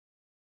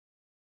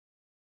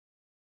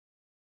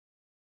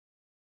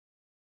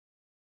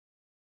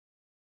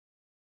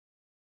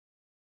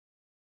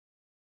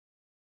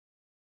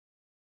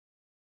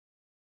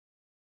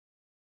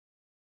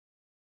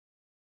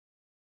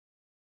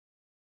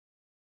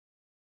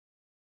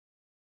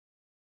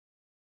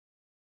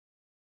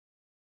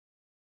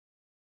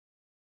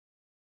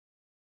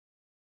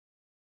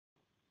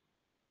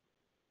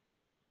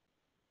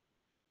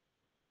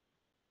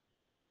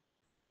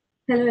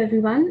Hello,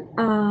 everyone.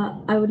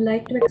 I would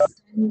like to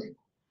extend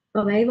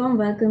a very warm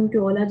welcome to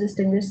all our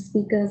distinguished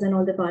speakers and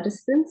all the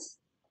participants.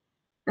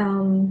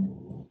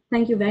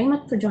 Thank you very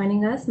much for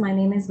joining us. My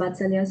name is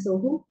Vatsalya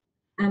Sohu.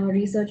 I'm a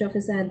research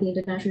officer at the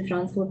International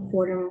Transport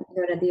Forum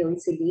here at the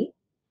OECD.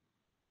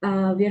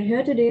 We are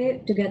here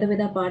today together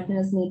with our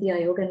partners NITI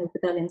Aayog and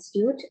Dr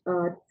Institute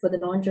for the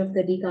launch of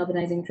the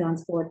Decarbonizing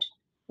Transport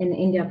in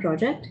India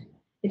project.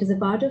 It is a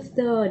part of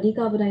the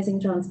Decarbonizing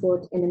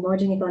Transport in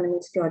Emerging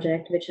Economies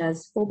project, which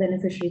has 4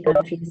 beneficiary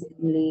countries,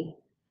 namely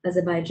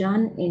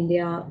Azerbaijan,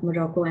 India,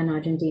 Morocco, and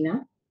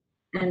Argentina.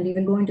 And we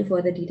will go into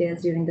further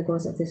details during the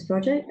course of this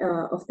project,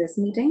 of this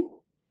meeting.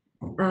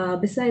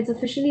 Besides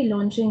officially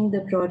launching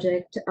the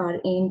project, our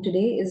aim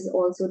today is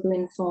also to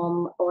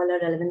inform all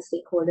our relevant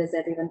stakeholders,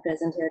 everyone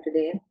present here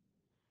today,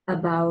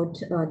 about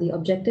the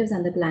objectives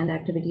and the planned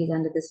activities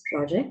under this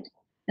project,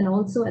 and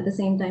also at the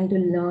same time to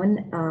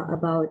learn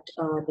about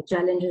the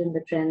challenges and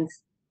the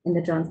trends in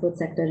the transport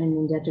sector in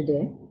India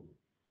today.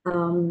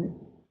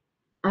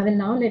 I will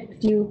now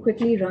let you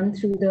quickly run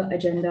through the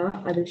agenda.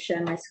 I will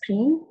share my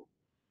screen,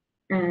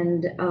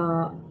 and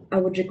I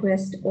would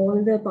request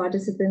all the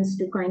participants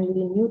to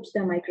kindly mute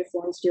their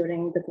microphones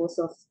during the course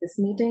of this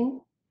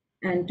meeting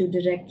and to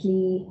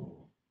directly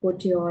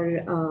put your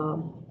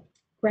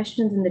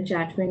questions in the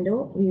chat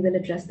window. We will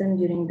address them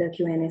during the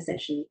Q&A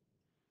session.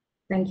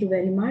 Thank you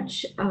very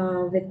much.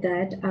 With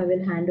that, I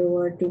will hand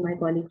over to my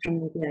colleague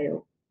from NITI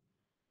Aayog.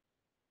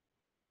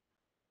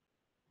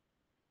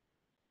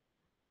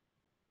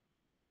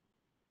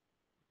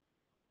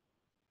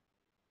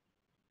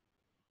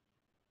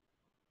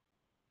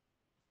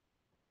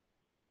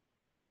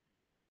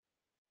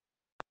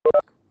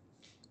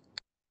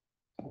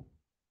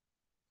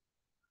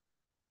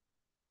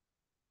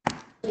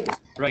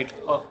 Right.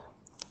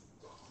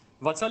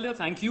 Vatsalya,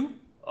 thank you.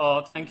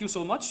 Thank you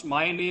so much.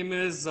 My name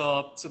is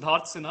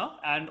Siddharth Sinha,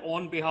 and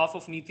on behalf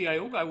of NITI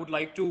Aayog, I would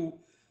like to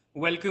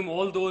welcome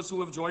all those who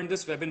have joined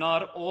this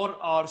webinar or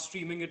are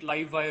streaming it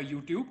live via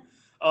YouTube.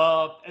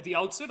 At the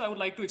outset, I would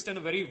like to extend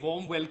a very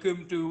warm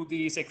welcome to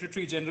the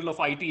Secretary General of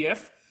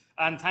ITF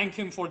and thank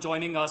him for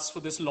joining us for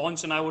this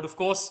launch. And I would, of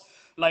course,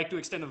 like to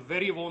extend a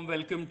very warm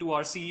welcome to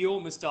our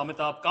CEO, Mr.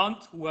 Amitabh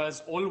Kant, who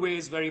has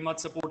always very much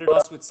supported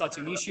us with such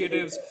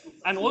initiatives.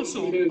 And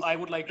also, I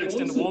would like to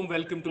extend a warm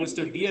welcome to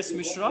Mr. D.S.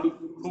 Mishra,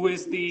 who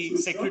is the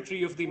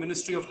Secretary of the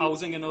Ministry of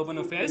Housing and Urban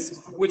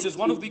Affairs, which is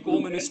one of the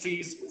core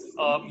ministries,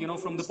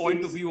 from the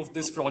point of view of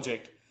this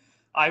project.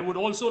 I would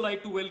also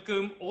like to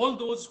welcome all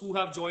those who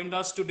have joined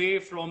us today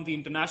from the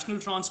International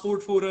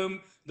Transport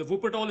Forum, the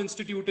Wuppertal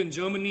Institute in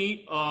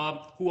Germany,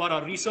 who are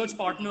our research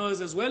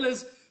partners, as well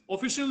as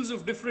officials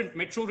of different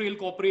metro rail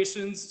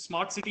corporations,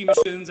 smart city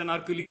missions, and our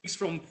colleagues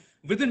from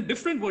within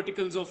different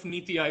verticals of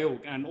NITI Aayog,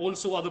 and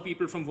also other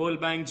people from World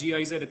Bank,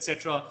 GIZ,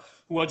 etc.,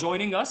 who are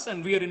joining us.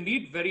 And we are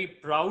indeed very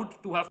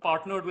proud to have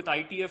partnered with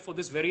ITF for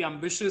this very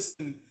ambitious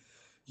and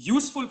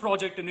useful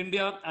project in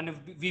India, and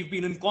we've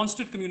been in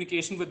constant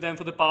communication with them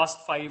for the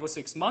past 5 or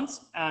 6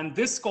 months. And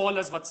this call,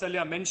 as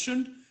Vatsalya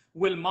mentioned,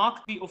 will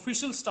mark the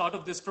official start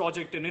of this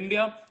project in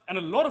India, and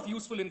a lot of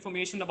useful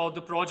information about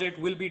the project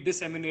will be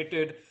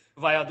disseminated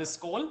via this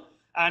call.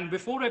 And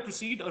before I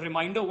proceed, a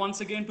reminder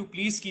once again to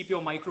please keep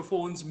your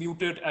microphones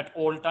muted at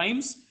all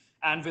times.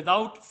 And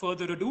without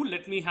further ado,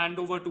 let me hand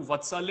over to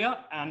Vatsalya,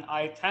 and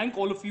I thank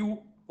all of you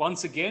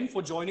once again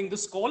for joining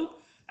this call.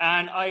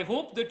 And I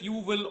hope that you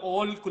will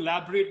all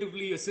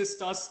collaboratively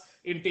assist us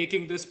in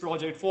taking this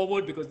project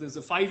forward, because this is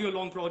a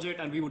 5-year-long project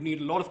and we would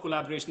need a lot of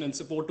collaboration and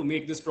support to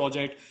make this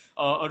project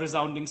a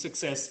resounding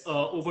success.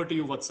 Over to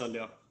you,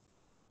 Vatsalya.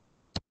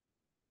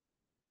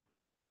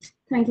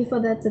 Thank you for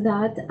that,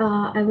 Siddharth.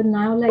 I would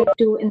now like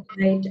to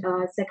invite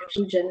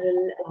Secretary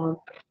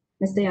General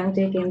Mr.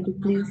 Tae Kim to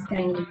please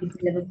kindly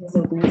deliver his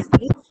opening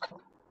speech.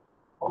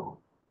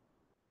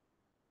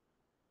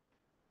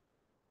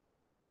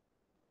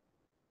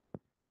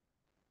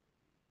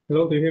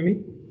 Hello, do you hear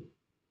me?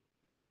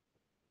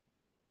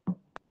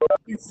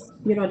 Yes,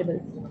 you're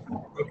audible.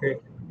 Okay.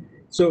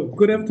 So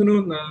good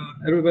afternoon,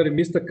 everybody.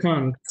 Mr.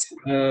 Kant,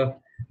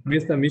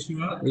 Mr.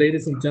 Mishra,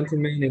 ladies and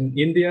gentlemen in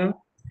India,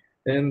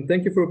 and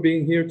thank you for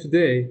being here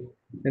today.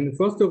 And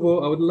first of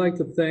all, I would like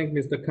to thank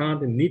Mr.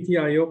 Kant and NITI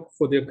Aayog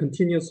for their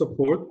continuous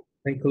support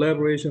and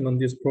collaboration on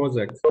this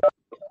project.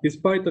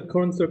 Despite the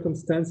current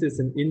circumstances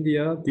in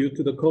India due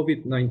to the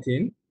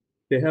COVID-19,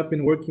 they have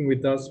been working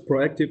with us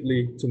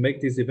proactively to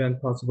make this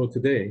event possible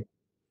today.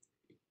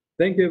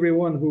 Thank you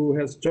everyone who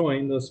has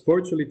joined us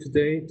virtually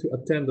today to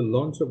attend the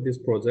launch of this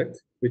project,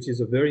 which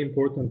is a very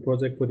important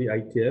project for the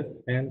ITF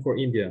and for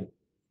India.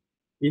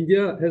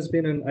 India has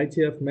been an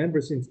ITF member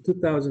since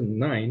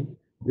 2009.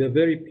 We are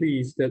very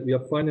pleased that we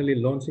are finally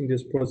launching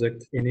this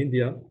project in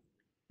India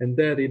and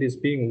that it is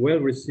being well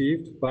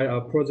received by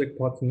our project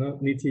partner,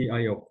 NITI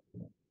Aayog.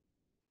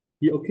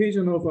 The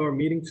occasion of our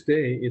meeting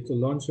today is the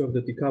launch of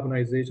the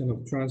Decarbonization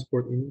of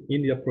Transport in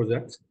India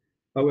project.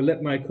 I will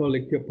let my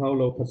colleague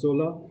Paolo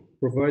Pazzola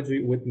provide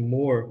you with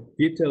more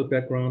detailed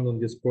background on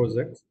this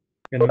project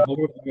and an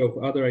overview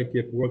of other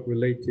ITF work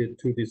related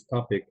to this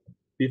topic.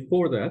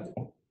 Before that,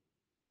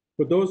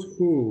 For those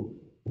who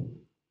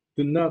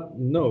do not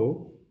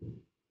know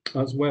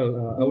as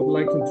well, I would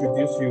like to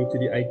introduce you to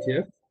the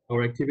ITF,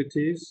 our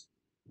activities,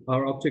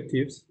 our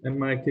objectives, and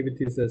my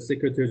activities as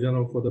Secretary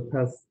General for the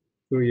past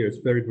 2 years,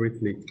 very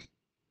briefly.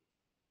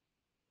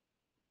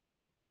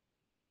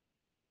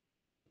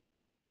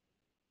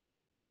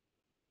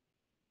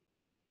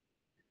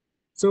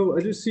 So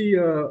as you see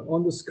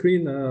on the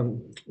screen,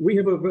 we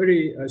have a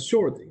very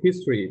short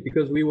history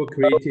because we were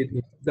created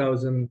in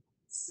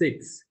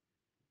 2006.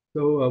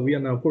 So we are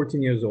now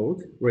 14 years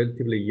old,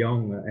 relatively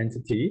young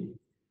entity,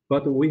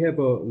 but we have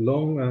a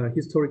long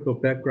historical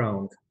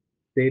background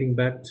dating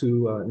back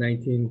to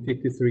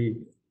 1953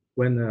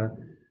 when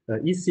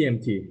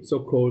ECMT,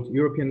 so-called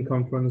European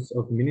Conference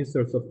of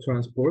Ministers of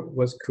Transport,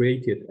 was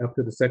created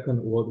after the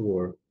Second World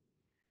War.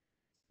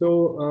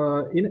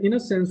 So in a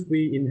sense,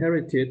 we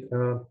inherited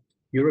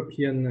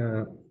European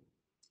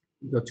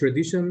the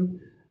tradition,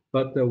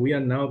 but we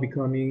are now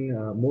becoming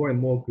more and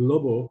more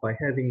global by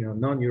having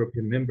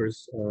non-European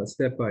members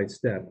step by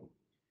step.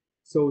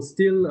 So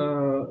still,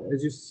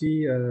 as you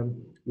see,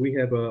 we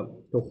have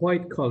the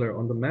white color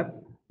on the map,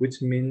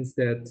 which means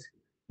that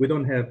we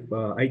don't have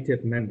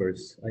ITF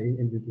members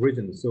in the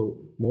region. So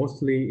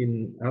mostly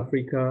in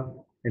Africa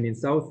and in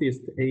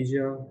Southeast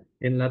Asia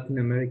and Latin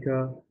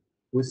America,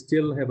 we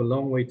still have a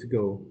long way to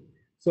go.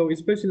 So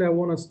especially I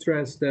want to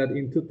stress that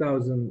in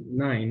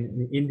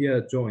 2009,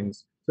 India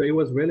joins. So it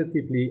was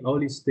relatively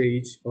early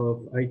stage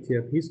of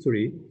ITF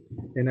history,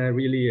 and I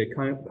really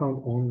count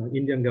on the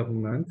Indian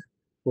government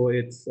for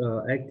its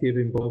active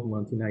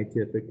involvement in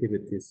ITF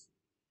activities.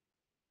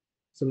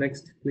 So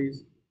next,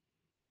 please.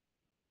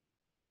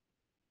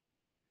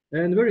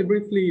 And very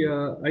briefly,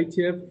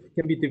 ITF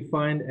can be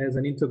defined as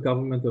an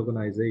intergovernmental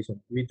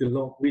organization. We do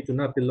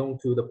not belong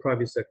to the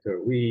private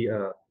sector. We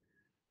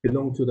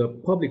belong to the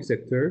public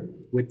sector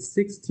with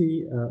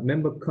 60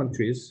 member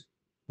countries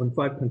on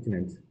 5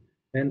 continents.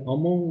 And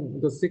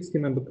among the 60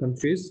 member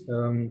countries,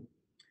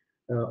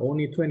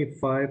 only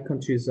 25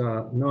 countries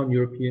are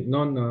non-European,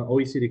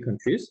 non-OECD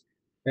countries.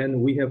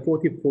 And we have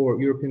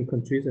 44 European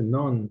countries and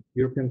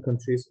non-European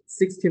countries,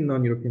 16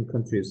 non-European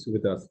countries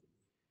with us.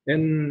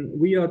 And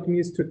we are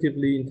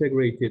administratively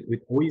integrated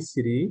with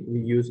OECD. We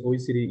use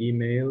OECD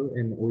email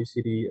and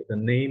OECD, the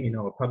name in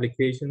our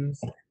publications.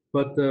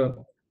 But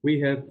we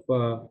have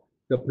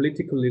the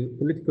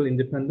political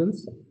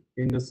independence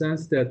in the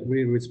sense that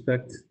we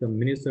respect the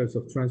ministers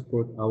of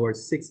transport, our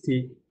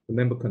 60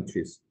 member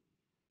countries.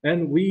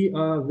 And we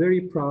are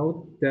very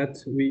proud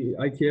that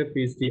ITF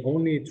is the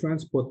only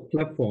transport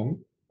platform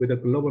with a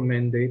global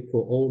mandate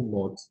for all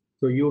modes.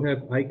 So you have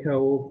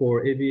ICAO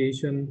for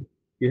aviation,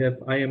 you have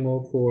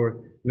IMO for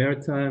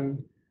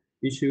maritime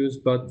issues,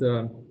 but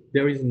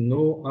there is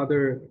no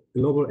other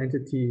global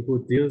entity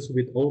who deals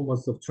with all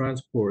modes of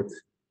transport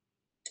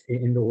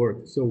in the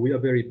world. So we are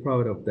very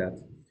proud of that.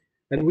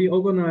 And we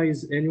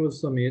organize annual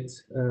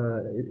summits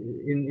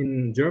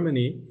in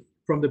Germany.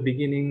 From the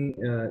beginning,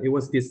 it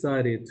was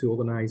decided to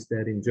organize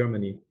that in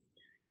Germany.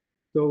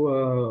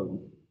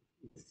 So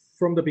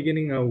from the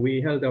beginning,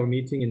 we held our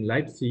meeting in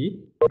Leipzig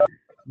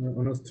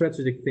on a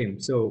strategic theme.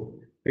 So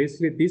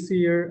basically this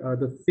year,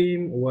 the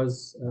theme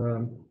was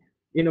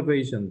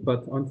innovation,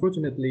 but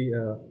unfortunately,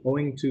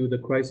 owing to the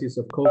crisis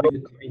of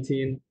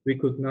COVID-19, we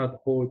could not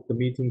hold the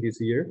meeting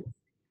this year.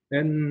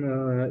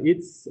 And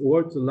it's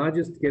world's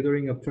largest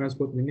gathering of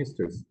transport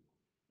ministers.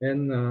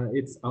 And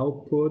its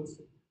output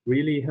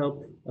really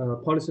help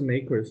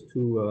policymakers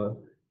to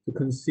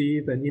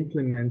conceive and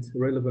implement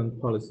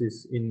relevant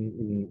policies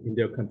in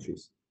their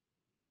countries.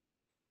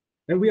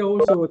 And we are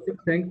also a think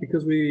tank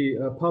because we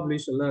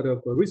publish a lot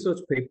of research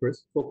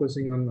papers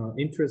focusing on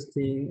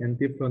interesting and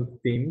different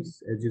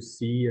themes. As you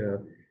see,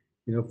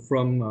 you know,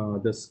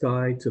 from the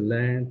sky to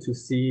land to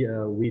sea,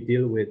 we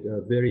deal with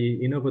very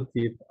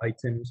innovative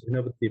items,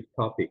 innovative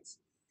topics.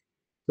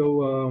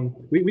 So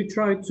we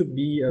try to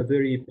be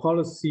very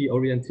policy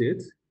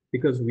oriented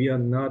because we are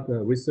not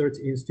a research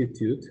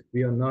institute.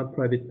 We are not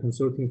private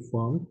consulting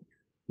firm.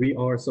 We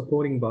are a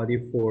supporting body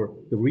for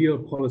the real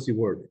policy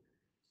work.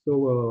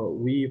 So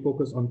we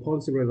focus on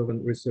policy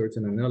relevant research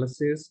and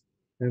analysis,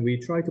 and we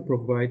try to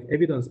provide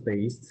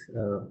evidence-based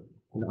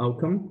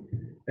outcome.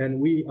 And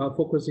we are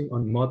focusing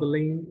on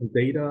modeling,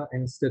 data,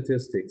 and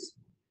statistics.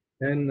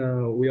 And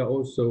we are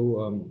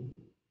also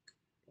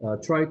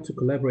try to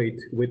collaborate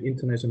with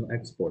international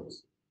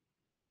experts.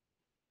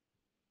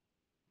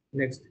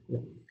 Next. Yeah.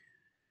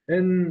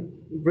 And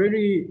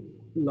very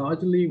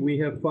largely, we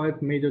have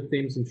 5 major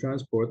themes in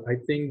transport. I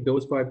think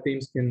those 5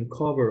 themes can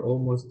cover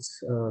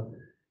almost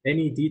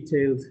any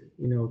detailed,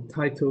 you know,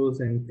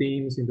 titles and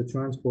themes in the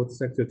transport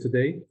sector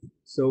today.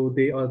 So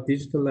they are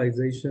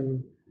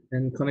digitalization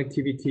and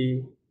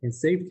connectivity and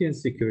safety and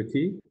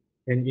security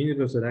and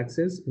universal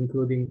access,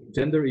 including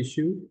gender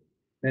issue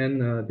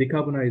and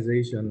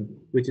decarbonization,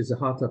 which is a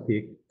hot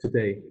topic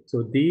today.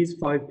 So these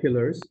 5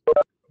 pillars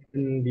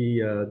can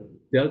be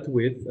dealt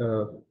with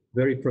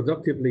very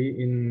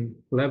productively in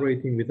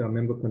collaborating with our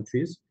member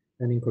countries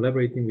and in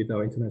collaborating with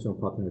our international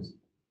partners.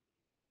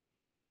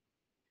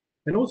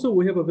 And also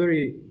we have a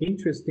very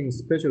interesting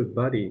special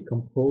body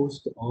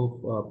composed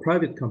of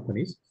private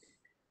companies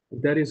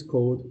that is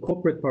called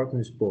Corporate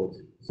Partnership Board.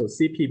 So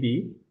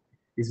CPB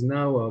is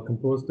now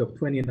composed of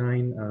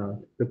 29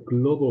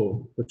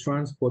 the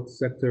transport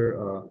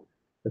sector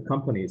the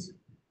companies.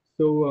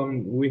 So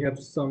we have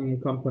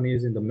some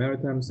companies in the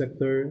maritime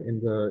sector, in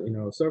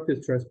the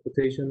surface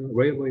transportation,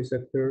 railway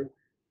sector,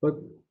 but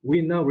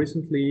we now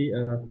recently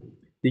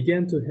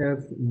began to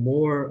have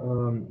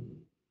more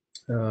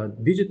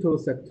digital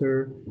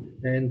sector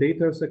and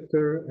data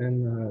sector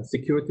and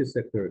security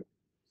sector.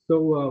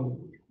 So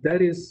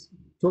that is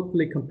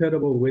totally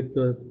compatible with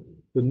the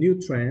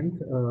new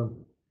trend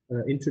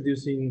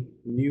introducing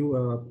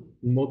new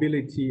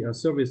mobility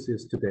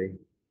services today.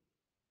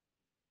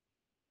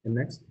 And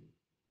next.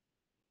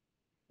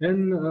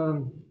 And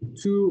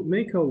to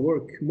make our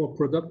work more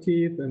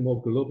productive and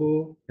more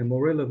global and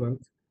more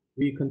relevant,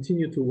 we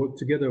continue to work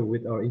together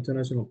with our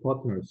international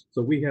partners.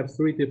 So we have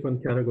 3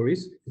 different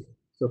categories.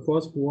 The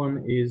first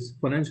one is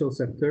financial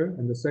sector,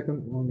 and the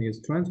second one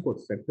is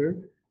transport sector,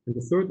 and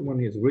the third one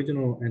is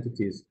regional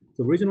entities.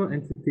 So regional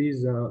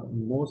entities are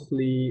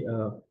mostly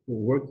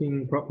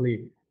working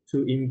properly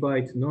to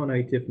invite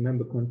non-ITF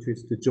member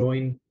countries to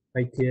join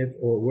ITF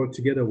or work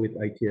together with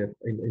ITF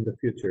in the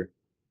future.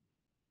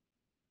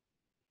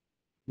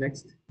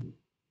 Next.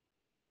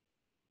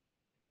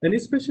 And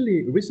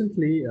especially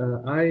recently,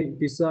 I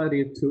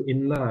decided to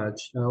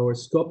enlarge our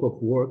scope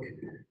of work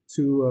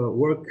to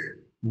work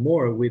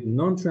more with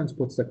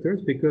non-transport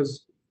sectors,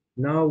 because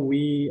now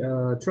we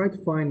try to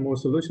find more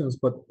solutions,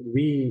 but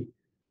we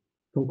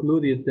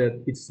concluded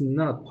that it's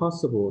not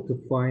possible to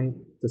find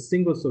the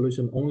single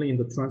solution only in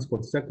the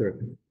transport sector,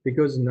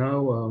 because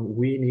now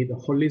we need a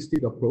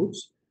holistic approach.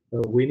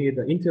 We need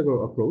an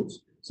integral approach.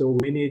 So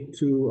we need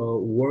to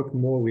work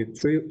more with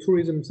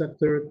tourism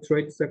sector,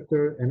 trade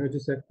sector, energy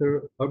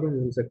sector,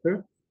 urbanism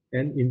sector,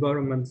 and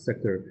environment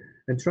sector.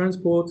 And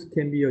transport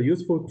can be a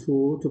useful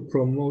tool to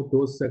promote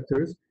those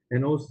sectors,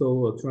 and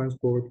also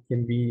transport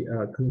can be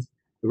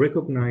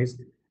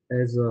recognized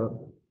as a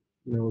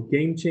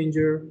game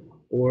changer,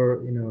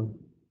 or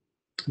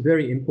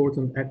very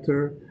important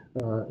actor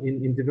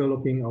in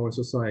developing our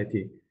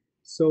society.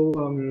 So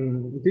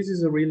this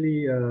is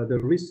really the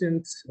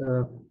recent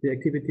the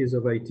activities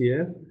of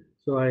ITF.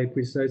 So I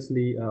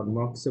precisely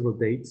marked several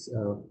dates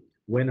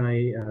when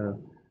I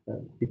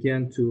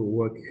began to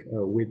work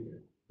with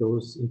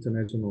those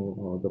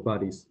international the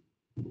bodies.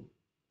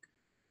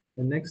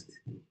 And next.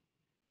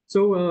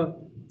 So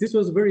this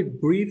was a very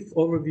brief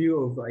overview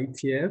of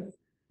ITF.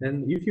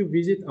 And if you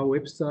visit our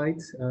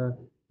website,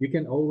 you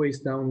can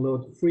always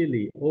download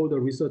freely all the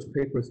research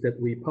papers that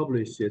we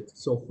published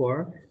so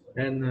far.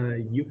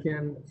 And you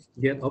can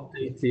get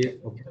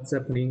updated of what's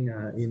happening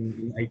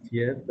in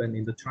ITF and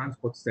in the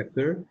transport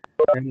sector.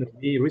 And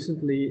we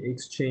recently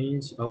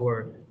exchanged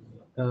our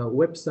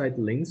website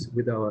links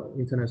with our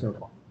international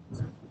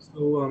partners.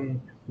 So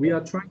we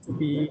are trying to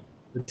be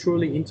a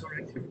truly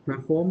interactive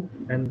platform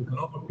and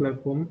global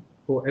platform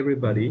for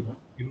everybody,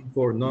 even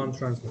for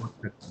non-transport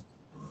sectors.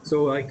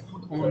 So I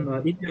count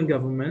on Indian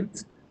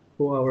government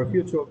for our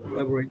future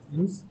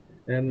collaborations,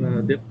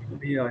 and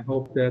definitely I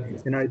hope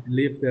that, and I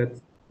believe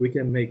that we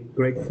can make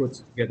great fruits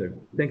together.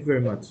 Thank you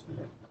very much.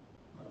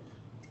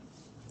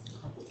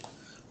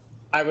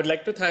 I would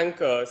like to thank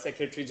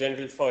Secretary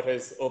General for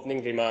his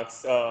opening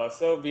remarks.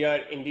 So we are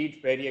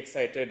indeed very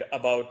excited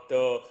about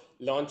the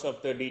launch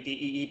of the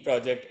DTEE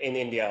project in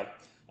India.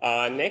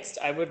 Next,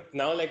 I would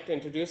now like to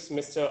introduce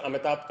Mr.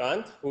 Amitabh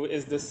Kant, who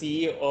is the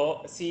CEO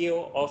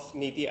of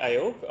NITI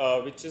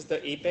Aayog, which is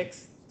the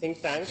apex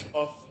think tank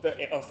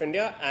of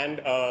India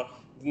and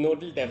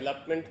nodal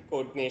development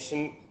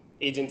coordination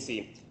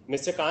agency.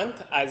 Mr. Kant,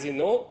 as you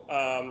know,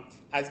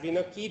 has been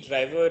a key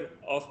driver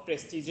of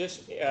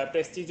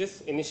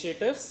prestigious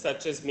initiatives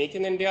such as Make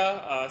in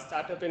India,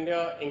 Startup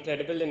India,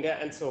 Incredible India,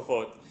 and so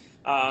forth.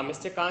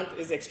 Mr. Kant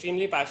is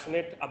extremely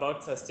passionate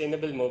about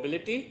sustainable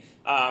mobility.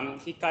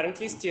 He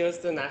currently steers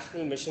the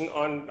national mission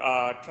on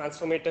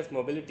transformative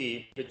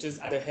mobility, which is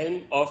at the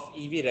helm of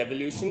EV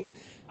revolution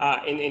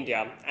in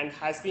India, and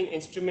has been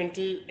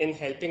instrumental in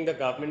helping the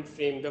government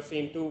frame the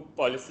FAME 2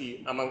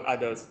 policy, among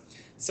others.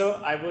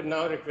 So I would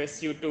now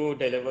request you to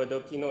deliver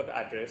the keynote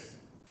address.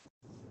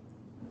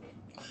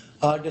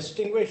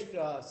 Distinguished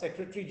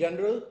Secretary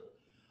General,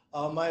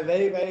 my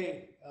very,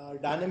 very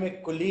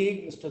dynamic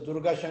colleague, Mr.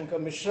 Durga Shankar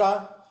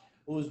Mishra,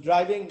 who is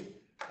driving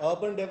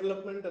urban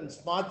development and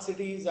smart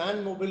cities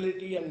and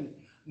mobility and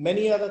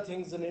many other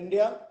things in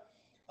India,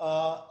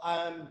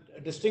 and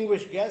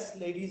distinguished guests,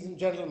 ladies and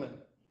gentlemen.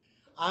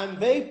 I'm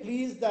very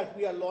pleased that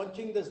we are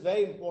launching this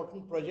very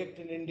important project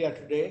in India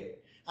today,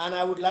 and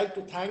I would like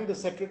to thank the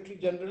Secretary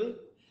General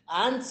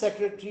and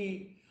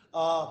Secretary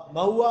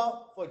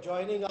Mahua for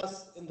joining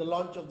us in the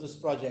launch of this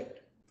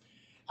project.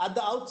 At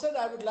the outset,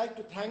 I would like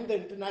to thank the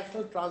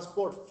International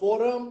Transport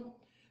Forum,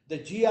 the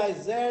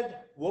GIZ,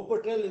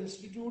 Wuppertal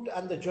Institute,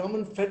 and the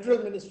German Federal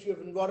Ministry of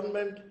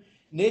Environment,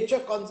 Nature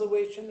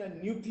Conservation,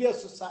 and Nuclear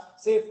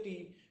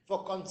Safety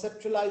for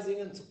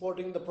conceptualizing and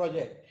supporting the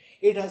project.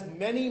 It has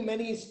many,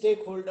 many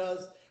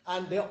stakeholders,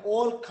 and they're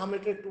all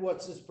committed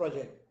towards this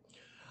project.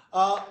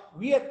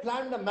 We had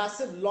planned a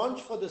massive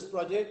launch for this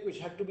project, which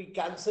had to be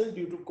cancelled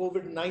due to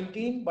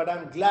COVID-19, but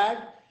I'm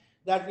glad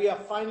that we are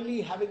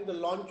finally having the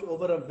launch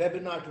over a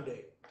webinar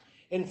today.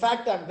 In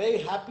fact, I'm very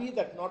happy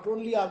that not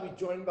only are we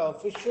joined by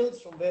officials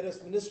from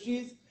various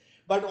ministries,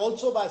 but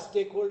also by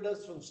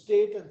stakeholders from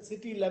state and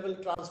city level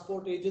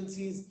transport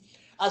agencies,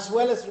 as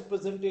well as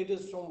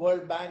representatives from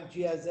World Bank,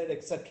 GIZ,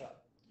 etc.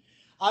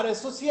 Our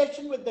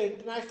association with the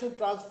International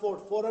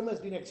Transport Forum has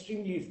been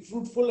extremely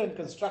fruitful and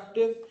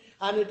constructive,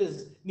 and it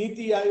is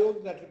NITI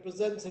Aayog that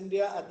represents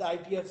India at the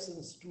ITF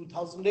since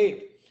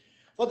 2008.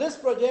 For this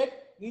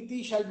project,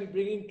 NITI shall be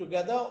bringing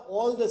together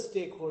all the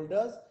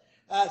stakeholders,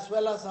 as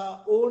well as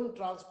our own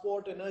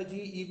transport,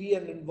 energy,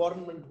 EV and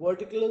environment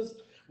verticals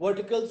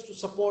to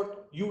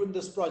support you in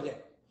this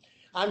project.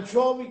 I'm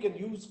sure we can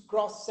use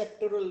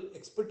cross-sectoral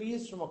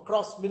expertise from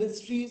across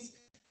ministries,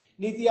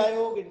 NITI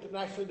Aayog,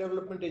 international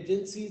development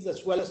agencies,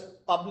 as well as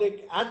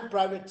public and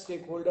private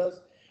stakeholders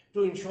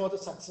to ensure the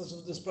success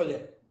of this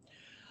project.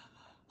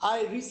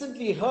 I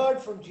recently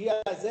heard from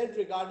GIZ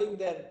regarding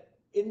their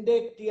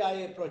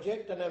DTEE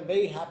project, and I'm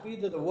very happy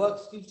that the work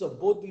streams of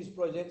both these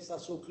projects are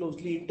so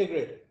closely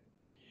integrated.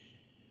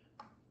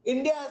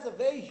 India has a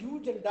very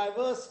huge and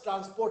diverse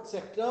transport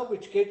sector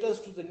which caters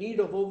to the need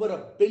of over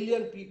 1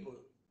 billion people.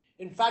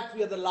 In fact,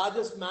 we are the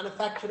largest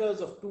manufacturers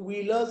of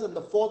two-wheelers and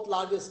the 4th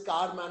largest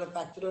car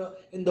manufacturer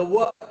in the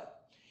world.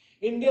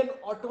 Indian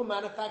auto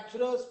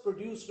manufacturers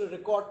produced a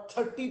record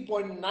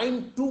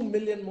 30.92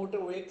 million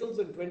motor vehicles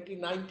in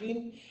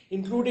 2019,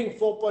 including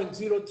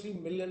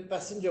 4.03 million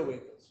passenger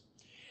vehicles.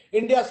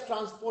 India's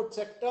transport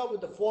sector,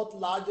 with the 4th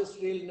largest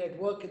rail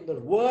network in the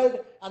world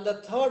and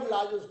the 3rd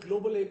largest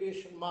global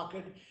aviation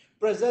market,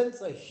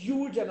 presents a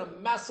huge and a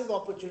massive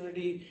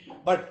opportunity,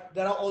 but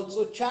there are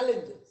also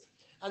challenges.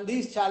 And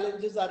these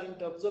challenges are in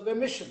terms of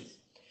emissions.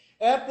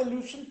 Air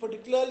pollution,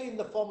 particularly in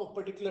the form of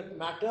particulate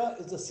matter,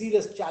 is a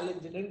serious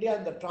challenge in India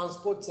and the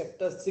transport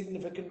sector's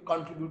significant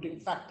contributing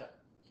factor.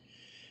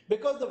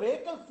 Because the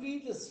vehicle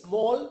fleet is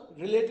small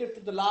relative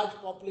to the large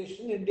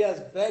population, India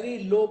has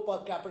very low per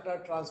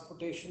capita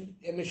transportation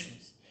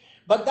emissions.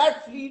 But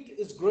that fleet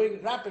is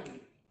growing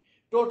rapidly.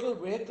 Total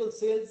vehicle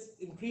sales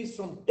increased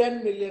from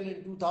 10 million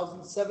in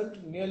 2007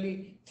 to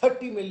nearly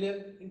 30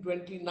 million in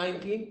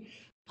 2019.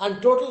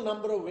 And total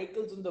number of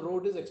vehicles on the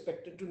road is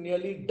expected to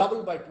nearly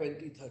double by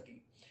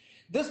 2030.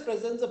 This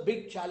presents a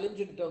big challenge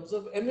in terms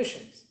of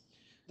emissions.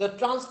 The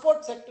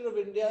transport sector of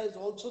India is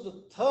also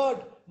the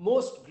 3rd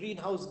most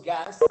greenhouse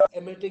gas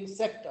emitting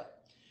sector,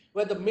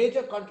 where the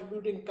major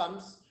contribution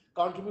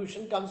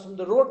comes from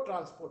the road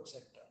transport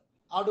sector.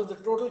 Out of the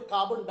total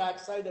carbon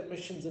dioxide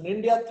emissions in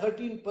India,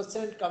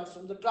 13% comes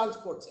from the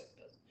transport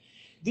sector.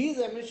 These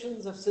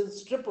emissions have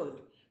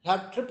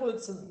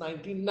tripled since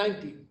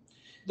 1990.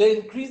 The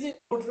increasing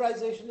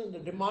motorization and the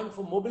demand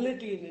for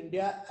mobility in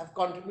India have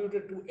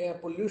contributed to air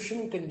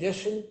pollution,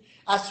 congestion,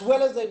 as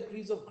well as the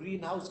increase of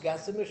greenhouse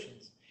gas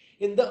emissions.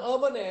 In the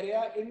urban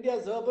area,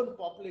 India's urban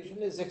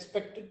population is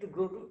expected to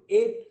grow to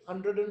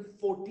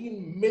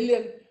 814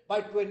 million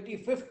by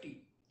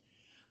 2050.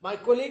 My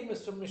colleague,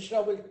 Mr.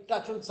 Mishra, will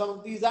touch on some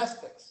of these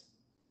aspects.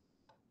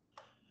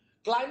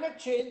 Climate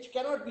change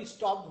cannot be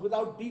stopped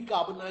without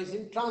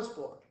decarbonizing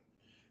transport.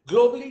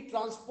 Globally,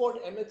 transport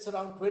emits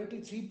around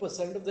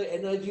 23% of the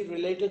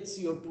energy-related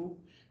CO2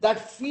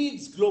 that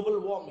feeds global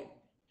warming.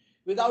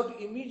 Without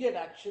immediate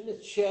action,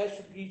 its share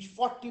should reach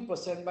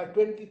 40% by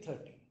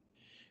 2030.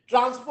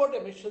 Transport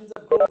emissions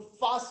have grown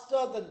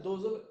faster than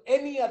those of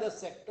any other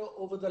sector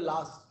over the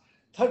last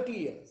 30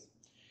 years.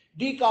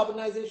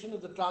 Decarbonization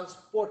of the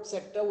transport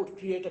sector would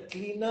create a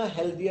cleaner,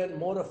 healthier, and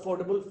more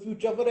affordable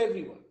future for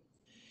everyone.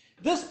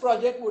 This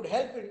project would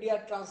help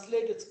India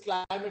translate its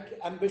climate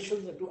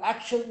ambitions into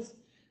actions.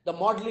 The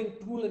modeling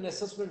tool and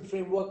assessment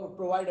framework would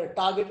provide a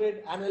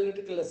targeted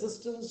analytical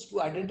assistance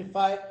to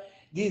identify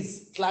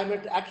these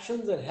climate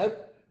actions and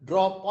help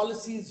draw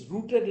policies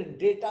rooted in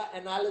data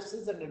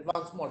analysis and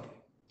advanced modeling.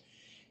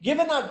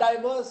 Given our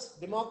diverse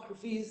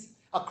demographies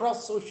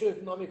across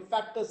socioeconomic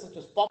factors such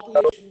as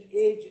population,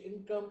 age,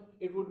 income,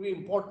 it would be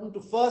important to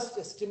first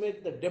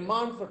estimate the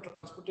demand for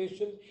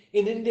transportation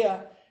in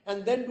India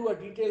and then do a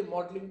detailed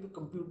modeling to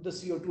compute the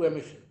CO2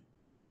 emission.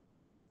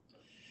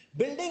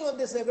 Building on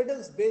this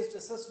evidence-based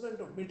assessment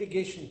of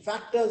mitigation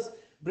factors,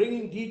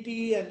 bringing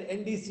DTE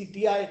and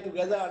NDCTI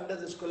together under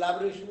this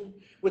collaboration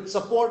would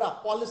support our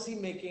policy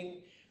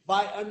making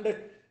by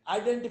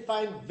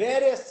identifying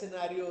various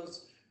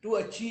scenarios to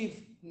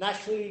achieve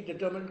nationally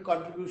determined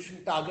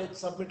contribution targets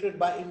submitted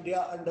by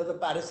India under the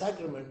Paris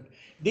Agreement.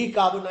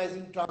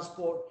 Decarbonizing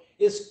transport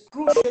is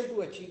crucial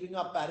to achieving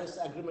our Paris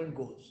Agreement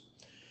goals.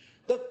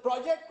 The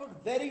project could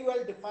very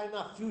well define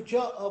our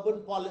future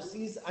urban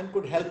policies and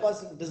could help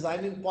us in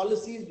designing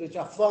policies which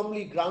are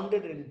firmly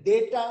grounded in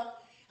data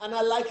and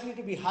are likely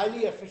to be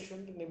highly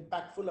efficient and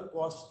impactful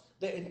across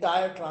the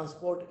entire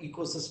transport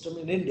ecosystem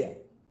in India.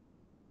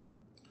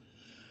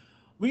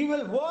 We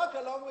will work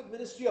along with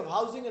Ministry of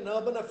Housing and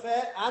Urban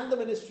Affairs and the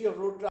Ministry of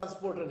Road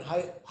Transport and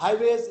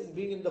Highways in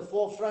being in the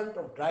forefront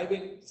of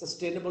driving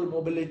sustainable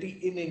mobility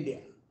in India.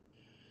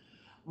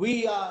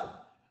 We have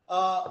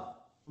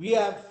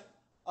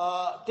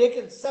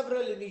taken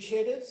several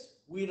initiatives.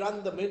 We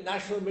run the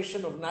National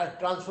Mission of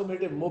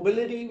Transformative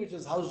Mobility, which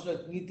is housed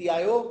at NITI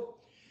Aayog.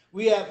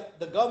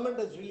 The government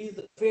has released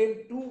the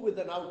FAME 2 with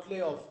an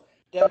outlay of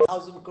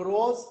 10,000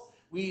 crores.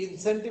 We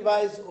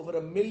incentivize over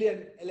 1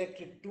 million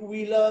electric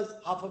two-wheelers,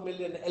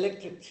 500,000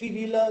 electric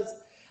three-wheelers,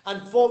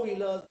 and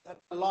four-wheelers, and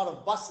a lot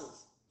of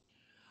buses.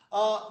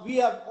 We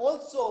have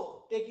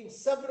also taken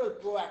several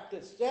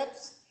proactive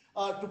steps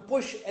to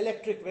push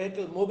electric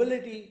vehicle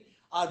mobility.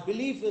 Our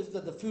belief is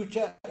that the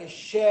future is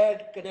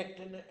shared,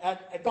 connected, and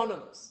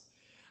autonomous.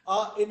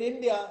 In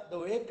India, the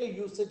vehicle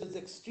usage is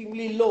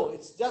extremely low.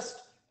 It's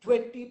just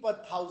 20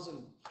 per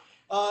thousand.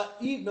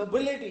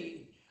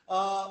 E-mobility,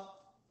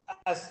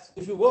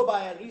 if you go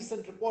by a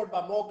recent report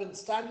by Morgan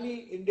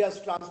Stanley,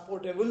 India's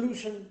Transport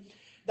Evolution,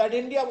 that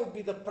India would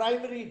be the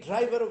primary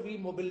driver of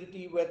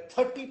e-mobility, where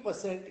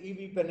 30%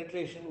 EV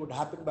penetration would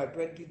happen by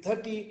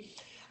 2030,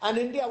 and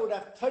India would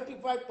have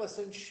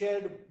 35%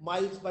 shared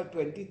miles by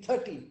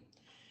 2030.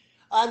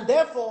 And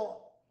therefore,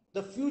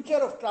 the future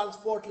of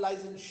transport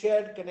lies in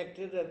shared,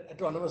 connected, and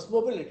autonomous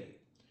mobility.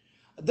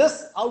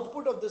 This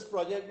output of this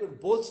project will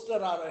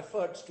bolster our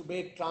efforts to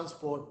make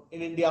transport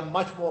in India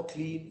much more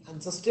clean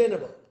and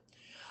sustainable.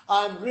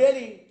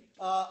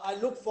 I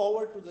look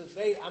forward to this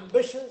very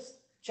ambitious,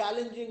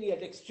 challenging,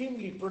 yet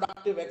extremely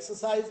productive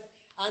exercise,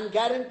 and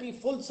guarantee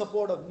full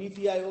support of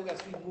NITI Aayog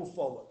as we move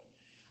forward.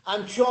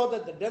 I'm sure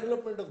that the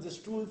development of this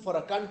tool for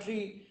a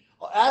country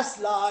as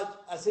large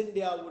as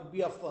India would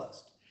be a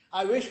first.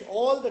 I wish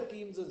all the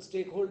teams and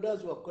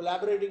stakeholders who are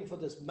collaborating for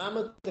this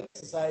mammoth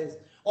exercise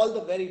all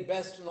the very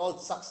best and all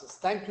success.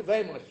 Thank you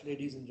very much,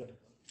 ladies and gentlemen.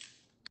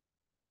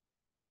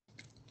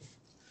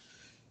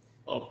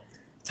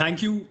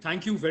 Thank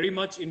you very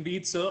much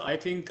indeed, sir. I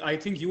think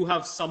you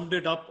have summed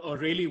it up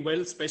really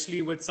well,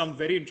 especially with some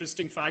very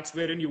interesting facts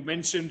wherein you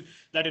mentioned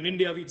that in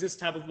India we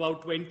just have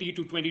about 20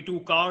 to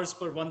 22 cars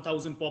per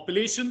 1,000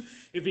 population.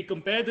 If we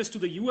compare this to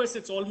the US,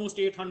 it's almost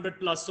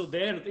 800 plus. So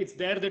it's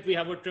there that we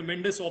have a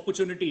tremendous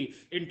opportunity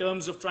in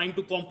terms of trying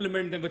to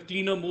complement them with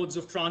cleaner modes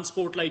of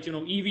transport like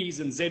EVs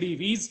and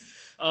ZEVs.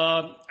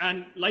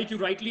 And like you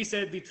rightly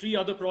said, the three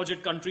other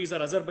project countries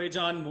are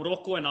Azerbaijan,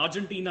 Morocco, and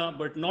Argentina,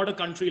 but not a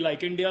country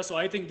like India. So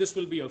I think this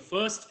will be a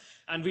first,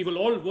 and we will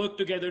all work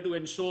together to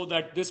ensure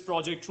that this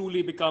project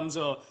truly becomes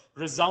a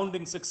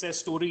resounding success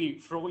story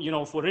for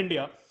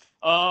India.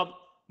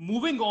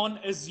 Moving on,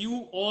 as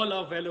you all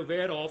are well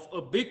aware of,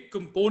 a big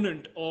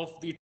component of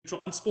the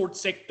transport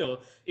sector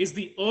is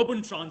the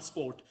urban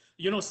transport.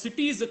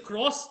 Cities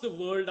across the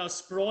world are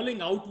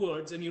sprawling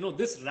outwards, and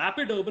this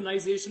rapid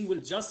urbanization will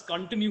just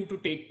continue to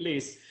take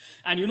place.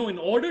 And in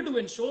order to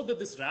ensure that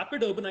this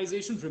rapid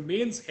urbanization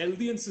remains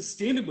healthy and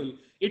sustainable,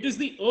 it is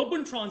the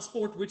urban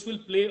transport which will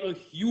play a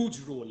huge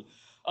role.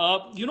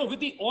 With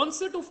the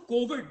onset of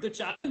COVID, the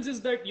challenge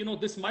is that,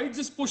 this might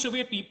just push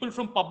away people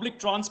from public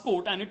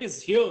transport. And it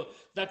is here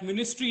that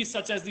ministries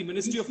such as the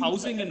Ministry of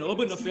Housing and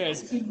Urban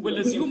Affairs will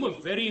assume a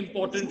very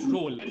important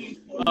role.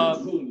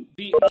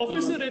 The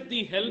officer at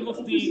the helm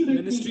of the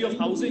Ministry of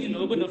Housing and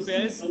Urban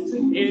Affairs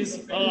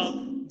is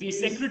the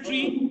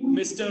Secretary,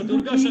 Mr.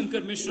 Durga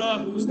Shankar Mishra,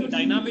 who's the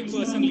dynamic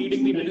person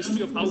leading the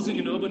Ministry of Housing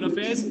and Urban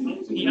Affairs.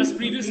 He has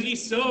previously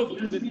served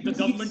with the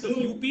government of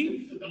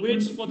UP,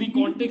 which, for the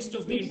context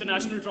of the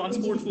International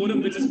Transport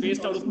Forum, which is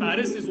based out of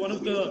Paris, is one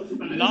of the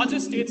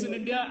largest states in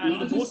India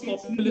and the most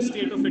populous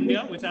state of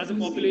India, which has a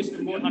population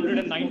of about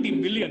 190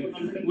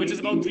 million, which is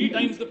about 3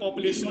 times the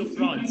population of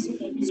France.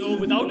 So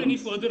without any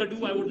further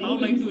ado, I would now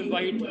like to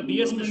invite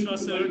D.S. Mishra,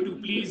 sir, to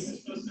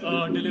please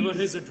deliver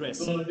his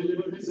address.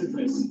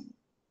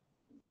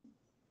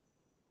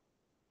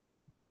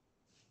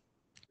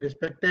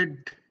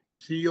 Respected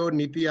CEO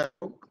NITI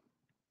Aayog,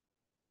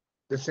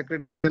 the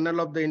Secretary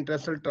General of the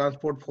International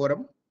Transport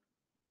Forum,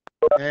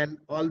 and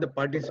all the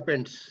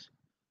participants,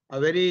 a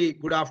very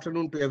good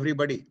afternoon to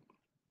everybody.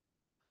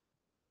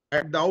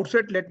 At the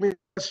outset, let me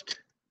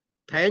just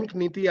thank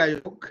NITI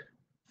Aayog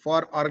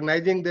for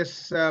organizing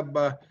this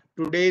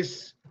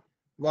today's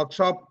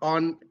workshop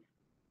on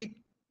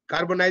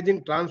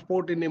decarbonizing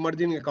transport in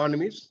emerging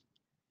economies.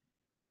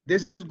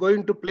 This is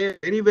going to play a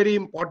very, very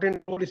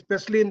important role,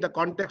 especially in the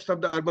context of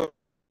the urban.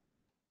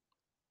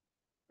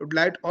 I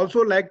would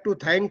also like to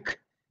thank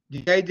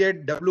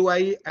GIZ,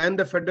 WI, and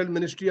the Federal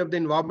Ministry of the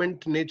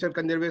Environment, Nature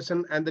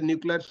Conservation, and the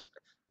Nuclear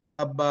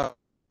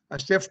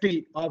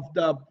Safety of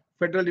the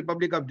Federal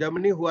Republic of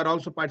Germany, who are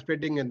also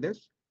participating in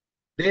this.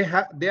 They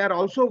are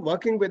also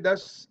working with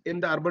us in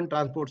the urban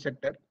transport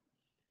sector.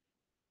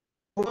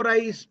 Before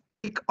I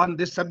speak on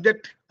this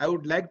subject, I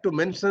would like to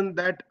mention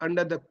that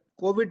under the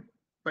COVID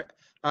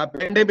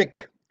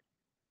pandemic,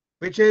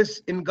 which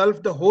has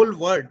engulfed the whole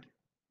world,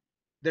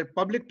 the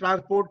public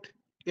transport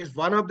is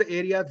one of the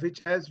areas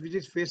which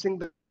is facing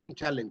the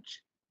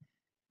challenge.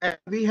 And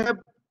we have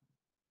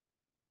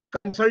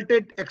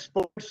consulted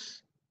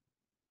experts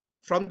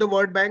from the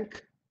World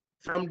Bank,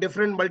 from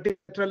different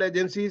multilateral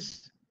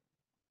agencies,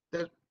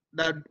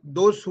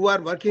 those who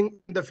are working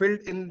in the field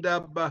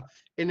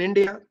in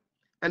India,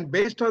 and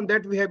based on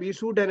that we have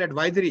issued an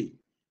advisory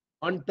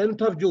on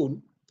 10th of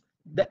June,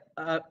 the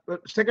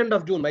 2nd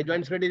of June. My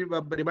joint secretary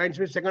reminds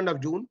me 2nd of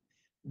June.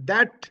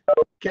 That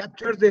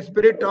captures the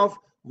spirit of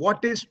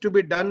what is to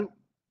be done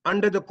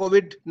under the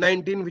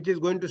COVID-19, which is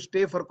going to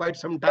stay for quite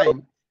some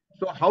time.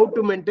 So how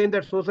to maintain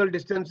that social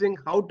distancing,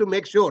 how to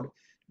make sure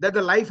that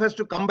the life has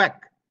to come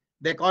back,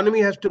 the economy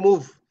has to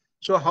move.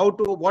 So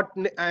what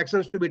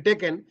actions to be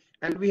taken,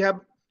 and we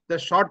have the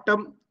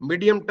short-term,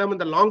 medium-term, and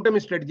the long-term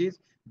strategies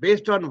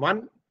based on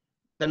one,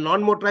 the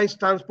non-motorized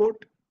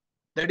transport,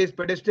 that is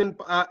pedestrian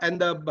and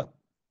the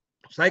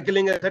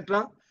cycling,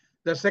 etc.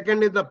 The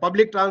second is the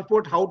public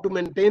transport, how to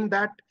maintain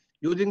that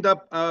using the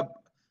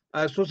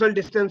social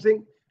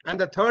distancing. And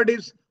the third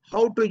is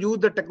how to use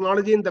the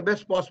technology in the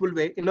best possible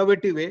way,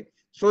 innovative way,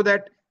 so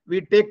that we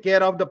take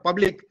care of the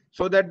public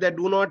so that they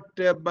do not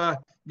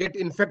get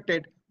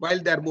infected while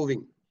they are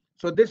moving.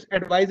 So this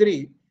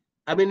advisory,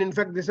 I mean, in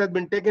fact, this has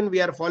been taken.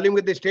 We are following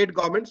with the state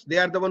governments. They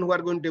are the one who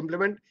are going to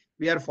implement.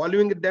 We are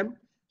following with them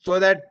so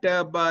that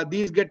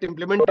these get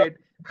implemented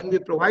and we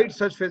provide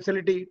such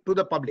facility to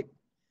the public.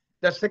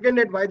 The second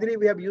advisory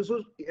we have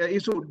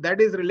issued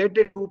that is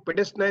related to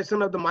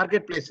pedestrianization of the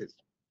marketplaces.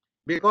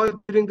 Because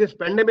during this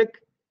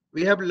pandemic,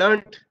 we have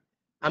learned,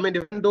 I mean,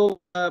 even though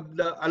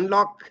the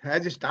unlock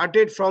has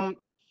started from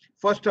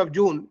 1st of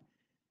June,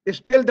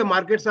 still the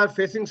markets are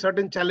facing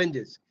certain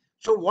challenges.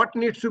 So what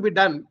needs to be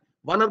done?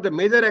 One of the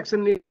major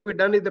actions needs to be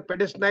done is the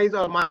pedestrianize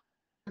our markets,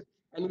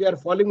 and we are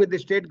following with the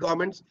state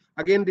governments.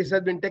 Again, this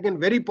has been taken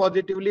very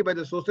positively by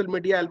the social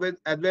media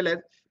as well as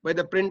by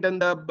the print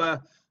and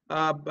the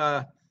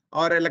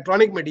or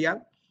electronic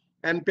media,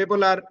 and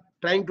people are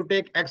trying to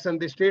take action.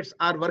 The states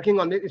are working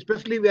on it.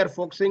 Especially we are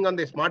focusing on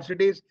the smart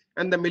cities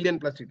and the million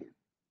plus cities.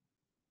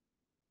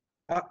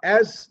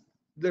 As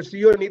the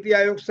CEO NITI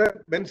Aayog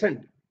sir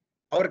mentioned,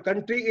 our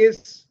country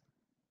is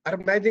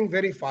urbanizing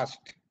very fast.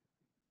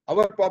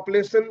 Our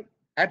population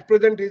at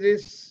present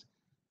is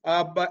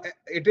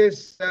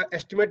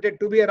estimated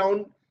to be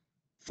around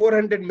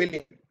 400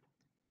 million,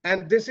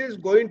 and this is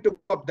going to go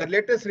up. The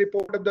latest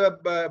report of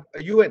the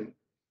UN,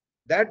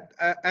 that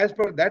as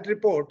per that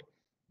report,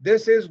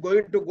 this is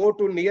going to go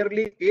to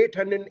nearly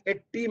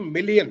 880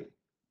 million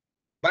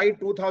by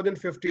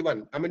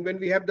 2051. I mean, when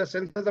we have the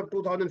census of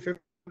 2050,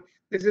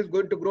 this is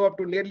going to grow up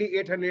to nearly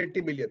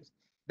 880 million.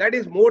 That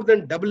is more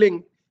than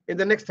doubling in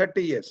the next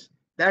 30 years.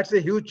 That's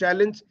a huge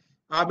challenge.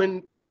 I mean,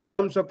 in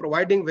terms of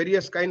providing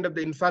various kind of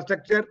the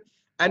infrastructure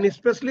and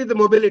especially the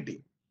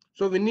mobility.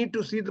 So we need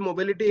to see the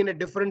mobility in a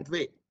different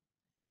way.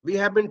 We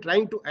have been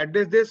trying to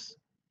address this.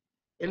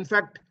 In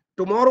fact,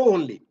 tomorrow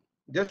only,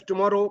 just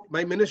tomorrow,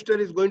 my minister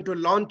is going to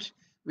launch.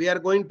 We are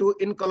going to,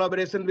 in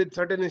collaboration with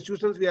certain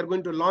institutions, we are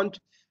going to launch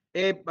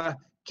a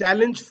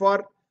challenge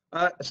for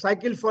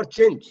cycle for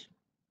change.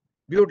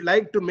 We would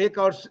like to make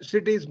our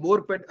cities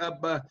more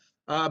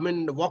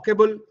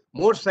walkable,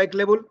 more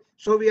cyclable.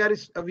 So we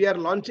are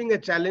launching a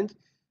challenge,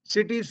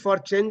 Cities for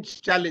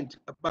Change Challenge,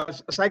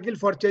 Cycle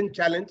for Change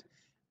Challenge.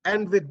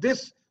 And with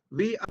this,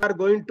 we are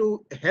going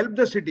to help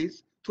the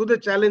cities through the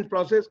challenge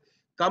process,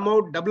 come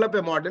out, develop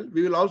a model.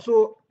 We will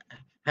also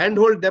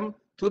handhold them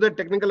through the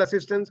technical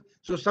assistance.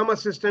 So some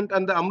assistance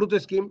and the Amruta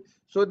scheme,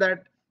 so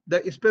that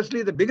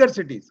especially the bigger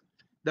cities,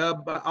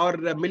 our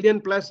million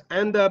plus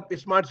and the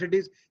smart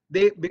cities,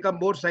 they become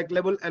more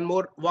cyclable and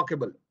more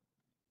walkable.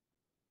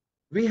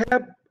 We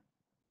have,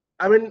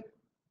 I mean,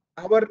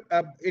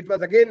 it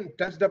was again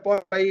touched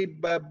upon by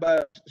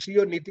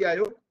CEO NITI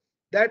Aayog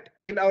that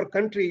in our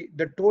country,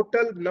 the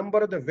total number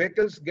of the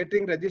vehicles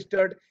getting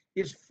registered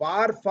is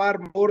far, far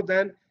more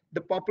than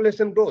the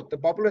population growth. The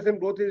population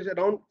growth is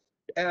around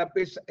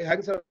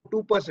hangs around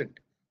 2%,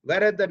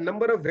 whereas the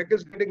number of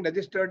vehicles getting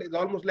registered is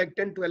almost like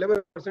 10 to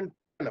 11%.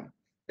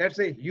 That's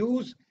a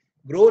huge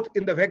growth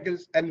in the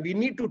vehicles, and we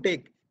need to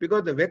take,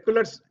 because the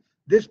vehicles,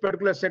 this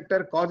particular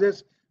sector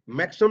causes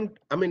maximum,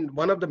 I mean,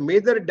 one of the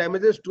major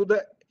damages to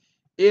the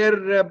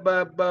air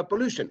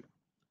pollution.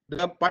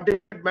 The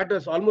particulate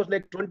matters, almost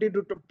like 20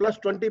 to plus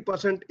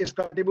 20% is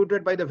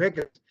contributed by the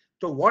vehicles.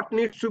 So what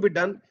needs to be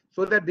done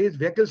so that these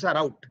vehicles are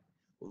out?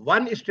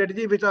 One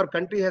strategy which our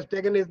country has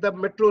taken is the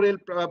metro rail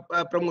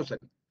promotion.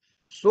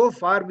 So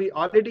far, we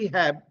already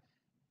have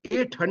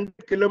 800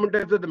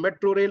 kilometers of the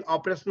metro rail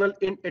operational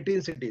in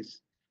 18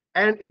 cities,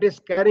 and it is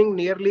carrying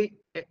nearly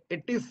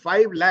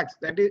 85 lakhs,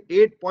 that is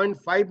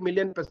 8.5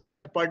 million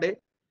per day.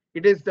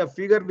 It is the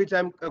figure which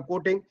I'm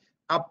quoting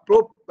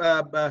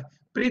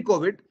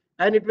pre-COVID,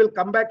 and it will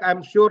come back,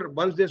 I'm sure,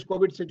 once this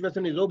COVID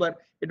situation is over,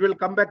 it will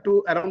come back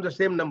to around the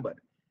same number.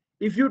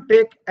 If you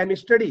take a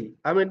study,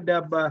 I mean,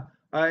 there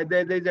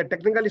is a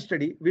technical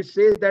study which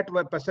says that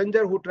a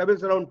passenger who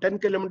travels around 10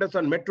 kilometers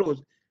on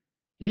metros,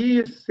 he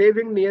is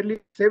saving nearly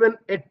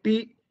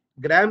 780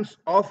 grams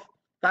of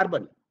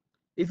carbon.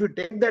 If you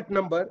take that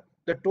number,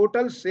 the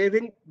total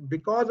saving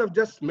because of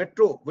just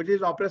metro, which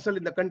is operational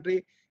in the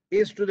country,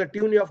 is to the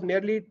tune of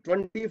nearly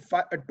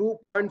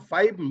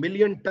 2.5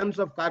 million tons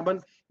of carbon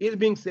is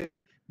being saved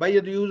by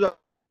the use of.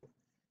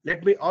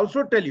 Let me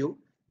also tell you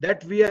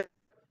that we are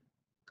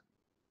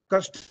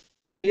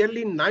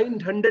nearly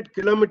 900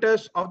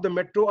 kilometers of the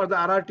metro or the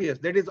RRTS.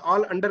 That is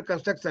all under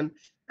construction,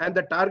 and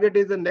the target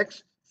is the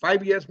next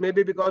 5 years.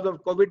 Maybe because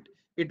of COVID,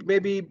 it may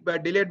be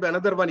delayed by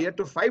another 1 year.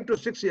 To 5 to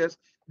 6 years,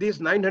 these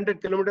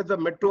 900 kilometers of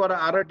metro or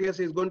RRTS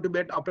is going to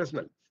be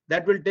operational.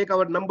 That will take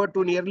our number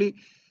to nearly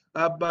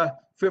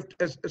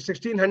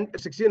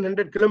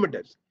 1600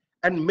 kilometers,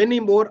 and many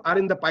more are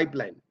in the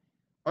pipeline.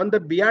 On the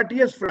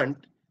BRTS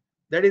front,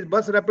 that is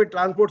bus rapid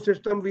transport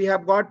system, we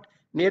have got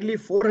nearly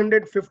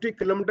 450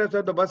 kilometers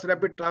of the bus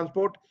rapid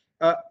transport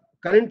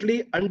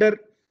currently under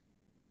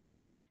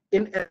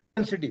in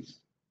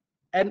cities,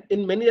 and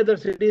in many other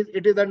cities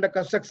it is under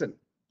construction.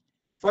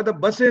 For the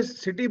buses,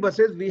 city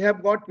buses, we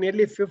have got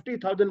nearly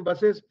 50,000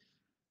 buses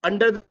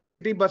under the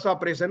city bus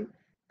operation,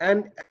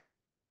 and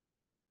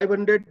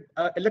 500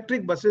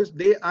 electric buses,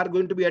 they are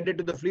going to be added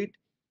to the fleet.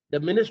 The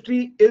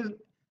ministry is in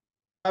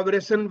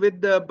collaboration with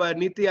the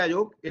NITI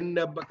Aayog, in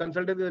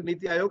consulting with the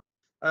NITI Aayog.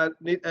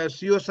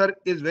 CEO sir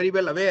is very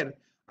well aware.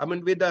 I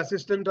mean, with the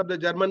assistance of the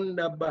German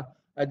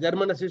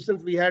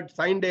assistance, we had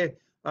signed a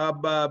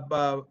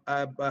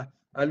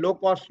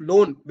low-cost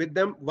loan with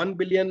them, 1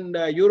 billion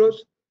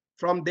euros.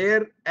 From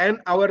there,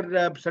 and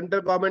our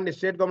central government,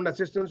 state government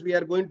assistance, we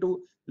are going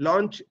to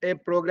launch a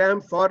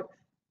program for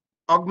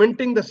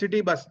augmenting the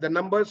city bus, the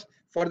numbers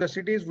for the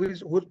cities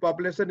whose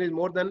population is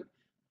more than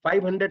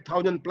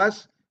 500,000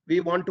 plus. We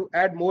want to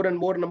add more and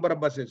more number of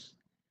buses.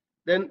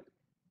 Then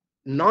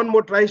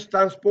non-motorized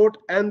transport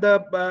and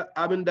the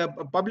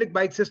public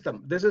bike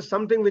system. This is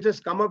something which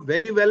has come up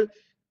very well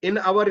in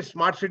our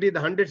smart city, the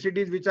 100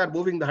 cities which are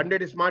moving, the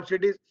 100 smart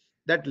cities.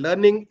 That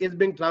learning is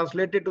being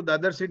translated to the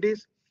other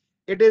cities.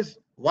 It is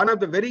one of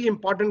the very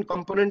important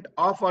component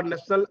of our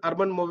national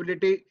urban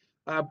mobility,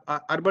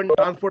 urban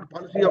transport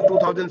policy of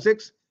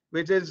 2006,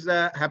 which is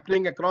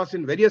happening across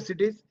in various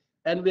cities.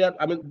 And we are,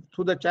 I mean,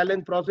 through the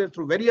challenge process,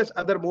 through various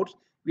other modes,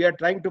 we are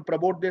trying to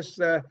promote this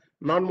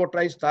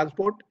non-motorized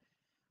transport.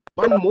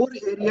 One more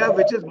area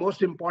which is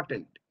most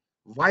important: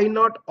 why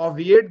not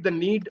obviate the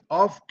need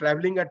of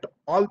traveling at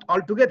all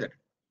together?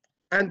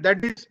 And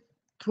that is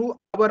through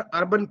our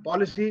urban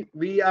policy.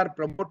 We are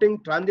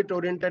promoting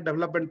transit-oriented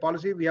development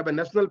policy. We have a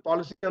national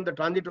policy on the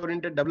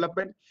transit-oriented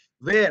development,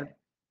 where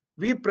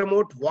we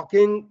promote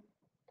walking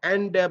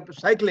and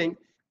cycling,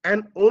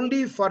 and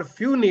only for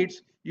few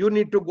needs you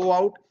need to go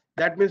out.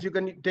 That means you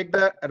can take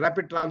the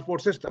rapid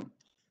transport system.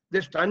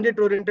 This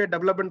transit-oriented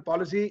development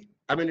policy,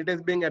 I mean, it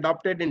is being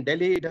adopted in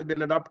Delhi. It has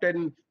been adopted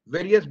in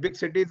various big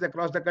cities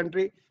across the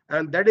country,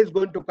 and that is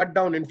going to cut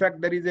down. In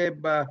fact, there is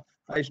a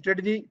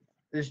strategy.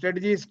 The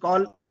strategy is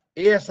called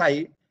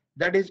ASI,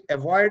 that is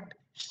avoid,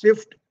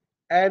 shift,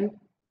 and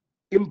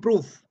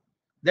improve.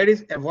 That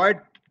is avoid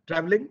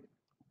traveling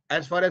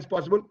as far as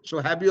possible.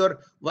 So have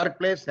your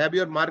workplace, have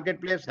your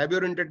marketplace, have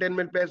your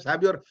entertainment place,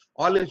 have your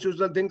all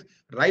institutional things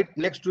right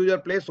next to your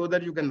place, so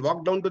that you can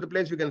walk down to the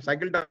place, you can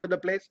cycle down to the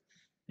place.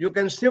 You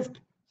can shift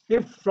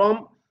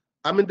from,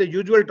 I mean, the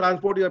usual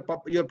transport,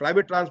 your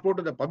private transport,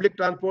 to the public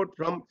transport,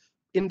 from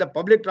in the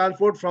public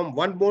transport from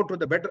one mode to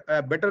the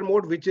better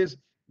mode, which is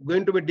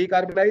going to be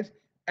decarbonized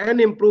and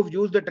improve,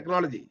 use the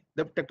technology.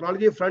 The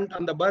technology front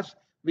on the bus,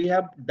 we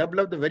have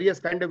developed the various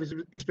kind of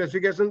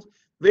specifications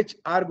which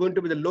are going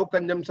to be the low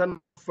consumption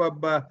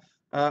of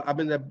I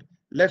mean, the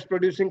less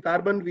producing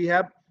carbon. We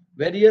have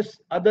various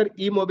other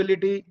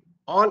e-mobility,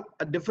 all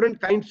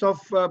different kinds of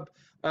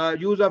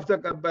use of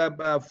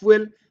the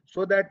fuel,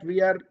 so that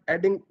we are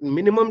adding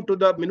minimum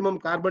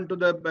carbon to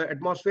the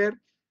atmosphere.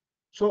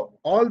 So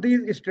all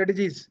these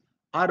strategies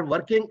are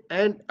working,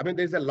 and I mean,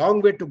 there's a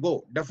long way to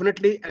go,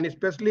 definitely, and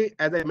especially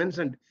as I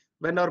mentioned,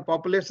 when our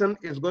population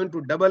is going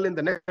to double in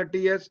the next 30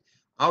 years,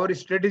 our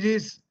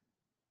strategies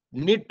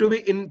need to be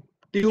in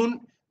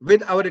tune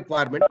with our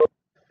requirement.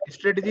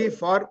 Strategy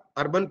for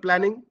urban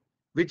planning,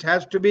 which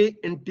has to be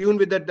in tune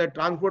with the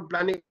transport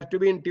planning, has to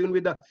be in tune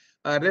with the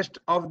rest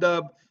of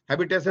the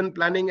habitation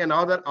planning and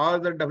all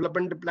the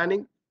development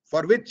planning,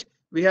 for which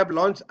we have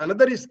launched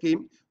another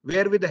scheme,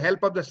 where with the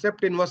help of the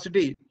CEPT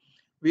University,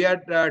 we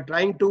are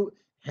trying to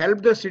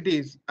help the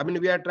cities. I mean,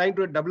 we are trying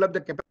to develop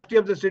the capacity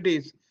of the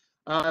cities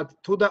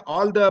through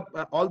all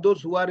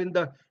those who are in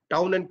the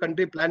town and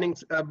country planning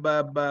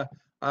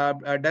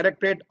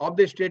directorate of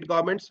the state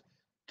governments,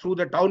 through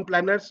the town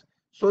planners,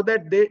 so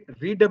that they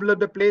redevelop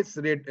the place,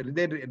 they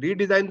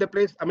redesign the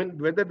place. I mean,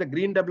 whether the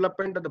green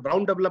development or the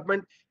brown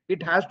development,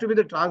 it has to be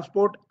the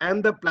transport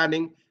and the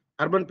planning,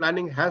 urban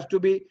planning has to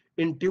be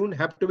in tune,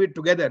 have to be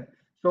together.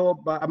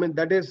 So, I mean,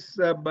 that is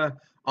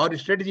our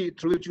strategy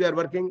through which we are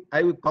working.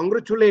 I will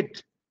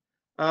congratulate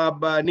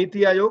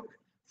NITI Aayog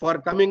for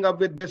coming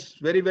up with this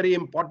very, very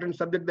important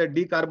subject, the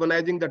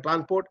decarbonizing the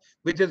transport,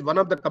 which is one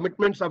of the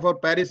commitments of our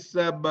Paris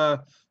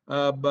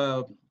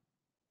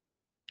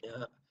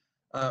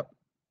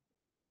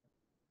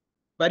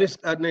Paris,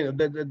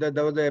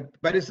 there was a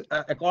Paris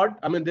Accord.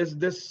 I mean,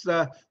 this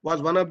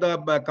was one of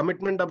the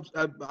commitment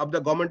of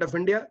the government of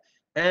India,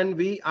 and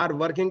we are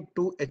working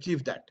to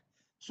achieve that.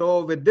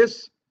 So with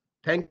this,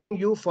 thank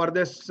you for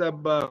this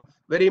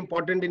very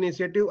important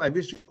initiative. I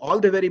wish you all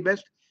the very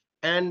best,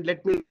 and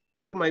let me,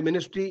 my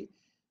ministry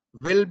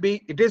will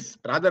be, it is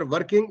rather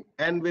working,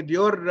 and with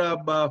your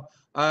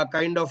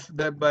kind of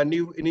the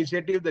new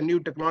initiative, the new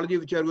technology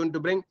which you are going to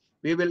bring,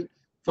 we will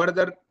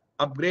further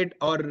upgrade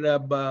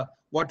our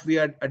what we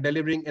are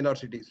delivering in our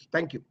cities.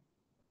 Thank you.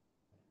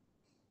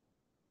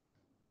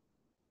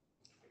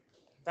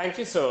 Thank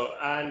you, sir.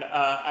 And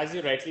as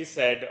you rightly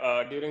said,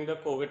 during the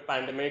COVID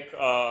pandemic,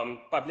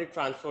 public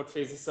transport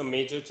faces a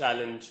major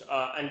challenge,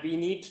 and we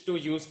need to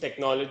use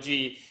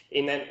technology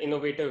in an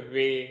innovative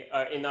way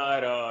in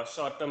our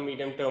short-term,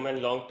 medium-term,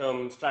 and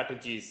long-term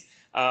strategies.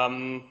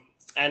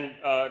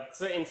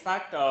 So, in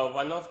fact,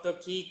 one of the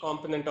key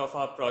component of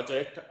our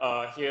project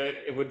here,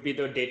 it would be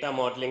the data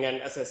modeling and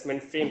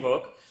assessment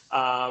framework,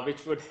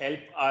 which would help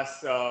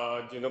us,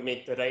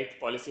 make the right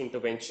policy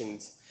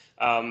interventions.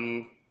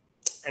 And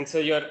so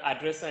your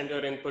address and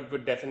your input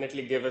would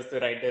definitely give us the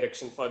right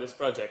direction for this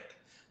project.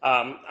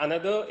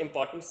 Another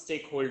important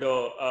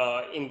stakeholder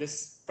in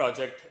this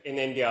project in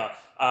India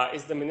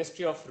is the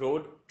Ministry of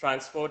Road,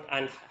 Transport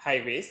and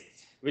Highways,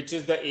 which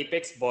is the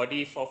apex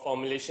body for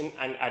formulation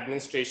and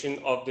administration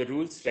of the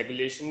rules,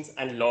 regulations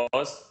and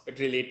laws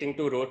relating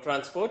to road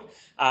transport,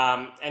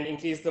 and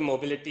increase the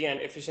mobility and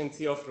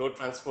efficiency of road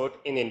transport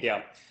in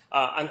India.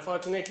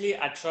 Unfortunately,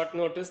 at short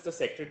notice, the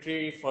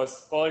secretary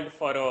was called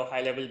for a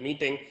high-level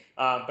meeting,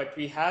 but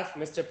we have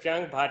Mr.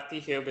 Priyank Bharti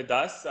here with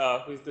us,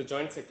 who is the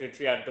joint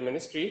secretary at the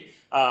ministry.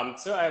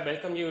 So I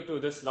welcome you to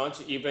this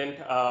launch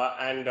event,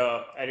 and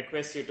I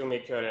request you to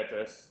make your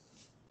address.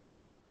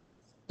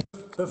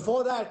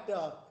 Before that,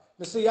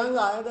 Mr. Young,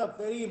 I had a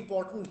very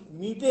important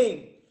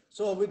meeting.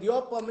 So with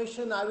your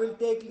permission, I will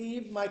take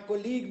leave. My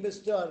colleague,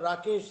 Mr.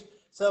 Rakesh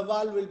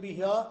Sarwal, will be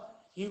here.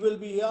 He will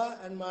be here,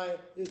 and my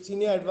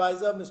senior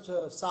advisor,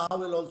 Mr. Saha,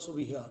 will also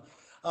be here.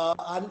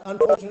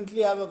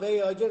 Unfortunately, I have a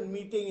very urgent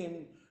meeting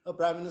in the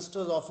Prime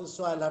Minister's office,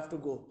 so I'll have to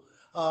go.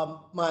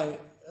 My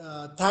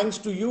thanks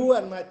to you,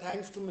 and my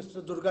thanks to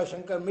Mr. Durga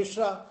Shankar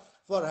Mishra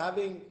for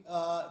having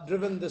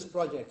driven this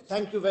project.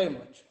 Thank you very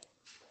much.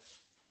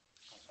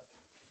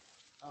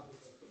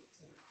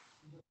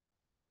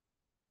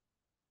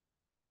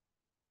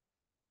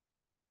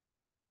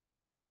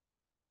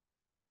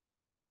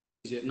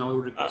 Now,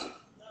 request.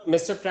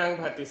 Mr. Priyank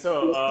Bharti,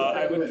 so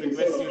I would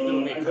request you to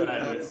make your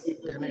address.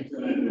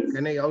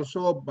 Can I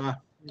also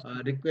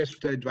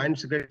request Joint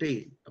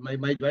Secretary,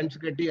 my Joint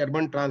Secretary,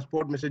 Urban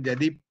Transport, Mr.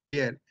 Jaideep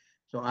here.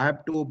 So I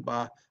have to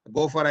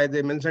go for, as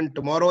I mentioned,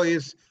 tomorrow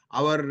is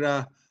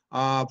our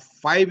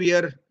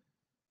 5-year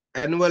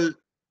annual,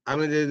 I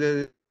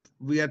mean,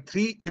 we have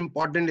 3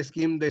 important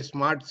schemes: the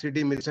Smart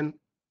City Mission,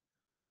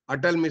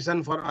 Atal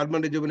Mission for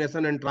Urban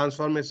Rejuvenation and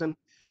Transformation,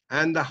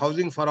 and the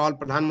Housing for All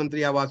Pradhan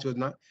Mantri Awas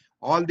Yojana.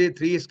 All the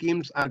 3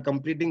 schemes are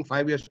completing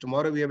 5 years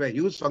tomorrow. We have a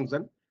huge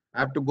function. I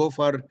have to go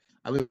for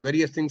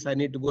various things. I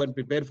need to go and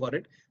prepare for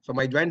it. So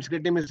my Joint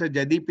Secretary, Mr.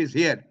 Jaideep, is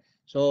here.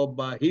 So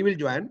he will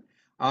join.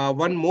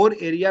 One more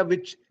area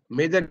which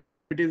major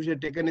initiatives are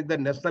taken is the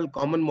National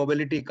Common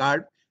Mobility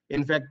Card.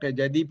 In fact,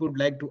 Jaideep would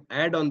like to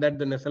add on that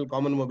the National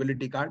Common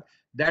Mobility Card.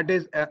 That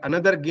is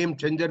another game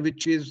changer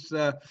which is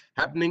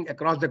happening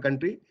across the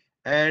country.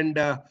 And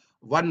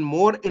one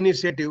more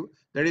initiative,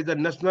 that is the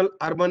National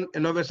Urban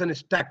Innovation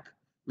Stack.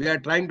 We are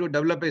trying to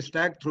develop a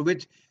stack through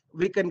which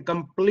we can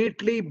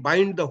completely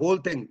bind the whole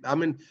thing. I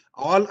mean,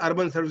 all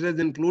urban services,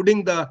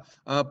 including the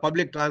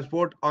public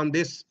transport, on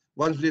this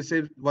once we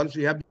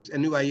have this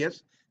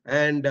NUIS,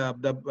 and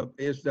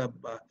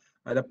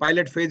the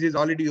pilot phase is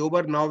already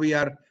over. Now we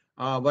are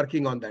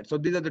working on that. So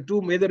these are the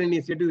 2 major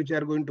initiatives which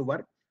are going to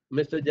work.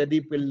 Mr.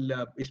 Jaideep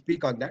will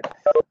speak on that.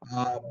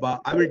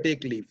 But I will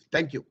take leave.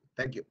 Thank you.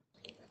 Thank you.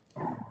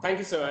 Thank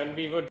you, sir. And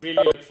we would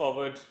really look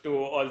forward to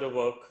all the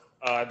work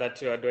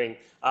that you are doing.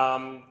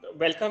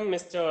 Welcome,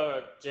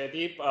 Mr.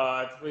 Jaideep,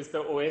 who is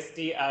the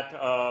OSD at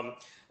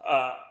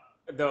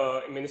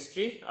the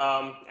ministry.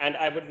 And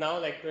I would now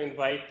like to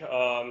invite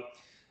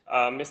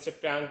Mr.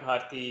 Priyank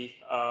Bharti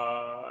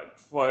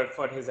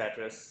for his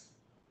address.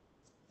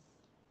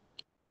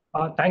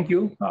 Thank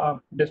you,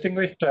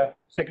 distinguished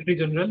Secretary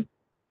General,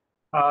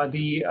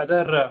 the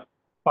other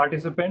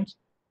participants.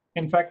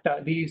 In fact,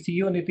 the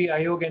CEO NITI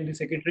Aayog and the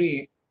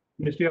Secretary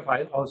Ministry of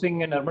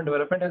Housing and Urban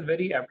Development has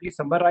very aptly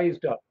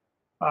summarized the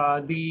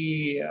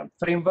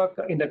framework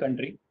in the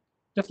country.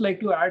 Just like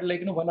to add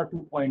 1 or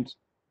 2 points.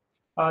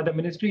 The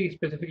ministry,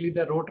 specifically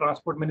the Road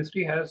Transport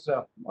Ministry, has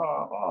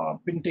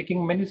been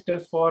taking many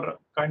steps for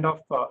kind of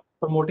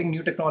promoting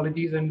new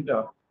technologies and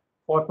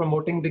for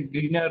promoting the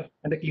greener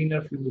and the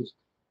cleaner fuels.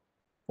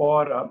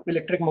 For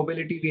electric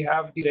mobility, we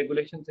have the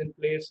regulations in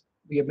place.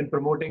 We have been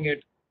promoting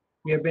it.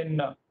 We have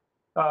been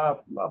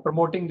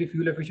promoting the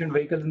fuel efficient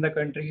vehicles in the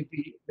country,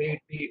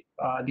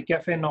 the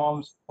CAFE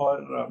norms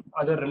or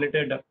other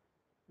related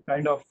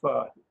kind of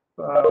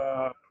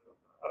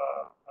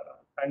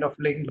kind of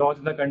like laws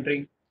in the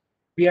country.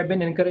 We have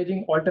been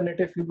encouraging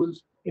alternative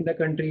fuels in the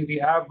country. We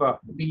have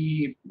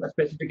the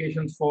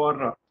specifications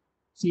for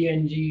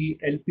CNG,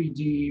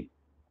 LPG,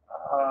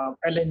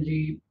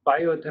 LNG,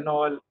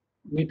 bioethanol,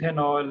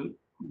 methanol,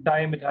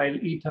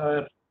 dimethyl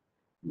ether,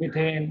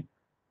 methane.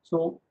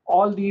 So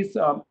all these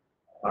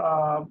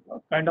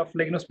kind of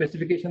like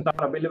specifications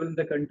are available in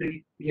the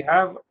country. We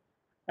have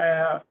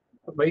uh,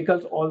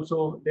 vehicles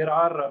also. There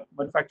are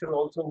manufacturers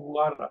also who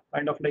are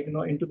kind of like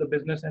into the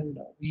business, and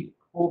we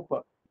hope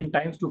in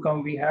times to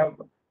come we have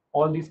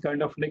all these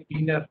kind of like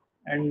cleaner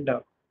and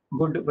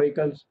good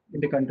vehicles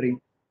in the country.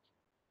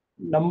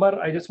 Number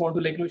I just want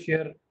to like to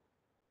share.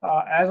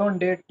 As on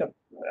date,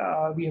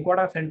 we have got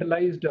a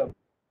centralized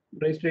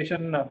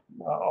registration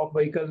of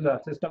vehicle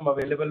system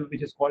available,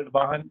 which is called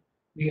Vahan.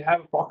 We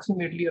have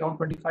approximately around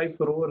 25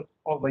 crore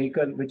of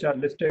vehicle which are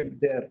listed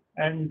there,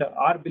 and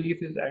our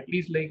belief is at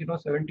least like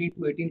 17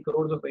 to 18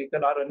 crores of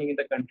vehicle are running in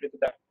the country. So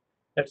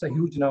that's a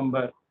huge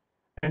number.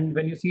 And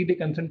when you see the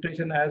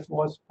concentration, as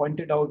was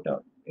pointed out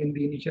in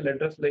the initial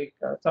address, like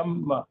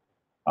some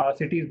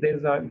cities,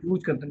 there's a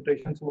huge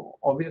concentration. So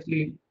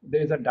obviously,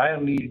 there is a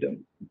dire need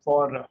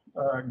for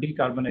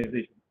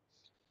decarbonization.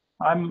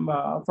 I'm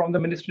from the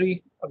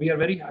ministry. We are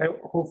very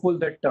hopeful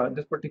that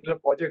this particular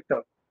project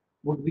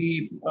would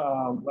be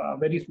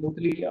very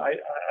smoothly, I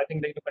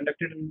think, like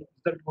conducted, and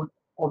result would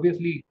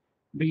obviously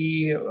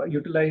be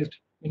utilized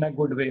in a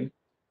good way.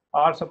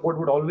 Our support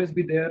would always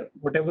be there,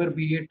 whatever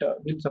be it,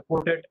 we'll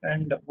support it,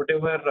 and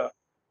whatever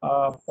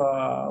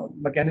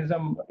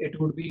mechanism it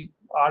would be,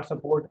 our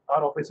support,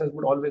 our officers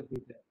would always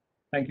be there.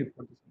 Thank you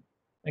for this.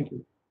 Thank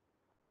you.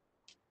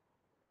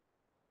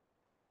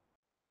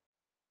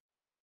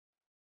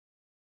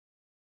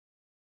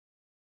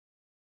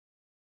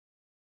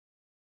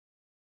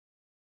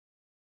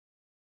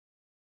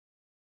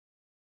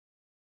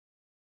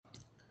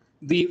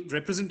 The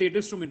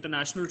representatives from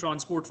International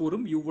Transport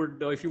Forum, you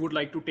would, if you would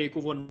like to take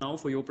over now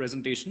for your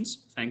presentations.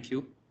 Thank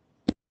you.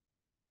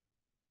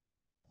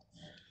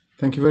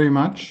 Thank you very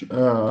much.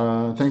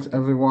 Thanks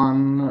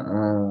everyone,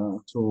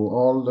 to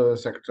all the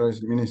secretaries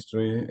of the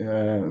ministry,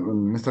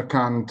 Mr.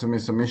 Kant,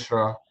 Mr.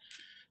 Mishra.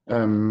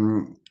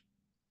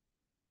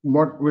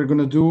 What we're going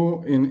to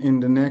do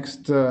in the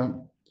next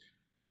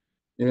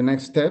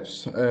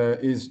steps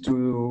is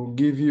to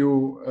give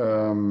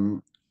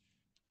you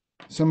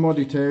some more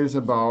details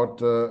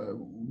about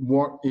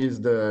what is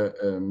the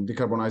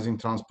Decarbonizing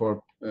Transport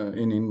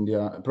in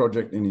India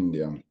project in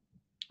India.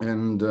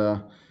 And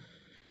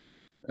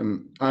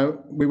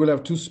we will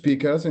have two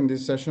speakers in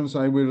this session. So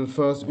I will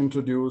first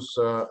introduce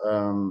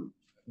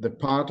the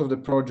part of the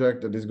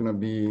project that is going to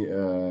be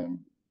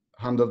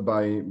handled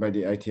by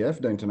the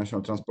ITF, the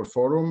International Transport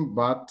Forum,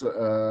 but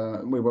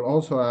we will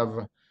also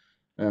have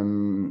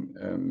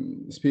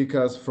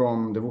speakers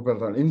from the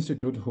Wuppertal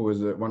Institute, who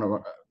is one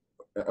of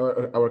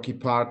our key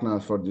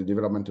partners for the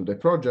development of the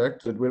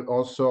project, that will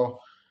also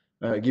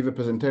give a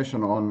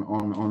presentation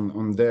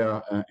on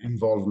their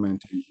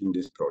involvement in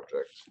this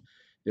project.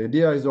 The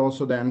idea is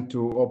also then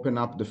to open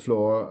up the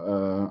floor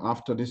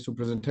after these two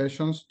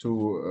presentations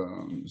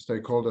to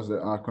stakeholders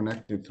that are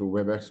connected through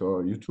WebEx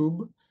or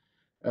YouTube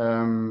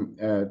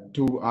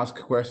to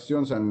ask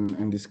questions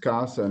and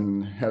discuss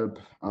and help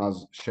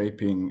us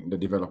shaping the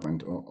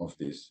development of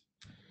this.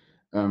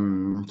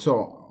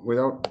 So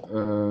without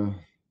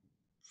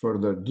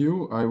further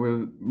ado, I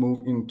will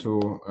move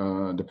into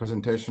the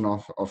presentation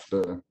of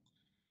the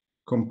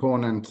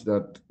component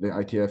that the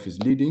ITF is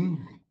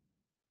leading.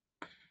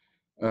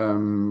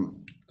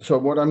 So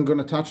what I'm going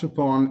to touch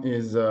upon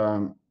is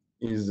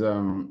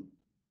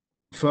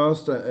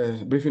first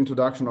a brief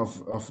introduction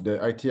of the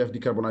ITF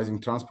Decarbonizing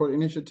Transport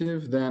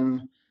initiative.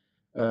 Then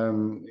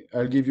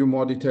I'll give you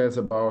more details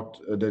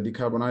about the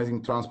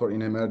Decarbonizing Transport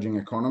in Emerging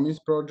Economies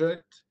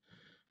project,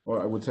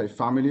 or I would say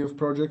family of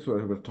projects,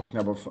 where we're talking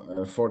about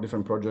 4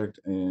 different projects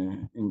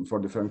in 4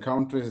 different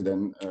countries,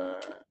 then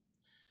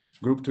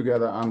grouped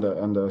together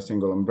under a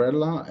single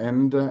umbrella,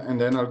 and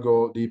then I'll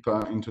go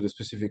deeper into the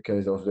specific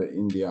case of the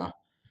India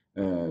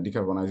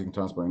Decarbonizing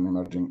Transport in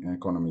Emerging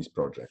Economies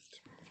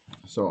project.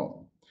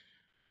 So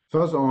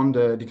first on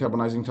the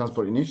Decarbonizing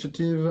Transport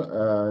initiative,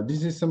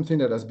 this is something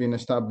that has been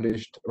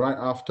established right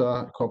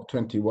after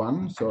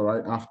COP21, so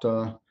right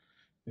after,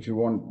 if you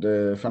want,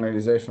 the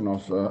finalization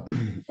of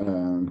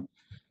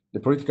the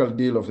political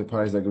deal of the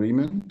Paris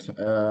Agreement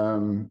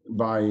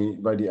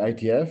by the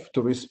ITF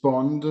to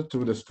respond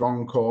to the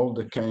strong call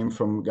that came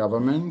from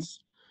governments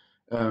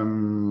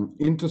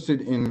interested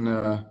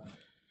in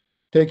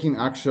taking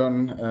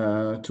action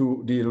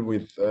to deal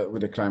with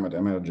the climate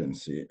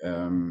emergency.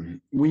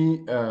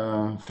 We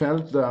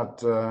felt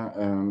that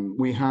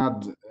we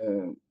had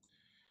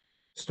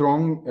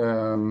strong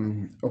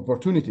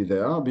opportunity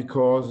there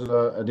because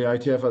the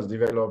ITF has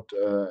developed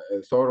a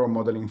thorough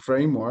modeling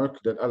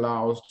framework that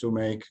allows to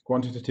make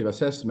quantitative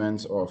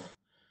assessments of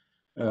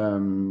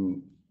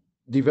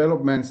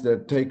developments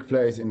that take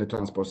place in the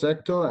transport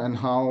sector and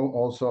how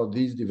also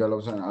these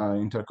developments are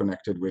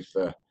interconnected with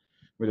the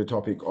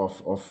topic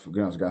of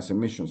greenhouse gas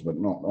emissions, but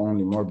not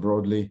only more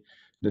broadly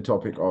the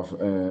topic of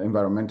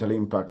environmental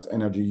impact,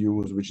 energy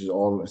use, which is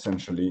all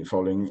essentially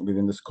falling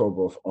within the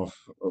scope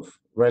of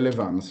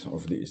relevance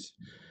of this.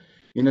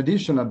 In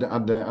addition, at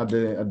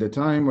the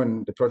time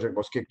when the project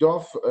was kicked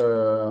off,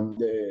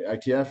 the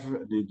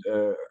ITF did,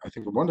 I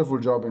think, a wonderful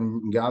job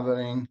in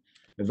gathering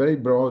a very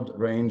broad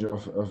range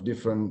of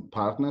different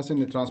partners in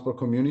the transport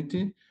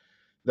community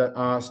that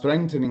are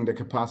strengthening the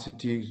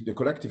capacity, the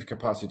collective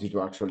capacity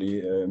to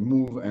actually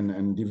move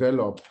and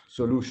develop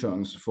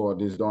solutions for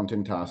this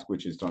daunting task,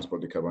 which is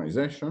transport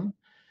decarbonization.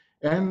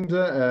 And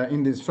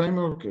in this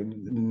framework,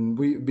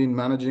 we've been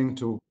managing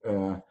to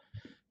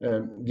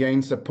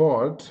gain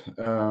support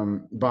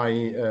by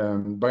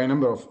a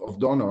number of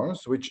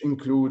donors, which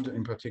include,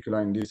 in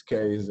particular, in this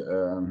case,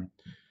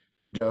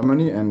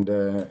 Germany and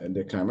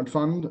the Climate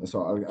Fund.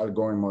 So I'll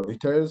go in more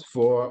details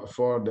for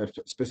the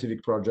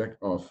specific project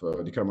of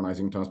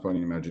decarbonizing transport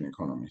in emerging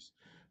economies.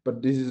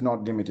 But this is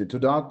not limited to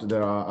that.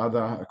 There are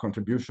other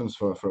contributions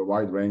for a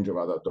wide range of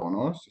other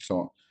donors.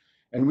 So,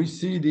 and we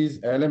see these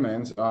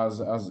elements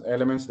as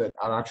elements that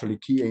are actually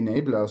key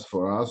enablers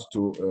for us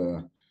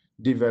to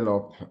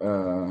develop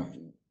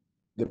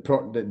the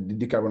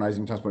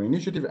Decarbonizing Transport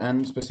Initiative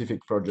and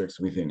specific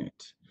projects within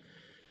it.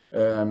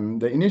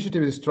 The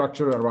initiative is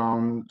structured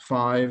around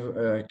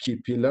 5 key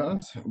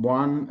pillars.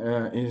 One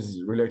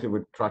is related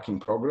with tracking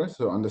progress,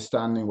 so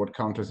understanding what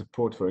countries have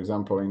put, for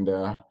example, in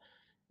their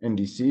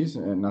NDCs,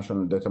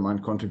 national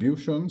determined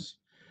contributions.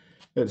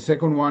 The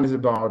second one is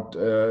about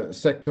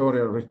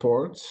sectorial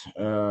reports,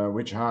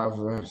 which have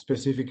a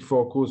specific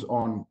focus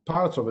on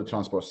parts of the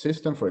transport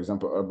system, for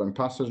example, urban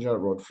passenger,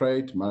 road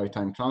freight,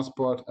 maritime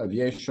transport,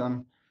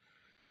 aviation.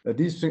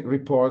 These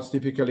reports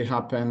typically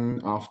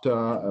happen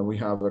after we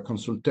have a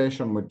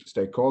consultation with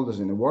stakeholders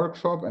in a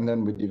workshop, and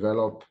then we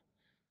develop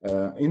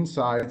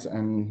insights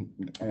and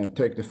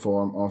take the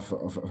form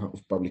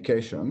of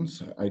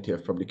publications,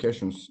 ITF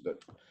publications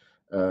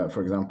that,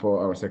 for example,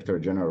 our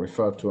Secretary General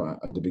referred to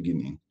at the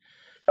beginning.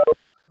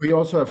 We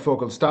also have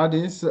focal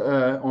studies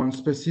on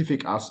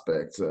specific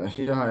aspects.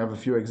 Here I have a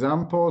few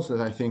examples that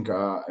I think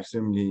are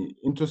extremely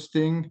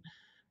interesting.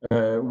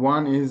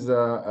 One is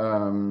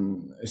a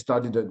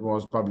study that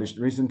was published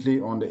recently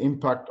on the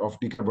impact of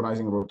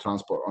decarbonizing road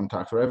transport on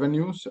tax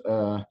revenues,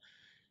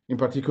 in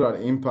particular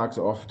impacts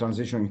of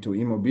transitioning to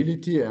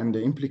e-mobility and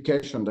the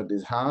implication that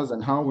this has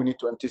and how we need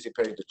to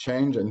anticipate the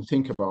change and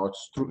think about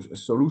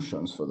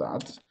solutions for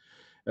that.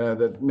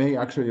 That may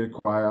actually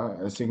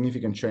require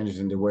significant changes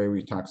in the way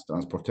we tax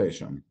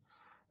transportation.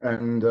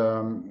 And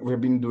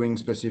we've been doing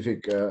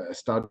specific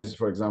studies,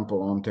 for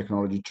example, on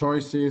technology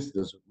choices.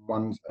 There's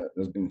one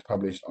that's been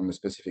published on the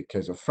specific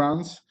case of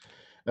France.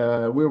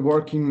 We're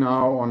working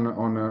now on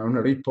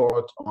a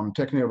report on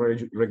technical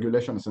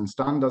regulations and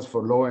standards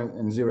for low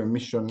and zero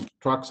emission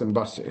trucks and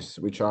buses,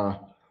 which are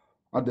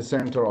at the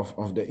center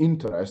of the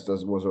interest,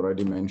 as was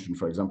already mentioned,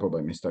 for example, by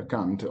Mr.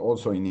 Kant,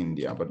 also in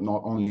India, but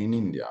not only in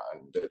India.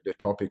 The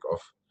topic of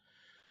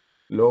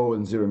low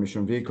and zero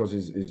emission vehicles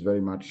is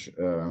very much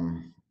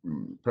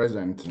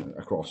present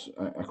across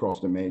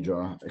the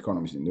major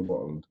economies in the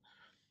world.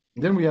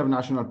 Then we have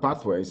national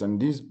pathways, and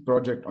this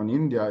project on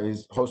India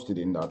is hosted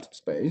in that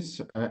space.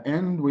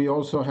 And we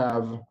also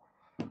have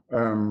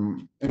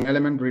an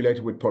element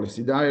related with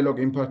policy dialogue,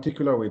 in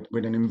particular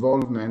with an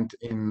involvement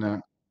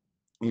in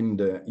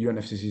the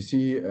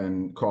UNFCCC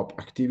and COP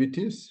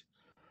activities.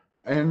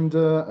 And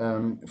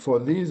for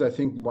these, I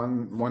think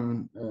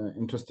one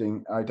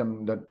interesting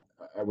item that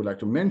I would like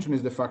to mention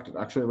is the fact that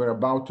actually we're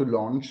about to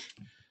launch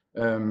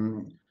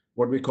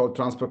what we call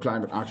Transport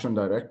Climate Action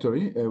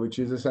Directory, which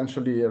is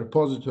essentially a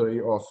repository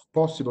of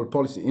possible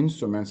policy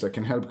instruments that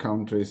can help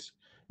countries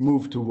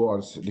move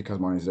towards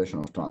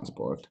decarbonization of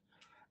transport.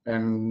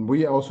 And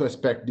we also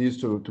expect this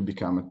to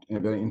become a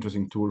very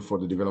interesting tool for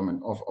the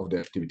development of the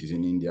activities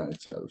in India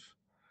itself.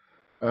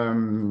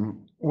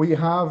 We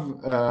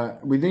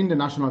have, within the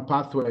national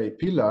pathway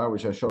pillar,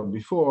 which I showed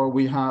before,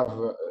 we have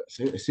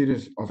a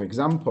series of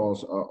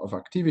examples of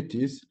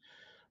activities.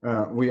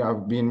 We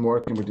have been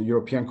working with the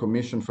European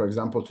Commission, for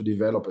example, to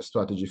develop a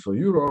strategy for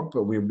Europe.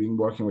 We've been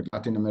working with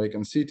Latin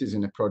American cities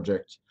in a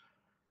project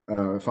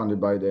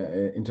funded by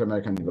the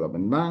Inter-American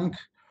Development Bank.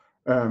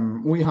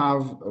 We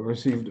have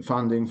received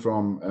funding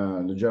from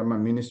the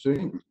German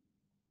Ministry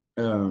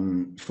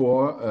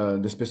for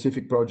the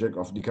specific project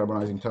of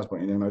decarbonizing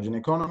transport in emerging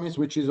economies,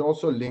 which is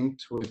also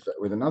linked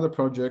with another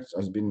project,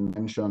 has been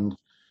mentioned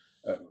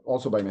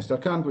also by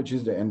Mr. Kant, which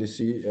is the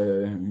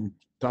NDC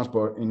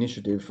Transport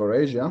Initiative for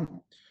Asia.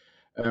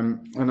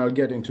 And I'll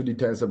get into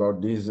details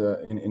about this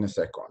in a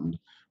second.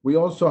 We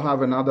also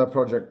have another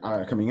project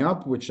coming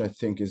up, which I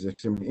think is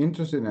extremely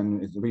interesting,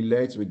 and it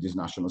relates with these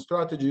national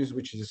strategies,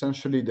 which is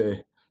essentially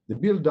the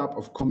build-up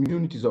of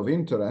communities of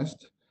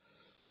interest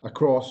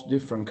across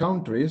different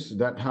countries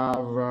that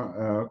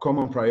have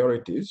common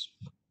priorities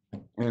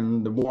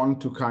and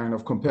want to kind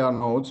of compare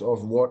notes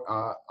of what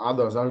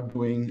others are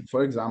doing,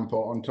 for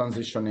example, on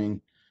transitioning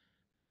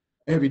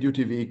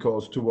heavy-duty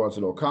vehicles towards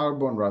low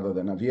carbon rather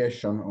than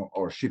aviation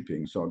or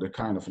shipping, so the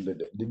kind of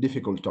the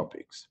difficult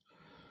topics.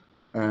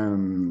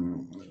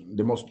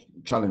 the most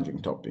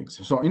challenging topics.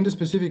 So in the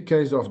specific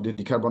case of the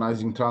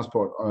decarbonizing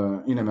transport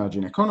in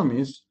emerging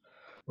economies,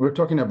 we're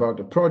talking about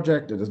a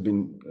project that has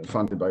been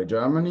funded by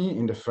Germany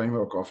in the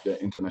framework of the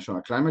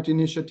International Climate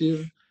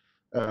Initiative.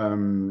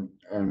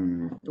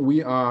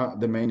 We are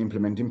the main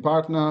implementing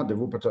partner. The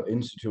Wuppertal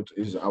Institute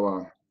is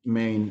our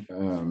main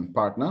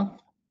partner.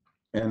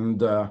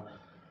 And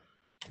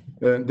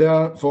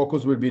their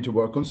focus will be to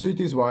work on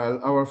cities,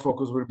 while our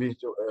focus will be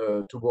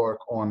to work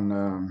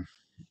on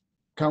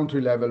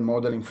country-level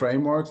modeling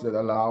frameworks that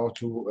allow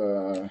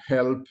to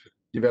help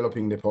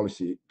developing the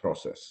policy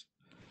process.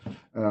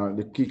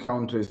 The key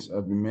countries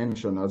have been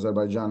mentioned: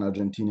 Azerbaijan,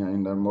 Argentina,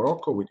 and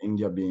Morocco, with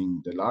India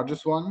being the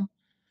largest one.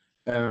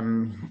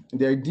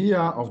 The idea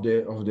of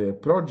the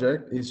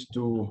project is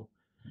to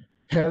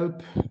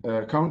help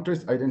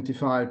countries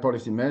identify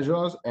policy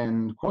measures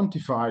and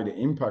quantify the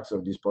impacts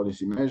of these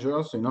policy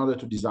measures in order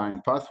to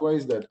design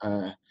pathways that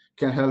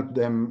can help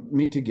them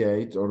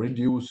mitigate or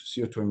reduce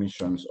CO2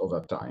 emissions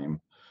over time.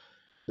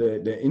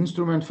 The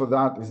instrument for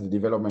that is the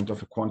development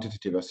of a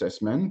quantitative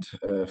assessment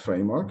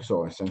framework,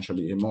 so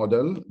essentially a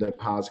model that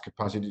has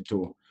capacity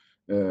to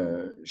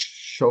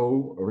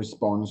show a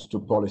response to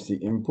policy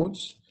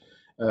inputs.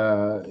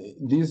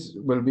 This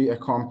will be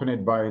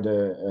accompanied by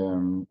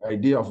the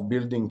idea of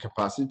building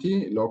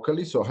capacity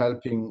locally, so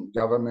helping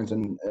governments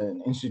and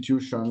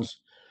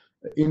institutions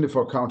in the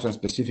four countries,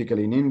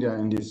 specifically in India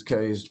in this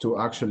case, to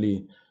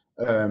actually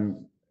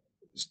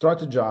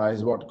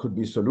strategize what could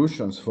be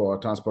solutions for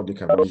transport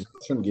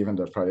decarbonization given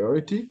their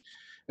priority,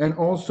 and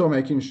also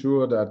making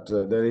sure that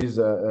there is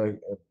a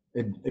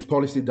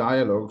policy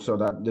dialogue so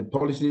that the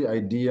policy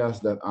ideas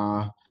that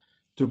are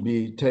to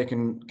be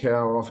taken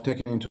care of,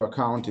 taken into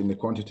account in the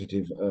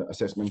quantitative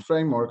assessment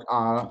framework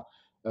are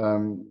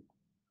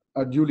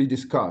duly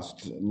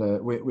discussed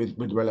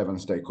with relevant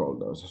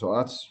stakeholders. So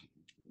that's,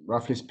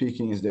 roughly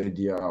speaking, is the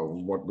idea of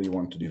what we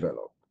want to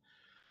develop.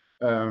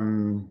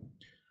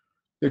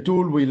 The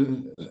tool will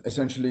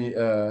essentially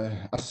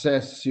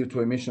assess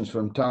CO2 emissions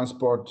from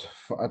transport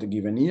at a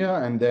given year,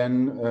 and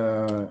then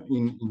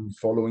in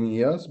following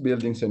years,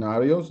 building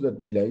scenarios that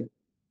relate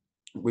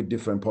with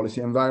different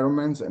policy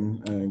environments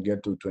and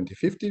get to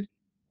 2050,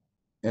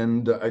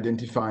 and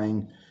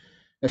identifying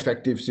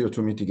effective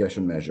CO2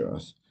 mitigation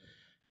measures.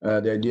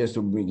 The idea is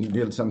to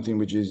build something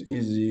which is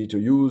easy to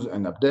use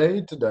and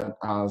update, that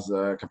has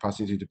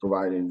capacity to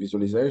provide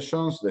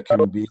visualizations that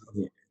can be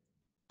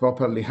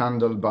properly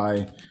handled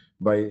by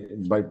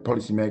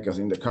policymakers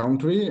in the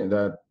country,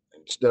 that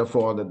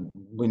therefore that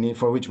we need,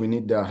 for which we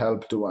need their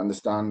help to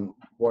understand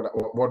what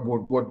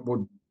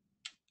would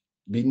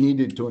be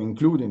needed to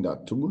include in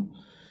that tool.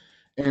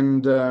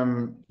 And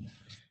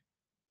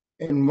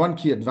one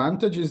key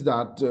advantage is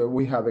that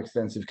we have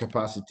extensive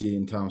capacity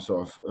in terms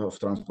of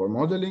transport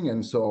modeling,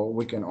 and so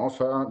we can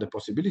offer the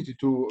possibility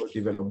to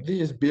develop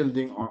this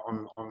building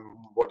on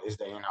what is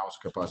the in-house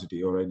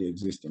capacity already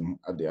existing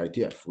at the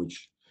ITF,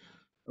 which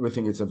we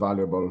think it's a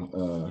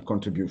valuable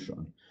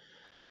contribution.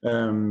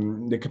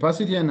 The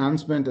capacity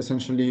enhancement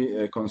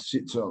essentially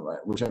consists of,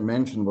 which I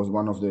mentioned was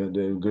one of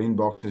the green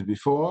boxes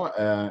before,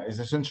 is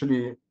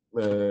essentially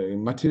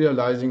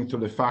materializing to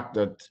the fact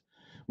that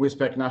we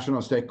expect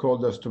national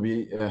stakeholders to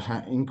be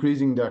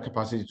increasing their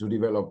capacity to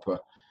develop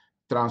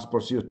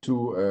transport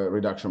CO2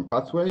 reduction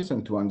pathways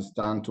and to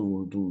understand,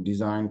 to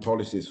design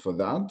policies for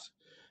that.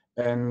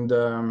 And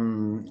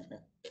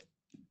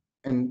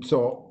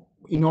so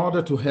in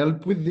order to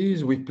help with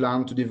these, we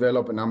plan to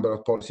develop a number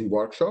of policy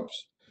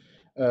workshops,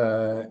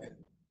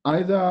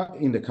 either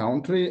in the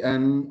country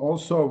and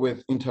also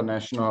with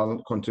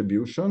international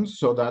contributions,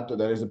 so that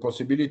there is a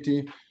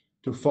possibility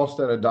to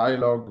foster a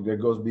dialogue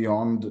that goes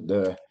beyond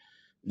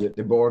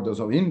the borders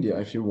of India,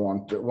 if you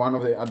want. One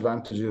of the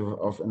advantages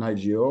of an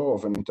IGO,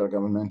 of an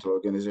intergovernmental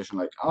organization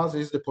like us,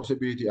 is the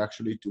possibility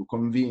actually to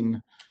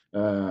convene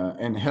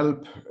and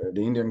help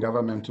the Indian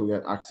government to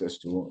get access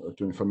to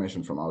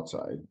information from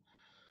outside.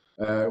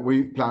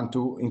 We plan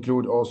to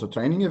include also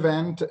training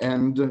event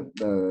and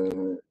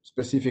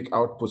specific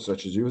outputs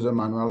such as user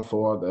manual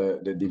for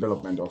the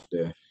development of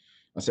the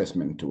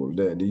assessment tool,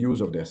 the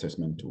use of the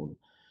assessment tool.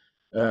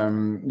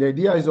 The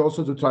idea is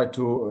also to try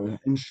to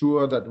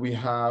ensure that we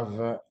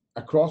have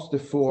across the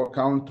four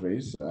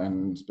countries,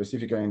 and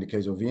specifically in the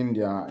case of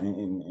India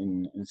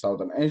in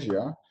Southern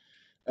Asia,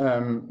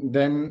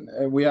 then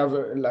we have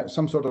like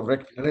some sort of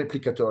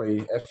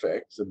replicatory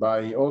effects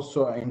by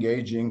also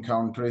engaging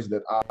countries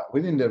that are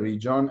within the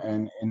region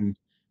and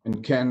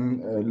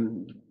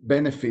can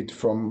benefit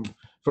from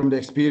the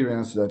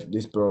experience that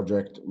this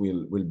project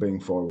will bring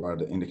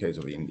forward in the case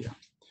of India.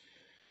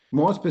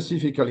 More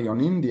specifically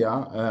on India,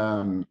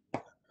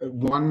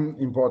 one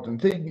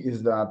important thing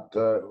is that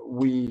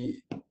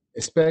we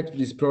expect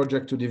this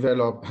project to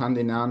develop hand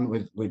in hand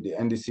with the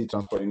NDC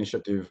Transport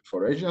Initiative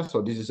for Asia.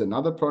 So this is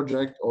another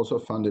project also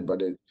funded by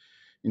the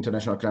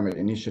International Climate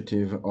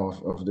Initiative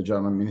of the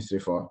German Ministry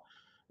for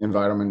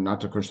Environment,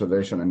 Natural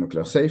Conservation and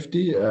Nuclear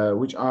Safety,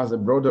 which has a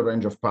broader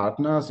range of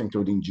partners,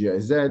 including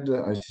GIZ,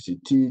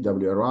 ICCT,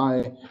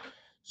 WRI,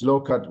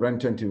 Slow-cut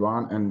Rent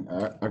 21 and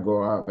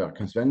Agora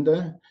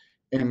Werkenswende.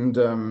 And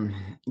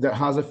that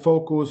has a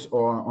focus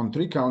on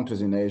 3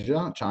 countries in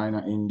Asia,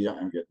 China, India,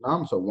 and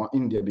Vietnam. So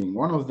India being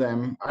one of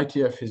them.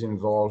 ITF is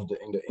involved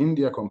in the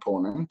India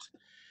component.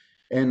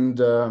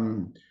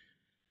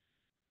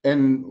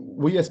 And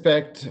we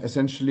expect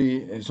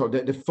essentially, so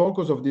the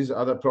focus of this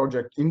other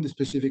project in the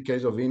specific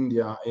case of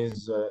India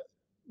is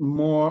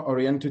more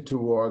oriented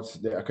towards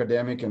the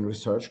academic and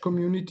research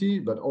community,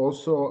 but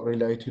also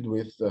related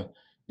with the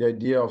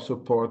idea of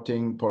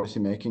supporting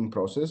policymaking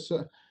process.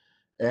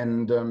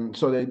 And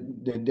so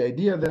the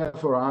idea there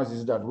for us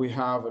is that we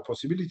have a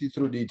possibility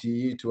through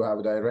DTE to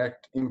have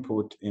direct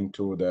input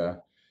into the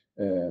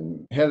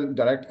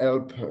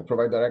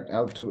provide direct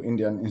help to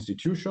Indian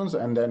institutions,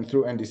 and then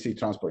through NDC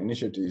transport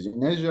initiatives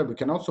in Asia, we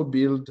can also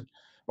build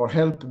or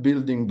help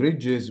building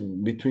bridges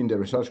between the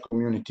research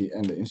community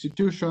and the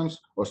institutions,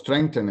 or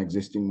strengthen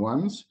existing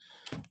ones,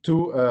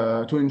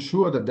 to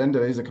ensure that then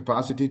there is a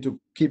capacity to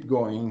keep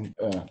going.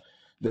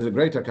 There's a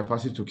greater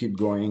capacity to keep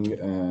going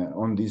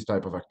on these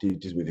type of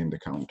activities within the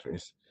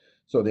countries.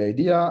 So the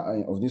idea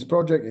of this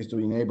project is to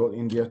enable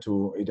India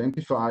to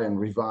identify and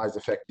revise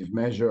effective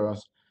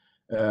measures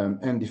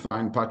and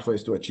define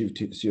pathways to achieve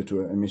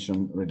CO2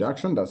 emission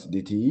reduction, that's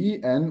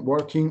DTE, and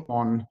working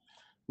on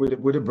with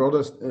the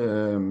broadest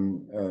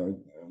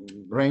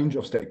range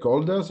of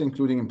stakeholders,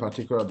 including in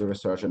particular the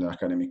research and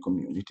academic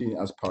community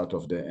as part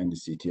of the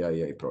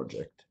NDC-TIA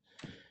project.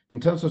 In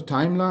terms of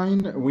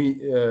timeline,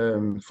 we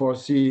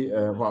foresee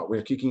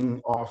we're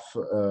kicking off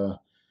the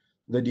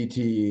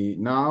DTE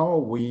now.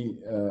 We,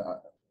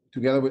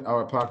 together with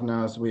our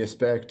partners, we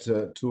expect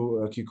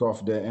to kick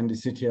off the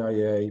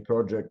NDC-TIA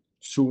project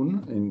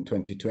soon in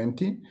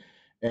 2020.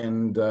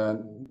 And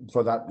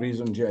for that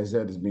reason, GIZ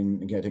has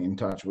been getting in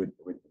touch with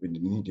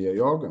NITI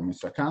Aayog and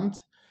Mr.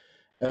 Kant.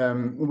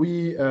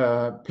 We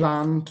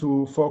plan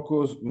to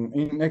focus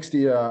in next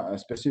year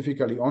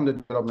specifically on the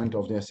development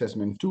of the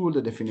assessment tool,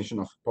 the definition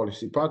of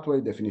policy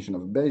pathway, definition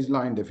of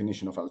baseline,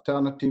 definition of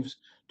alternatives.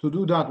 To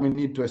do that, we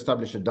need to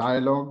establish a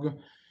dialogue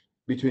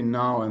between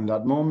now and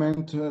that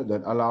moment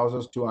that allows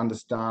us to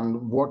understand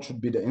what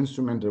should be the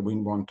instrument that we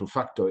want to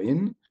factor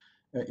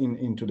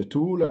into the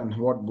tool, and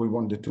what we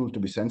want the tool to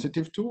be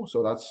sensitive to.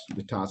 So that's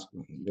the task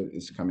that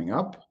is coming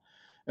up.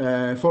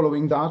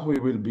 Following that, we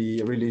will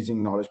be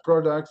releasing knowledge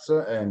products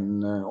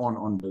and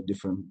on the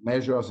different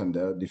measures and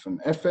the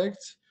different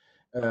effects.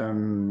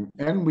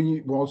 And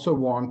we also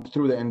want,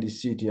 through the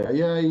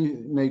NDC-TIA,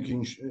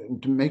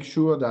 to make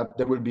sure that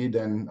there will be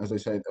then, as I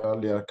said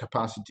earlier,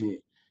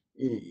 capacity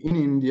in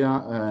India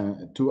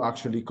to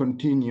actually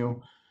continue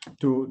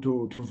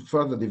to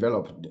further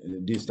develop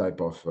this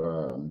type of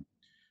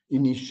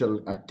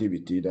initial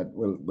activity that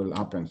will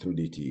happen through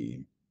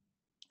DTE.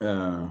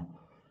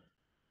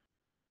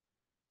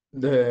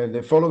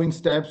 The following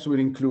steps will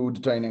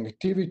include training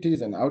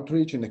activities and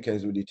outreach in the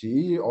case of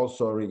DTE,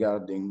 also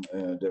regarding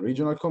the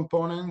regional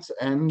components,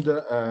 and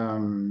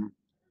the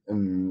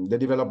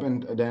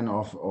development then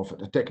of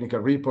the technical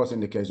reports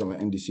in the case of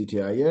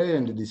NDC-TIA,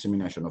 and the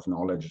dissemination of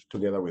knowledge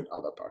together with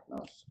other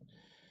partners.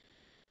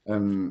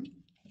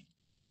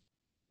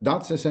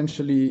 That's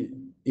essentially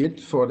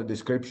it for the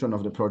description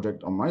of the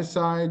project on my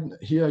side.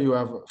 Here you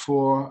have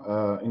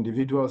 4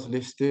 individuals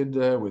listed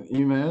with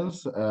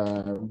emails.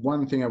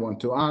 One thing I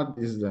want to add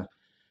is that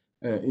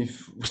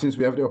since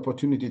we have the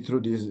opportunity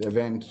through this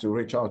event to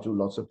reach out to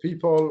lots of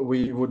people,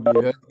 we would be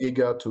very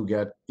eager to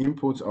get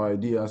inputs or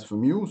ideas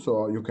from you.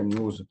 So you can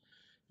use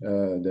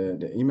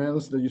the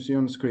emails that you see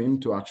on the screen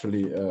to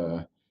actually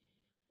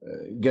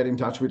get in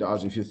touch with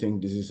us if you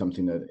think this is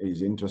something that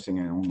is interesting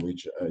and on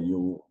which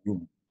you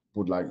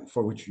would like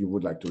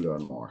to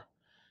learn more.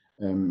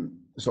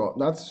 So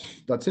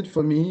that's it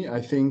for me.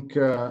 I think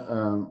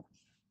the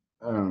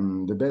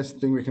best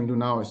thing we can do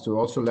now is to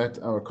also let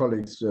our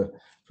colleagues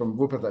from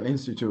Wuppertal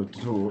Institute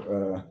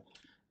to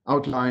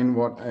outline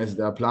what is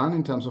their plan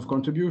in terms of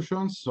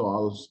contributions. So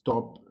I'll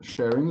stop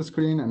sharing the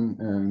screen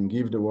and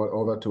give the word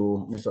over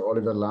to Mr.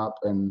 Oliver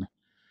Lapp and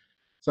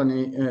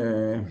Sunny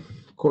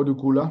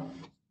Kodukula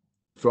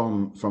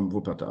from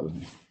Wuppertal.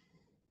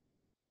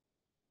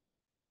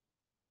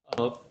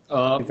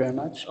 Thank you very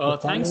much.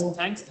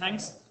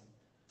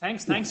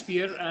 Thanks,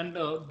 Pierre. And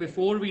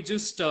before we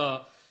just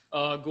go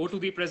to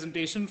the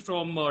presentation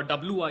from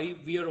WI,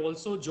 we are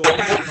also joined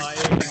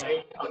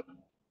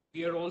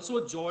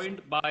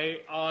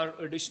by our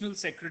additional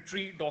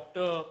secretary,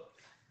 Dr.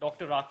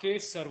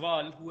 Rakesh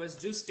Sarwal, who has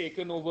just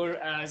taken over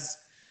as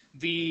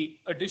the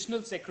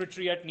additional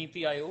secretary at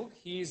NITI Aayog.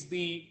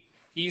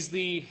 He's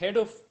the head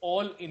of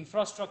all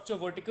infrastructure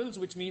verticals,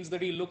 which means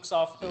that he looks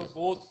after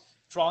both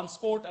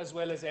transport as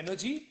well as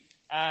energy.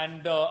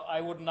 And I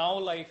would now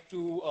like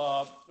to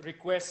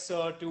request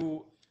Sir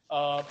to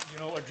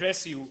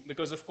address you,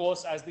 because of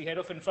course, as the head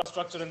of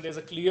infrastructure, and there's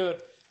a clear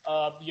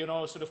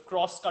sort of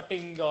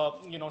cross-cutting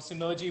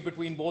synergy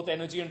between both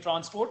energy and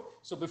transport.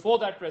 So before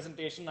that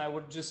presentation, I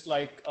would just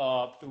like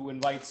to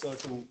invite Sir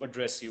to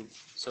address you.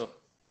 So,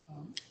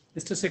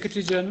 Mr.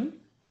 Secretary General,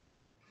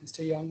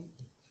 Mr. Young,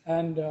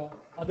 and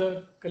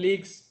other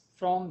colleagues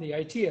from the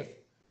ITF.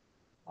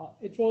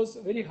 It was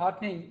very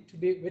heartening to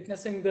be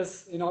witnessing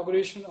this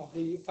inauguration of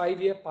the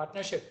 5-year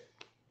partnership.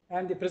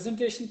 And the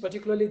presentation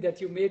particularly that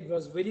you made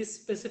was very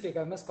specific.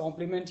 I must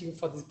compliment you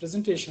for this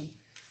presentation.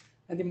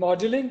 And the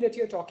modeling that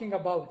you're talking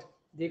about,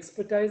 the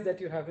expertise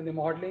that you have in the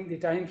modeling, the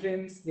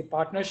timeframes, the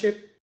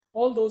partnership,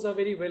 all those are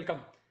very welcome.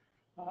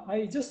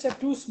 I just have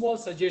 2 small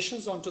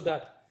suggestions onto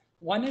that.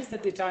 One is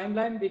that the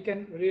timeline, we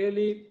can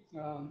really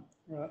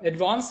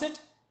advance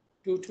it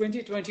to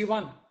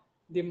 2021.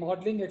 The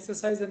modeling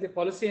exercise and the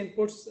policy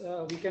inputs,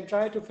 we can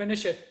try to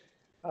finish it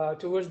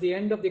towards the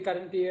end of the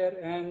current year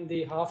and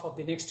the half of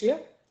the next year,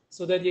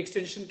 so that the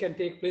extension can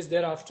take place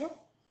thereafter.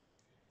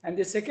 And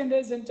the second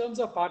is in terms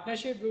of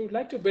partnership, we would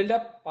like to build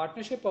up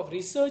partnership of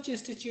research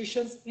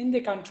institutions in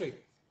the country,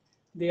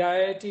 the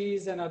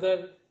IITs and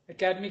other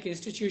academic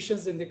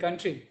institutions in the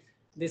country,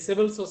 the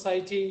civil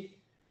society,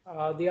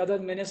 the other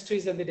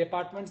ministries and the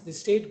departments, the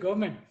state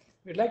government.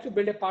 We'd like to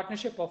build a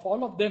partnership of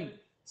all of them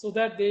so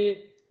that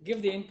they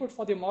give the input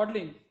for the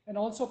modeling and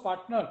also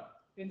partner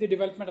in the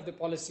development of the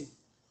policy.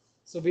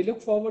 So we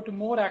look forward to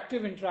more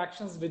active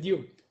interactions with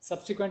you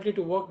subsequently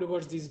to work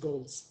towards these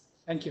goals.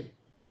 Thank you.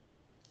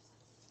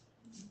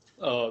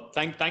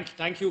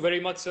 Thank you very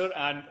much, sir.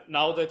 And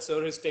now that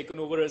sir has taken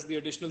over as the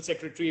additional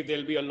secretary,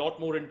 there'll be a lot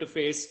more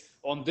interface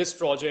on this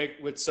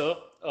project with sir,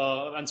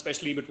 and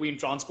especially between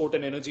transport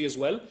and energy as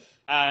well.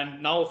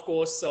 And now, of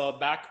course,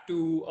 back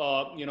to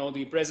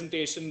the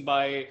presentation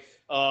by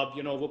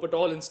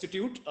Wuppertal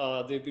Institute.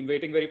 They've been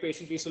waiting very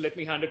patiently, so let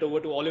me hand it over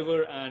to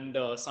Oliver and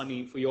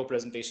Sunny for your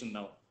presentation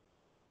now.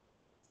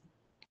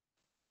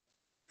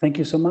 Thank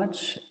you so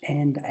much,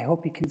 and I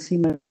hope you can see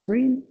my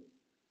screen.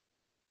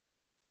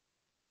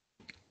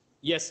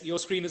 Yes, your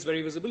screen is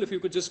very visible. If you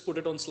could just put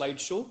it on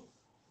slideshow.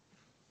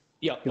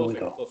 Yeah,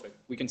 perfect, perfect.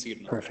 We can see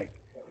it now. Perfect.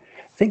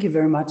 Thank you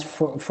very much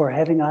for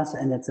having us,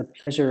 and it's a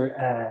pleasure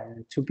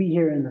to be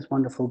here in this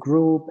wonderful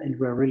group, and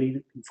we're really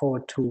looking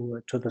forward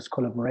to this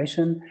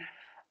collaboration.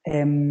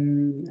 My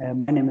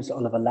name is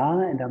Oliver La,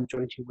 and I'm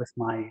joined here with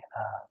my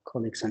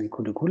colleague Sunny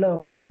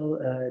Kudugula, who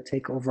will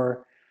take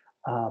over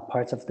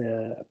parts of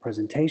the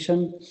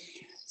presentation.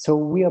 So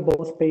we are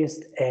both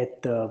based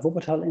at the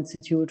Wuppertal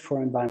Institute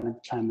for Environment,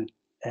 Climate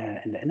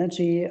and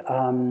Energy,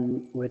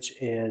 which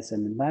is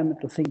an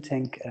environmental think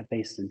tank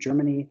based in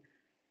Germany.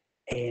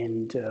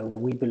 And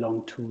we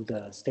belong to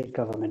the state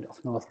government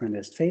of North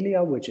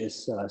Rhine-Westphalia, which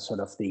is sort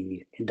of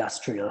the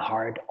industrial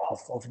heart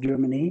of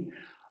Germany.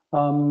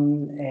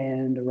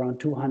 And around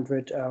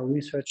 200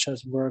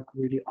 researchers work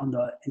really on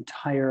the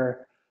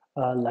entire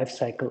life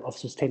cycle of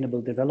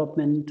sustainable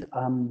development,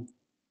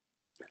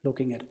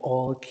 looking at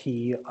all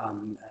key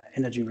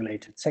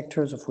energy-related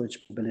sectors, of which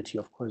mobility,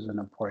 of course, is an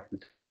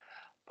important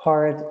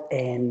part.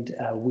 And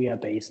we are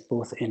based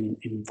both in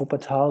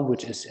Wuppertal,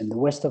 which is in the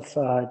west of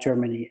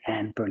Germany,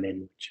 and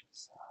Berlin, which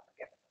is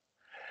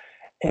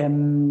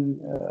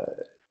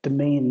the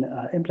main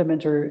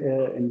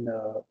implementer in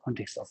the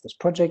context of this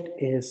project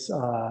is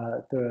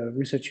the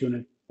research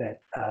unit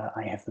that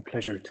I have the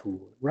pleasure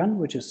to run,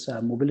 which is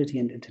Mobility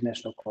and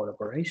International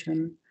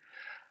Collaboration.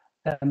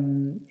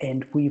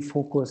 And we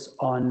focus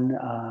on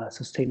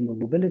sustainable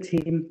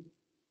mobility,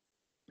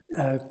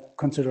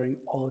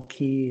 considering all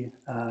key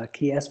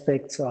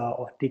aspects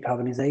of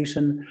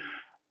decarbonization,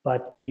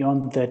 but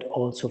beyond that,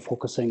 also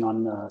focusing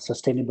on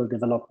sustainable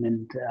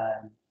development,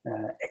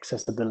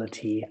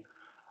 accessibility,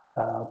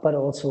 but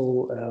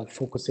also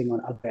focusing on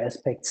other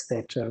aspects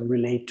that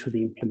relate to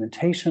the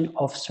implementation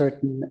of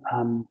certain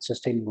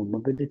sustainable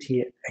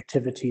mobility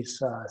activities,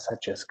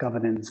 such as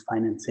governance,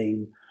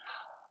 financing,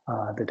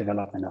 the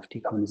development of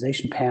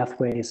decarbonization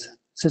pathways,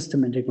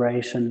 system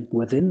integration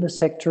within the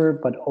sector,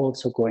 but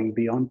also going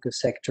beyond the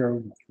sector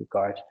with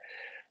regard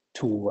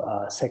to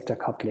sector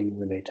coupling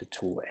related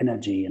to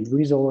energy and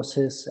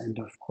resources. And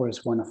of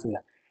course, one of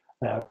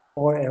the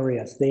core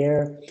areas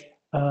there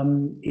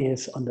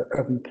is on the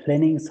urban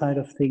planning side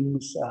of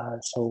things.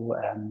 So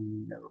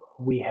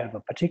we have a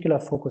particular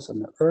focus on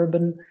the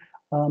urban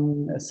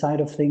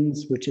side of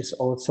things, which is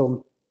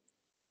also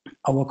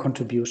our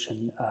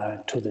contribution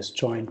to this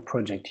joint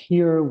project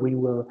here. We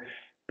will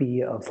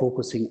be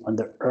focusing on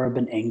the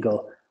urban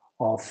angle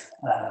of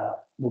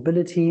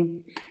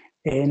mobility.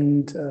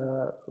 And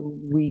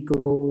we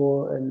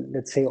go,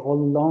 let's say,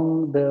 all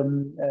along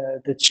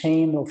the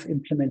chain of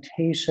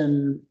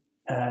implementation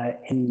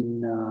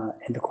in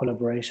the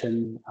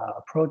collaboration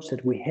approach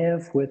that we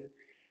have with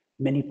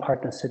many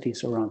partner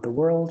cities around the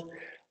world.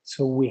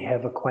 So we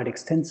have a quite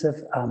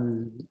extensive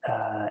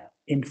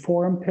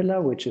Inform pillar,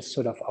 which is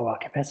sort of our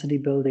capacity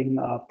building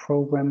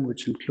program,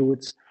 which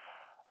includes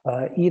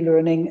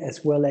e-learning,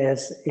 as well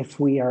as, if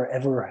we are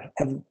ever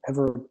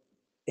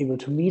able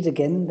to meet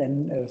again,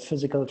 then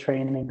physical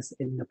trainings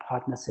in the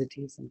partner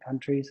cities and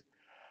countries,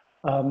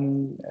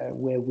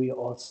 where we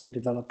also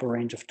develop a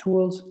range of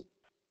tools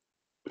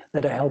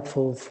that are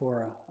helpful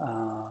for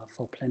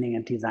planning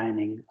and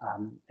designing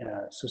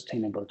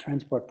sustainable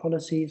transport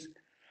policies.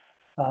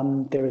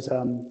 There is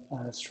a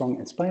strong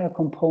Inspire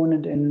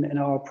component in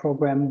our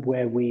program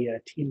where we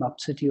team up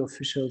city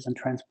officials and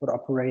transport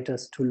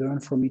operators to learn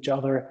from each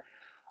other,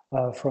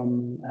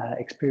 from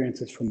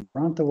experiences from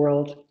around the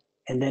world.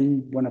 And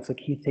then one of the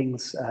key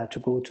things to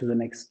go to the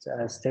next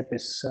step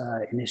is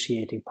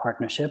initiating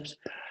partnerships.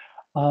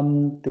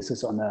 This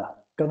is on the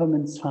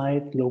government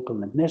side,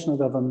 local and national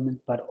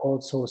government, but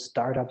also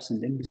startups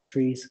and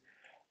industries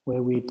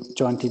where we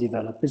jointly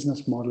develop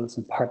business models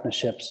and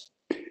partnerships,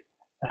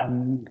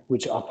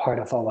 which are part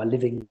of our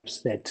living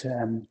labs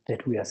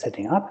that we are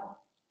setting up.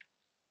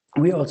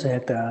 We also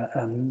had the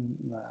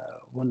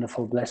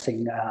wonderful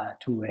blessing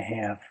to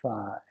have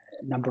a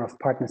number of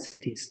partner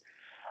cities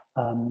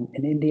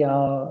in India,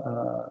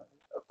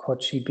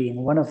 Kochi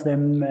being one of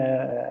them,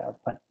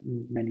 but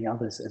many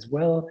others as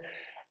well.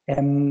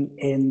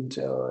 And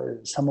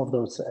some of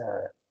those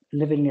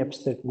living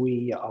labs that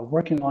we are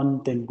working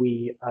on, then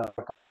we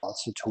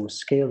also to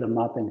scale them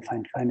up and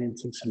find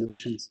financing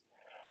solutions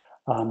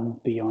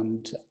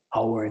beyond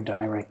our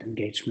direct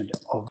engagement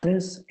of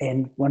this.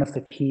 And one of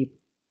the key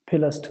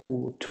pillars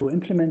to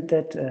implement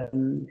that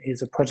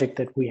is a project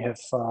that we have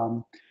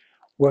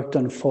worked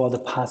on for the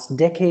past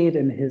decade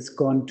and has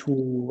gone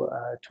to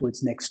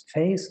its next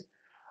phase,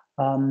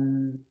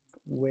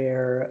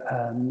 where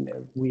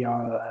we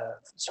are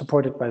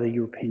supported by the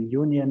European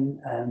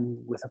Union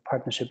with a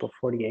partnership of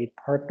 48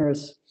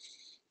 partners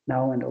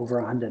now and over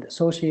 100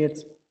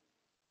 associates,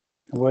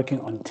 working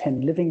on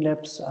 10 living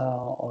labs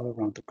all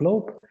around the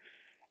globe.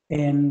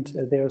 And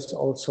there's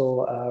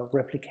also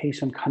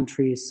replication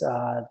countries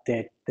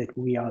that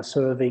we are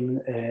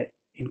serving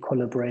in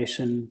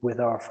collaboration with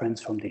our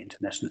friends from the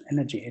International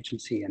Energy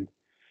Agency and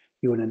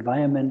UN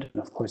Environment.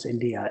 And of course,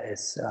 India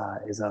is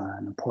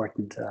an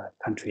important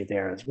country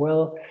there as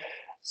well.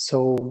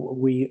 So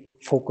we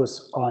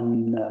focus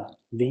on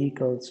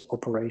vehicles,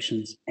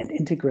 operations, and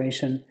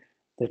integration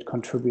that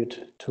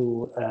contribute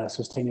to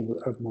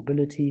sustainable urban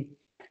mobility.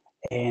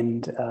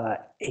 And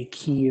a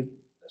key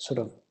sort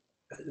of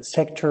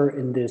sector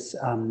in this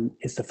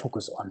is the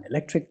focus on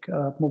electric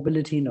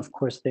mobility. And of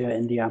course, there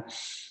India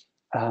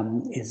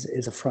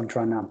is a front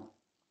runner.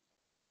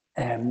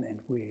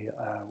 And we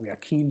are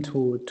keen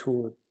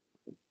to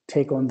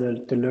take on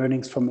the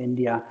learnings from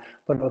India,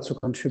 but also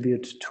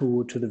contribute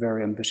to the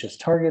very ambitious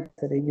target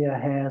that India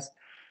has.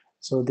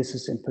 So this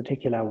is in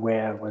particular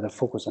where the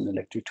focus on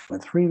electric 2-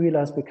 and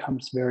 3-wheelers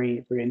becomes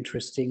very, very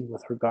interesting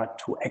with regard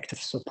to active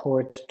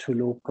support to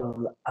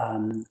local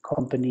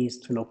companies,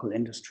 to local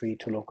industry,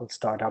 to local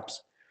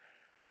startups.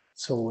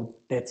 So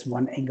that's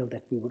one angle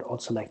that we would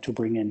also like to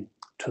bring in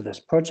to this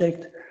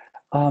project.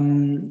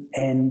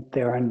 And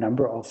there are a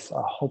number of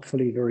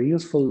hopefully very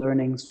useful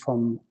learnings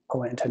from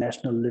our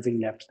international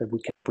living labs that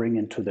we can bring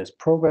into this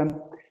program.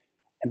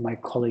 And my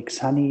colleague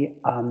Sunny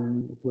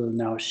will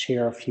now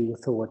share a few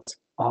thoughts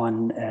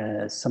on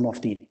some of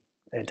the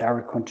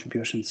direct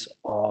contributions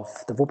of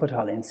the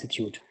Wuppertal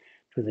Institute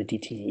to the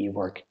DTEE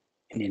work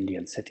in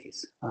Indian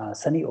cities.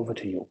 Sunny, over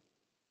to you.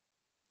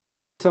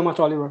 So much,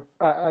 Oliver.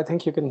 I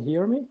think you can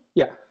hear me.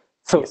 Yeah.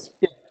 So yes.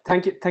 Yeah,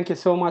 thank you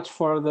so much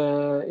for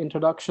the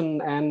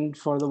introduction and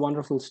for the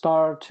wonderful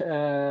start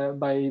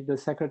by the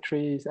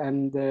secretaries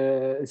and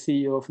the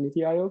CEO of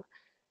NITI Aayog.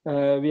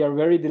 We are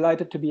very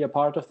delighted to be a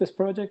part of this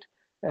project.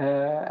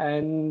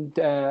 And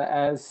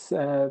as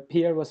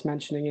Pierre was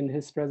mentioning in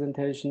his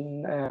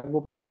presentation,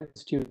 Wuppertal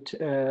Institute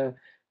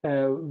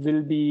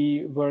will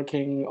be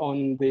working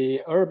on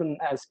the urban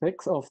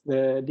aspects of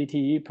the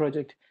DTE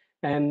project.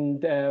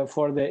 And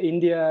for the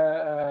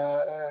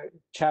India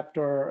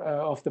chapter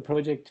of the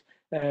project,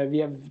 we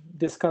have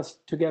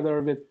discussed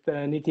together with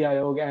NITI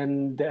Aayog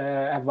and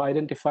have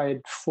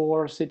identified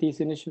 4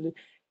 cities initially.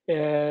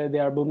 They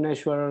are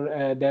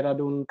Bhubaneswar,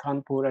 Dehradun,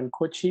 Kanpur, and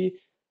Kochi.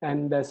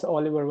 And as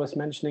Oliver was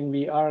mentioning,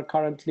 we are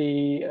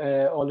currently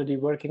already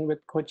working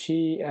with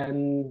Kochi,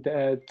 and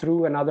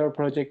through another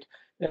project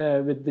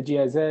with the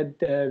GIZ,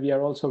 we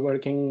are also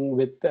working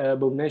with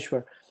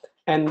Bhubaneswar.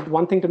 And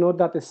one thing to note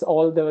that is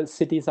all the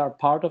cities are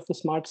part of the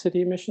Smart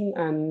City mission,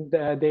 and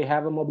they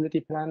have a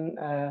mobility plan.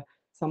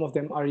 Some of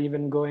them are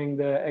even going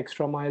the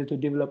extra mile to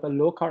develop a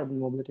low carbon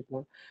mobility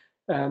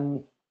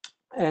plan.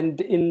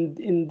 And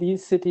in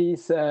these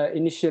cities,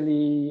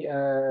 initially,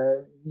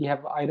 we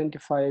have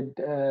identified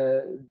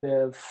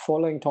the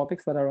following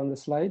topics that are on the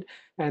slide,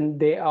 and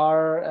they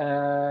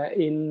are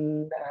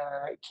in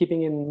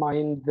keeping in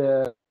mind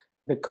the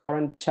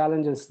current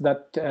challenges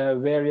that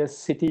various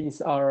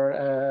cities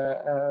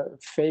are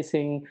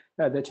facing,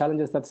 the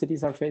challenges that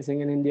cities are facing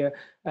in India,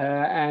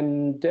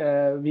 and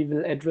we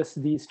will address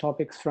these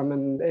topics from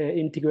an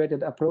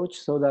integrated approach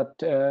so that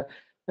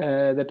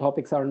the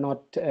topics are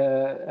not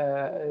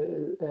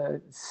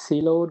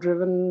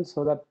silo-driven,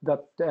 so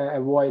that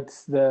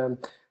avoids the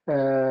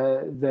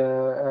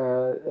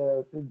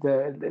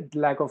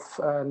lack of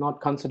not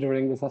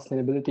considering the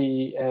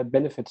sustainability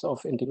benefits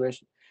of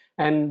integration.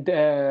 And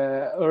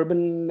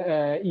urban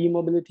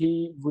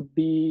e-mobility would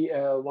be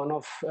one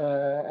of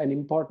an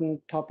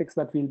important topics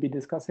that we'll be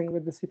discussing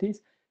with the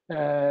cities.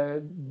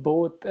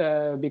 both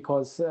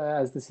because,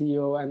 as the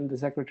CEO and the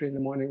Secretary in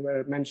the morning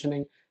were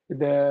mentioning,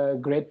 the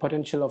great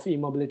potential of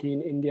e-mobility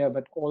in India,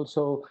 but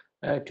also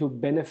to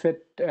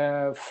benefit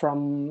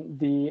from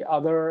the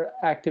other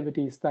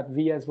activities that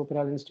we as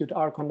Bhopal Institute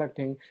are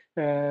conducting,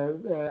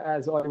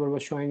 as Oliver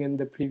was showing in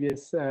the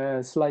previous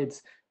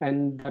slides,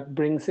 and that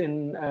brings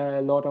in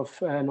a lot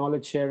of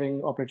knowledge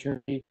sharing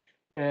opportunity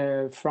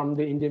from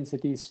the Indian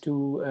cities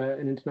to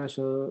an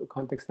international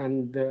context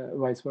and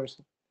vice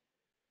versa.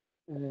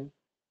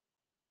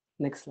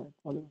 Next slide,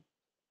 Oliver.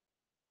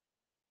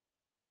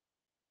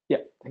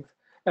 Yeah, thanks.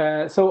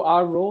 So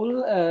our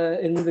role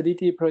in the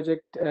DTEE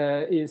project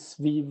is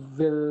we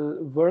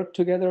will work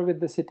together with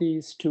the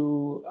cities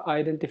to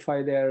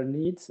identify their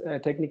needs,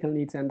 technical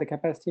needs and the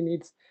capacity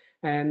needs.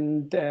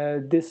 And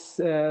this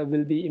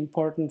will be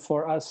important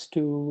for us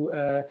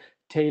to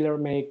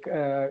tailor-make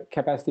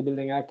capacity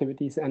building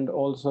activities and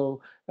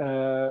also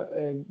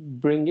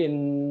bring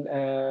in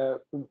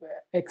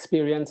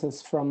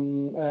experiences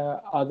from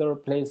other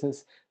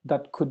places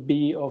that could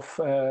be of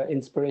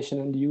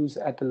inspiration and use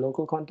at the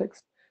local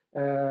context.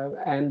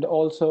 And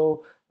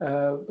also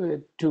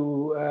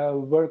to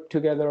work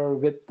together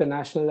with the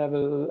national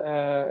level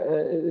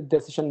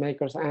decision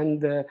makers and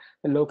the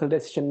local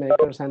decision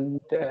makers and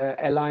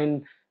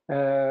align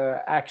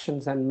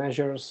actions and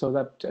measures so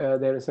that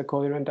there is a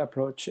coherent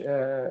approach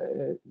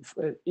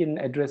in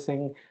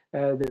addressing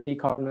the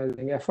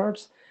decarbonizing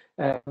efforts,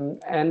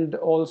 and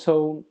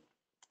also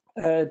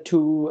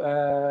to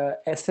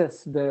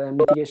assess the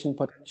mitigation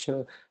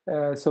potential.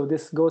 So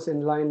this goes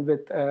in line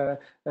with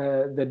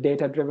the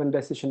data-driven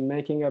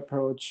decision-making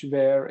approach,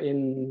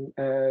 wherein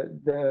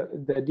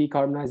the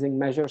decarbonizing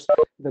measures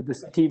that the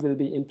city will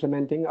be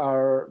implementing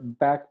are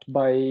backed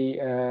by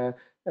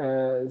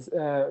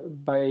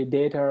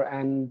data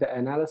and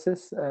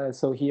analysis.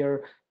 So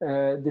here,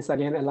 this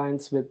again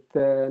aligns with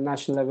the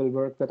national level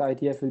work that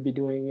ITF will be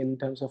doing in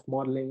terms of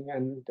modeling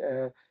and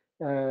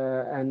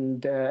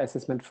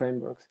assessment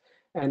frameworks.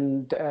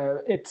 And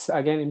it's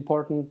again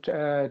important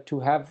to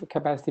have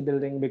capacity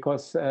building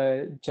because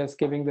just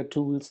giving the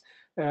tools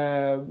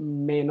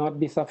may not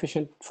be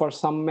sufficient for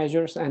some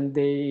measures, and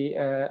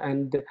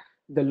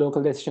the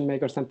local decision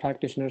makers and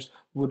practitioners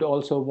would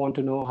also want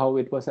to know how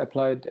it was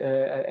applied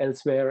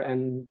elsewhere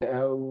and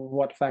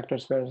what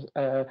factors were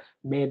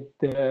made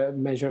the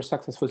measure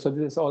successful. So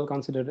this is all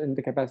considered in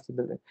the capacity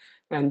building.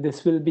 And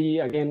this will be,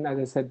 again, as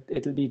I said,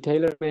 it will be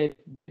tailor-made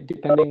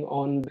depending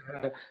on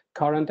the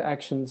current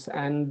actions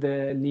and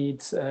the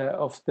needs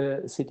of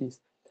the cities.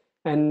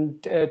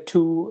 And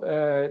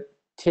to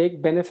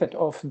take benefit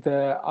of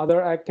the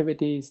other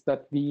activities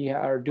that we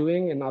are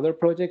doing in other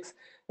projects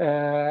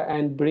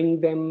and bring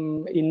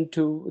them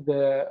into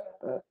the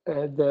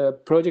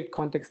project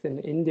context in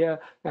India,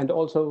 and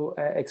also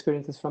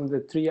experiences from the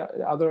 3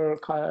 other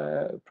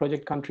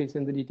project countries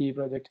in the DTE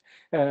project.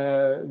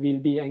 We'll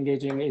be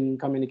engaging in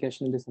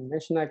communication and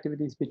dissemination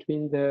activities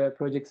between the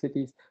project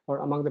cities or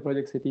among the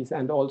project cities,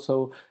 and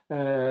also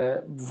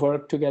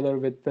work together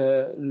with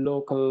the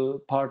local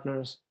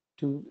partners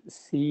to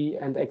see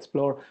and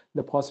explore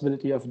the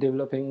possibility of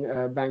developing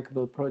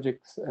bankable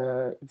projects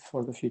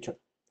for the future.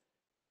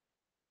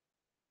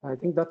 I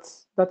think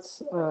that's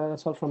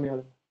all from me.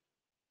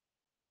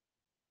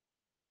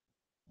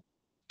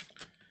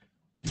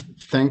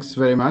 Thanks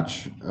very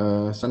much,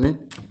 Sunny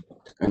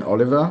and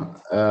Oliver.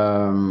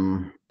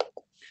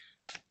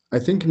 I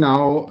think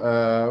now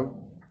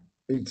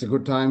it's a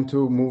good time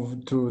to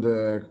move to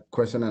the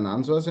question and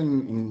answers.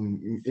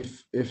 And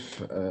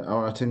if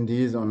our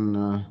attendees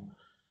on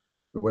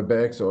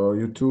WebEx or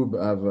YouTube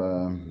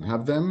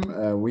have them,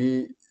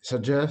 we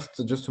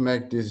suggest, just to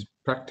make this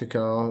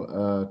practical,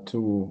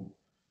 to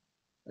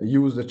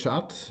use the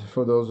chat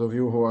for those of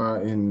you who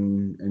are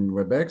in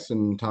WebEx,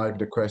 and type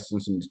the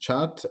questions in the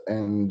chat,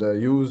 and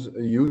use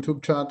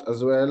YouTube chat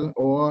as well,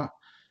 or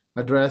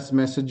address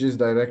messages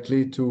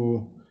directly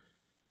to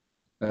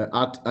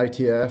at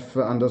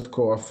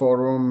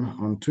ITF_forum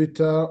on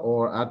Twitter,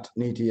 or at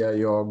NITI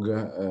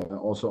Aayog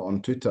also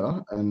on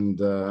Twitter, and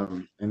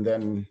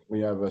then we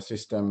have a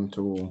system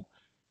to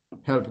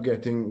help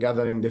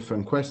gathering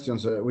different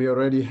questions. We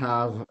already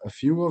have a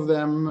few of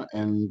them,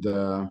 and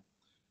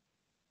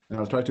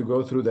I'll try to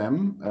go through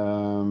them,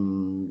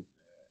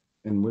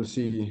 and we'll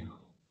see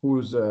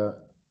who's the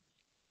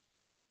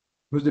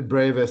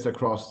bravest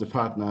across the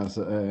partners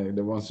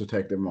that wants to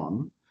take them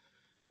on.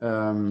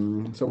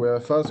 So we have a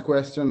first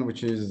question,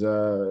 which is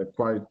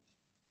quite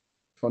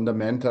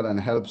fundamental and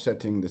helps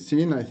setting the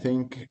scene, I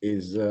think,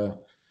 is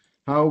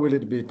how will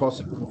it be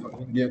possible for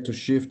India to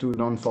shift to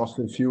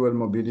non-fossil fuel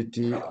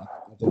mobility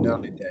at an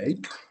early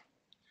date?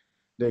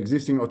 The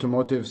existing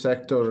automotive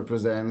sector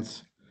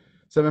represents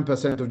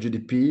 7% of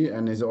GDP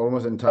and is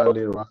almost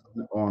entirely run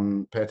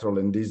on petrol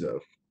and diesel.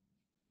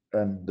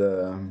 And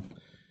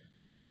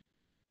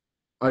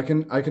I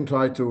can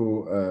try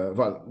to,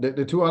 well,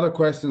 the 2 other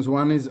questions,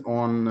 one is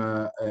on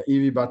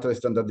EV battery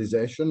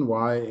standardization.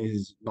 Why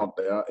is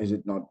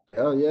it not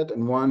there yet?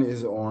 And one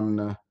is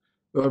on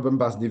urban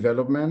bus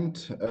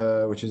development,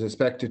 which is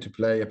expected to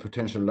play a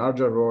potential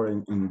larger role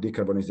in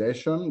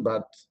decarbonization,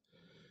 but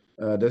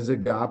there's a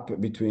gap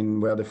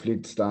between where the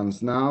fleet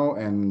stands now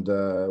and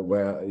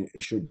where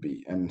it should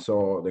be. And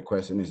so the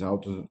question is how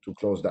to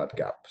close that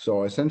gap.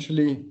 So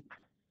essentially,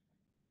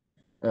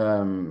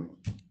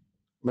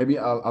 maybe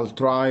I'll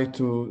try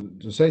to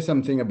say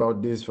something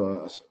about this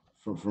from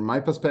my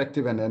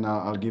perspective, and then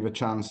I'll give a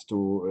chance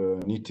to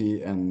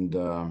NITI and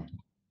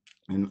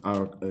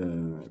our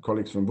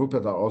colleagues from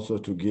Wuppertal also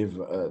to give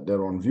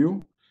their own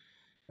view.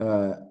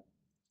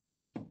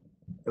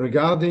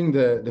 Regarding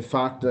the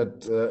fact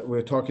that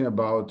we're talking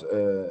about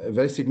a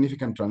very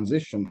significant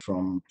transition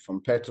from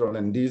petrol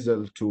and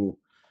diesel to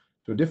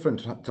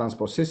different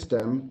transport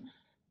system,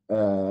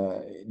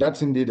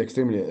 that's indeed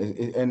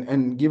extremely,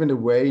 and given the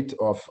weight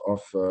of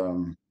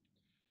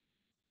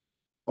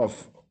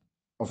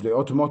the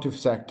automotive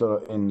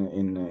sector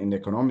in the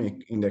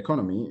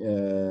economy,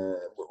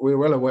 we're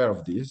well aware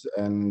of this,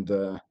 and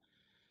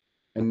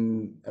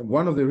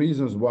one of the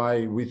reasons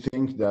why we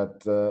think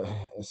that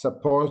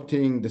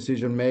supporting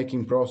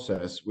decision-making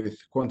process with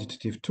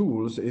quantitative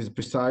tools is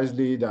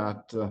precisely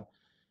that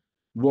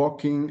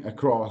walking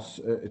across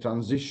a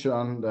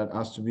transition that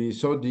has to be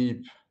so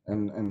deep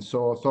and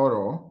so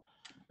thorough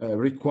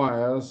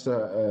requires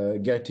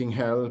getting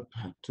help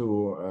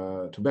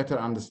to better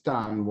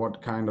understand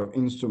what kind of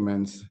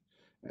instruments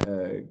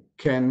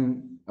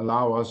can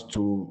allow us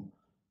to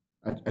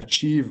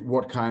achieve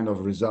what kind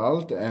of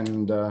result,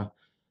 and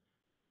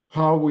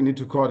how we need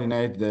to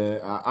coordinate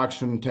the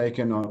action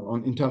taken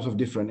in terms of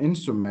different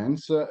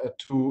instruments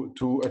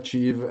to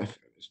achieve,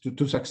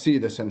 to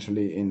succeed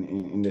essentially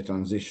in the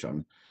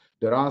transition.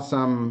 There are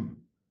some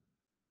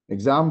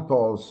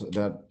examples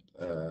that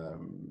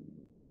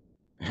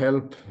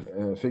help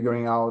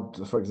figuring out,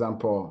 for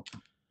example,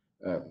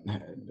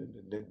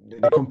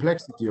 the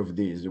complexity of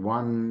these.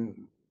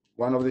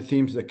 One of the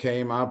themes that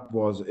came up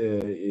was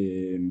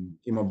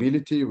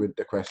e-mobility with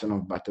the question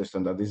of battery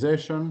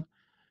standardization.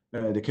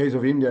 The case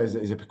of India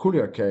is a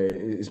peculiar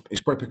case,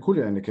 is quite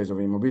peculiar in the case of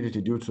e-mobility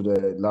due to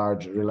the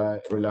large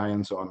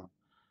reliance on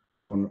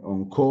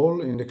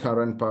coal in the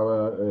current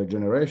power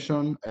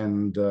generation,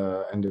 and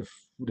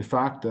the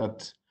fact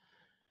that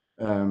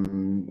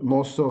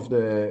most of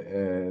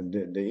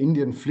the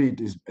Indian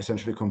fleet is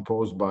essentially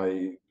composed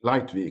by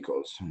light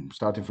vehicles,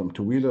 starting from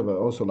two-wheeler, but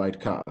also light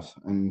cars.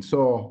 And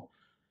so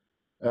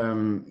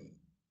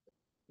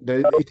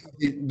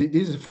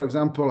this, for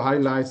example,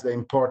 highlights the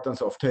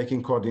importance of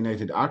taking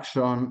coordinated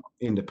action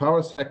in the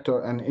power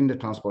sector and in the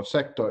transport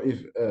sector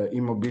if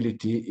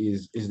e-mobility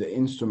is the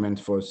instrument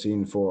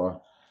foreseen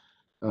for,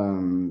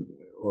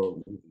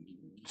 or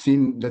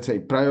seen, let's say,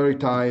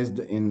 prioritized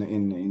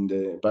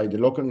by the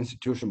local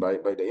institution, by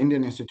the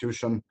Indian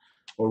institution,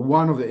 or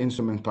one of the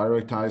instruments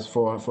prioritized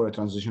for a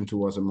transition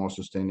towards a more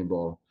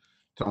sustainable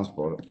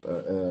transport.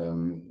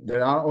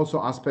 There are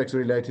also aspects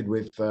related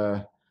with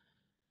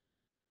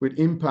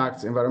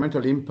impacts,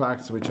 environmental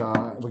impacts, which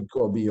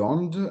go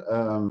beyond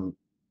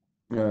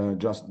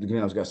just the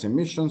greenhouse gas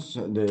emissions.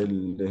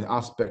 The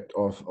aspect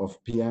of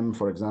PM,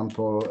 for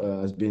example,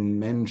 has been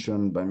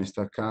mentioned by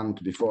Mr.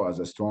 Kant before as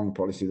a strong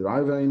policy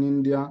driver in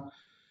India.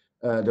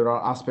 There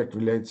are aspects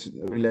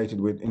related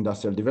with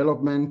industrial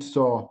development.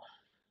 So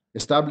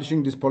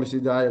establishing this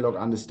policy dialogue,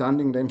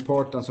 understanding the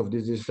importance of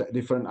these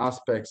different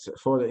aspects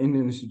for the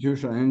Indian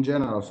institution and in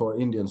general for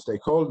Indian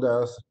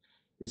stakeholders,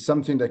 is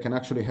something that can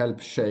actually help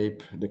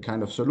shape the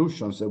kind of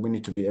solutions that we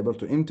need to be able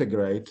to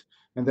integrate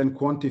and then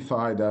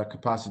quantify their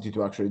capacity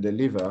to actually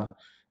deliver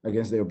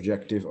against the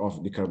objective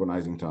of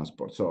decarbonizing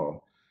transport.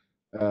 So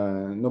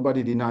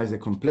nobody denies the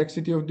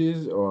complexity of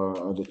this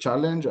or the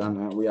challenge,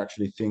 and we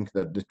actually think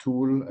that the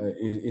tool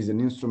is an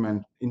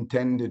instrument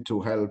intended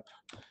to help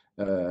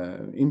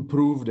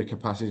improve the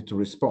capacity to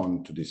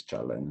respond to this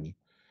challenge.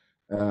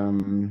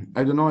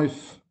 I don't know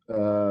if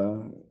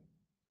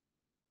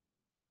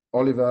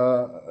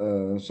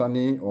Oliver,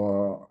 Sunny,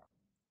 or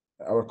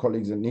our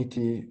colleagues at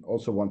NITI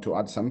also want to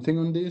add something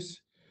on this.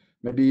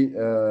 Maybe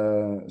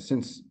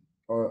since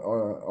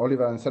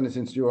Oliver and Sunny,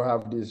 since you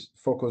have this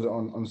focus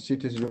on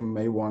cities, you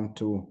may want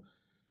to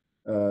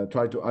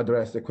try to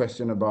address the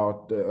question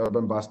about the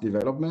urban bus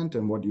development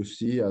and what you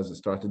see as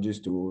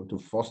strategies to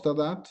foster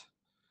that.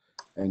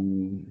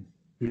 And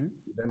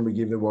then we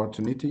give the word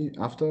to NITI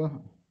after.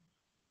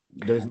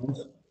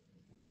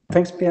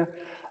 Thanks, Pierre.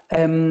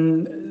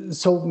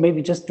 So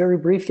maybe just very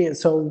briefly,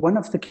 so one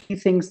of the key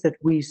things that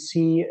we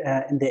see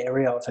in the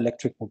area of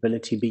electric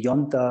mobility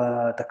beyond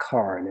the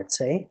car, let's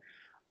say,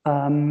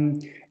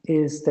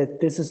 is that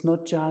this is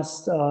not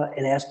just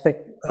an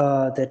aspect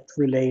that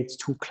relates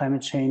to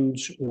climate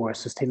change or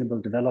sustainable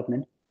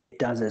development. It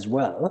does as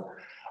well,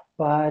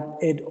 but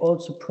it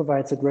also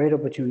provides a great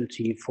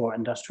opportunity for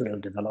industrial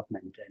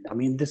development. And I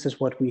mean, this is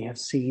what we have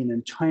seen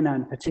in China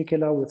in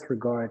particular with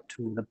regard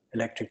to the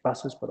electric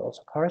buses, but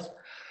also cars.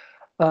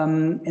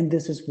 And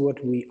this is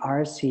what we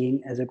are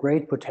seeing as a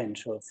great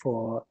potential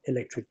for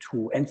electric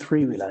two- and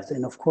three-wheelers.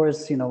 And of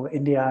course, you know,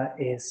 India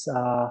is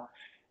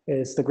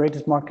is the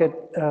greatest market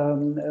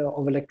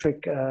of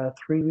electric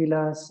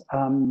three-wheelers,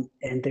 and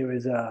there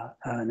is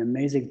an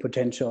amazing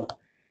potential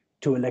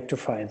to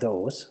electrify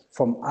those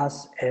from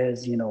us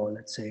as,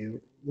 let's say,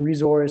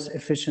 resource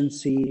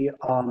efficiency,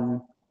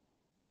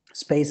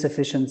 space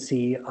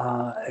efficiency,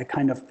 a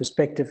kind of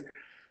perspective.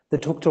 The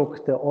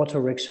tuk-tuk, the auto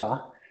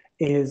rickshaw,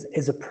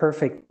 is a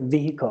perfect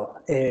vehicle.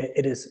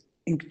 It is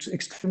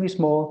extremely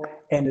small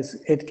and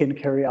it can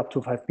carry up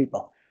to 5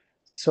 people.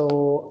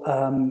 So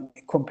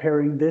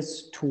comparing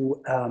this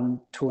to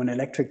an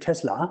electric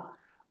Tesla,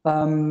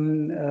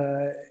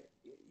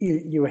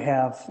 you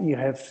have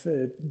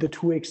the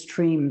two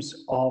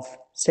extremes of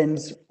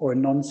sense or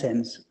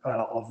nonsense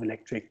of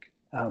electric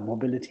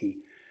mobility.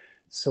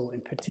 So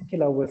in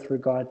particular, with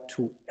regard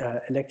to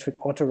electric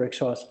auto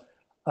rickshaws,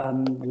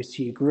 we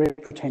see a great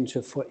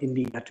potential for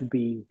India to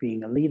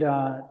being a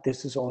leader.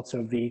 This is also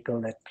a vehicle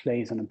that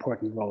plays an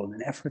important role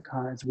in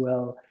Africa as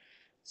well.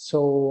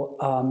 So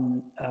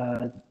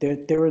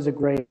there is a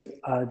great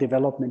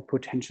development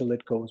potential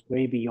that goes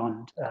way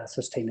beyond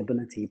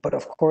sustainability. But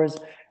of course,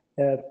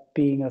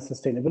 being a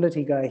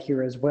sustainability guy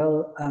here as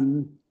well,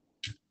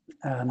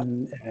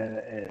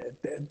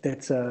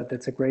 that's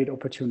a great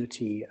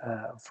opportunity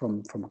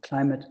from a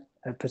climate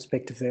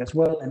perspective there as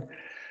well. And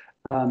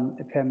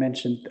Per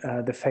mentioned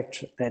the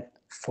fact that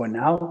for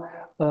now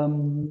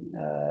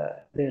the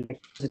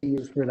electricity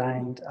is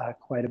relying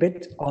quite a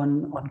bit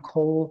on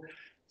coal.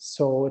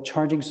 So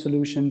charging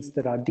solutions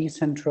that are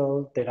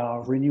decentral, that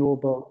are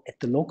renewable at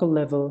the local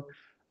level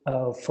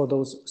for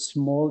those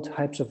small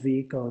types of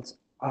vehicles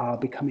are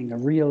becoming a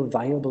real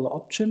viable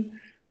option.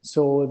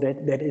 So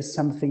that is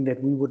something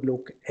that we would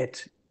look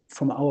at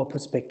from our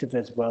perspective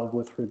as well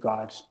with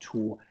regards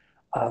to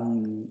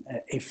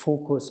a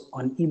focus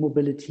on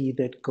e-mobility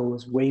that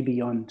goes way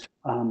beyond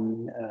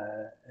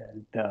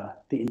the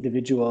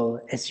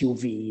individual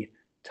SUV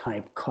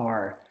type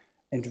car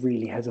and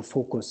really has a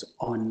focus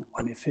on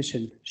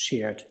efficient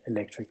shared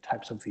electric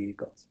types of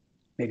vehicles.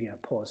 Maybe I'll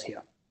pause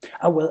here.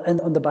 Well, and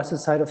on the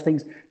buses side of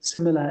things,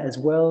 similar as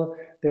well.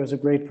 There's a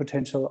great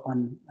potential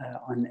on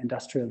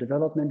industrial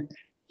development.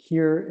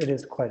 Here, it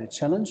is quite a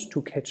challenge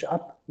to catch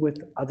up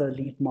with other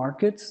lead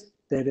markets.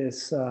 That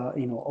is,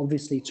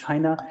 obviously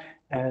China.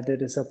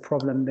 That is a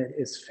problem that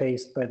is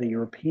faced by the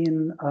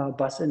European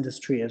bus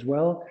industry as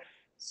well.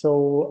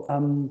 So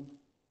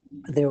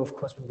there, of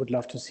course, we would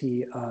love to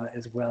see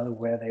as well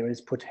where there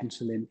is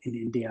potential in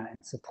India and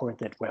support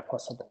that where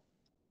possible.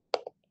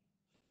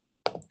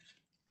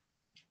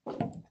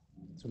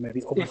 So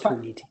maybe over to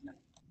NITI.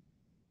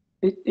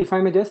 If I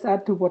may just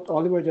add to what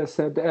Oliver just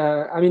said,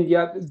 I mean,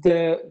 yeah,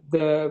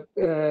 the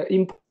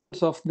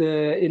importance of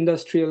the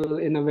industrial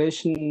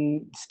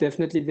innovation is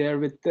definitely there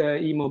with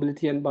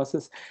e-mobility and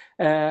buses.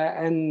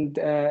 And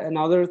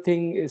another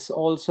thing is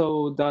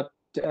also that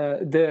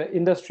the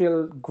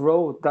industrial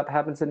growth that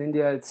happens in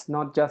India, it's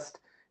not just,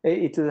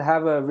 it will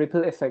have a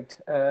ripple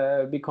effect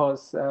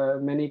because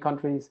many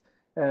countries,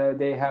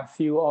 they have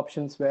few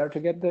options where to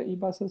get the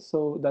e-buses.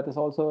 So that is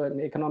also,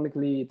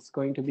 economically, it's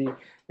going to be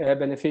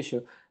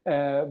beneficial.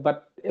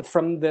 But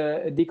from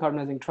the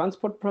Decarbonizing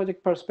Transport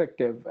project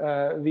perspective,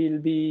 we'll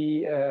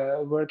be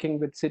working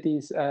with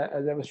cities,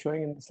 as I was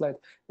showing in the slide.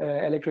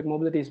 Electric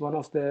mobility is one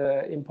of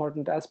the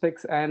important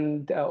aspects,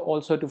 and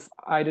also to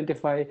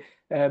identify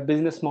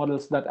business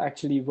models that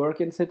actually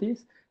work in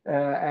cities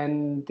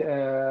and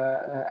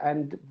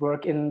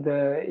work in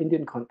the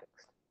Indian context.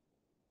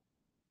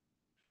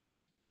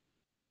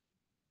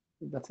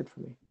 That's it for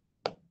me.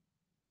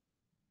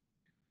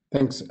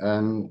 Thanks.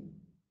 And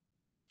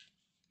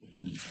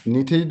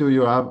NITI, do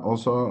you have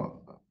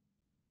also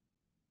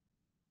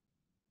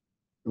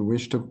a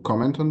wish to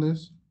comment on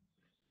this?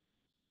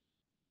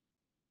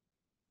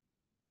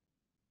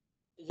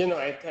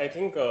 I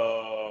think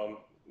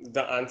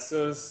the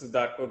answers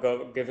that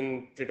were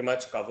given pretty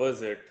much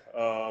covers it.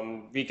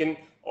 We can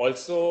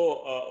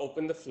also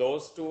open the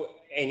floors to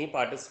any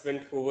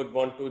participant who would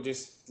want to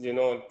just,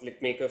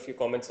 make a few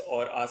comments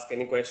or ask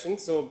any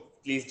questions. So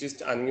please just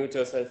unmute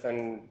yourself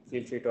and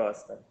feel free to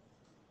ask them.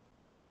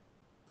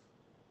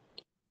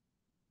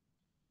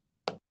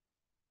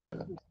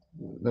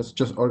 Let's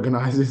just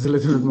organize this a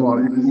little bit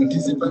more. If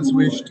participants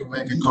wish to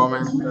make a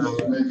comment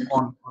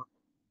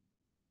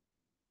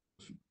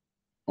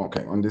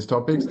on these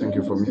topics, thank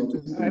you for me.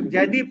 I'm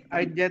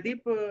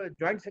Jaideep,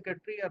 Joint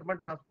Secretary, Urban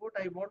Transport.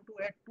 I want to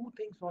add two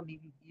things on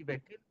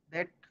e-vehicle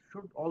that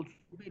should also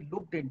be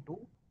looked into.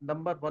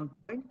 Number 1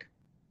 point.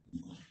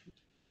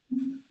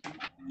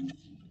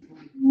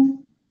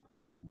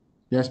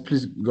 Yes,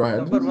 please go ahead.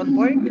 Number 1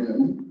 point.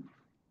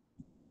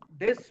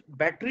 This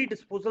battery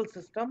disposal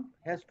system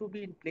has to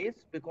be in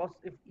place, because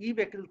if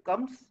e-vehicle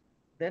comes,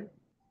 then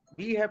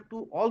we have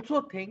to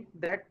also think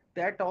that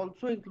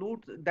also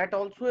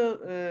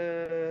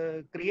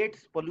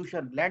creates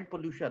pollution, land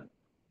pollution,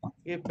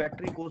 if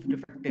battery goes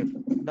defective.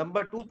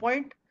 Number 2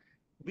 point,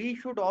 we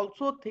should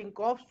also think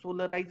of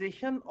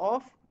solarization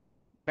of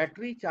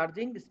battery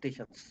charging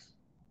stations.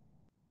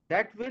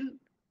 That will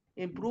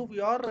improve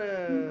your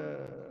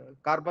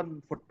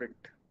carbon footprint.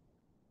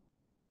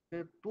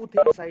 two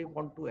things I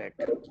want to add.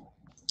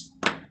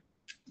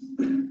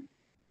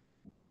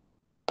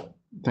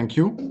 Thank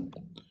you.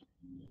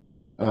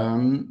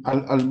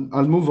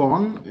 I'll move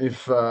on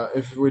if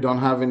we don't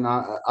have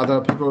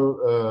other people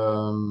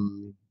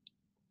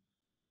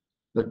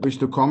that wish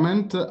to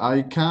comment.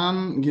 I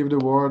can give the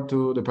word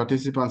to the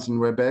participants in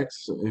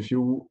WebEx. If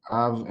you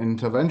have an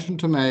intervention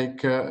to make,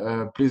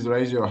 please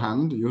raise your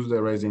hand. Use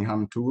the raising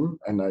hand tool,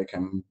 and I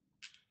can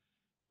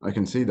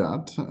see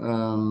that.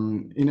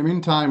 In the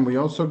meantime, we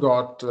also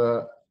got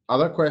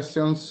other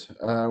questions.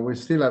 We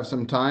still have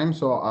some time,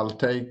 so I'll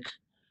take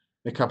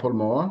a couple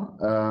more.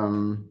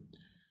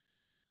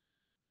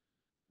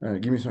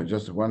 Give me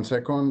just 1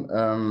 second.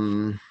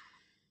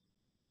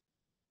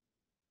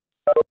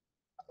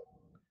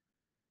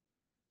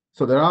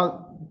 So there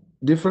are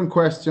different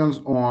questions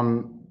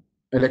on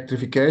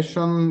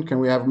electrification. Can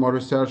we have more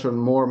research on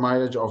more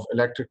mileage of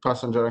electric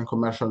passenger and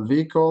commercial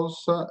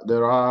vehicles?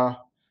 There are,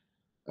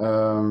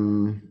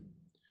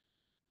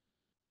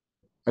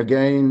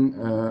 again,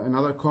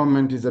 another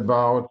comment is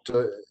about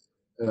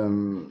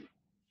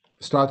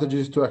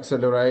strategies to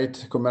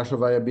accelerate commercial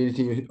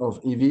viability of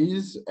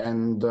EVs,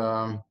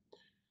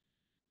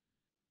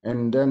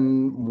 and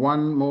then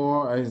one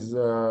more is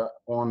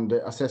on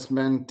the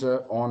assessment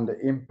on the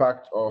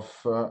impact of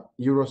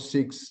Euro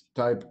 6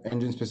 type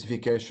engine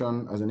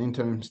specification as an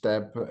interim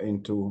step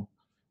into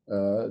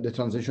the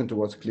transition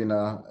towards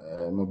cleaner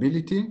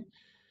mobility.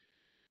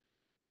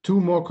 Two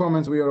more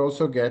comments we are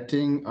also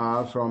getting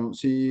are from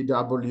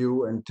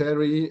CW and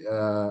Terry,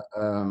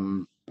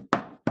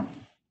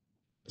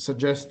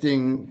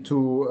 suggesting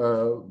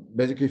to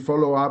basically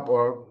follow up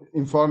or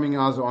informing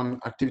us on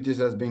activities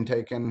that have been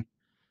taken,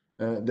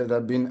 that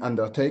have been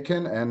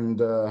undertaken,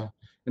 and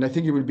I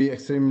think it will be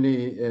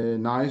extremely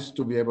nice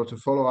to be able to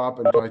follow up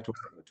and try to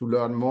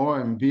learn more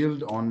and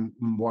build on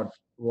what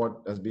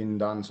has been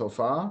done so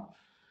far.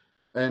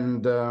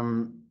 And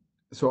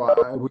so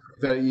I would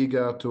be very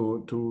eager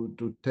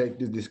to take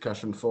this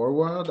discussion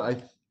forward.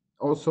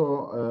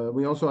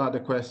 We also had a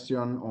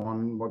question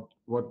on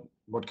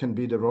what can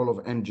be the role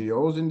of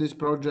NGOs in this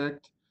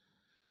project.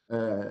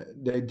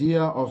 The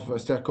idea of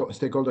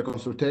stakeholder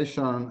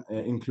consultation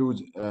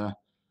includes a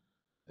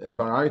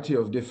variety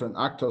of different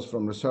actors,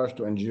 from research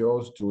to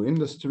NGOs to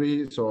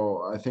industry.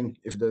 So I think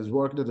if there's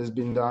work that has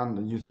been done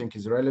that you think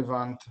is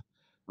relevant,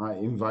 I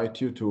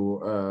invite you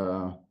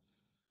to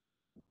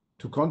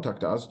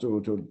contact us to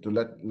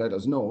let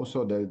us know.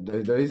 So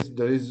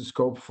there is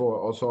scope for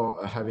also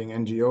having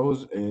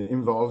NGOs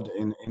involved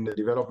in the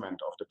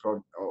development of the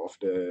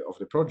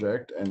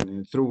project,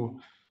 and through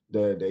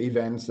the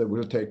events that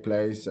will take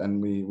place,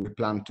 and we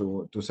plan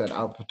to set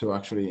up to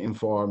actually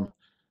inform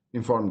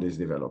this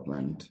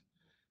development.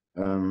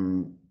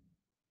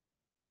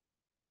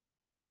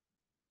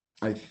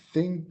 I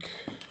think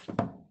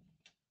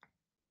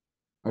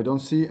I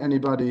don't see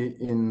anybody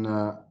in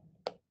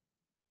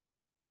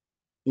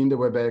the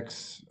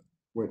WebEx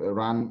with a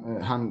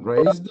hand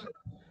raised.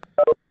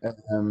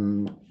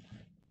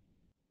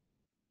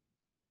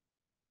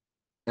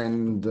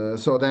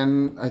 So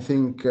then I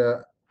think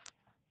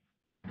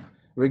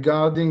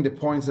regarding the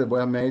points that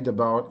were made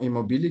about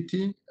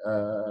e-mobility,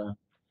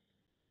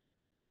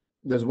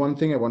 there's one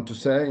thing I want to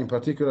say, in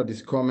particular,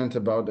 this comment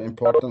about the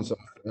importance of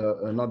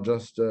not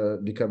just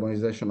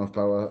decarbonization of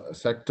power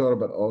sector,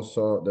 but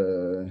also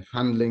the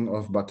handling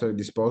of battery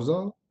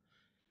disposal.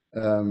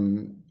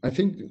 I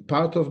think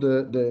part of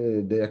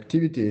the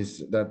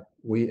activities that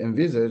we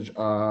envisage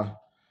are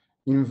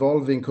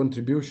involving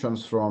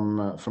contributions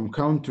from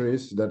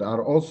countries that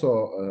are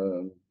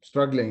also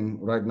struggling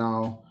right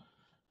now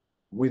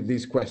with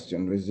this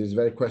question, with this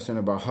very question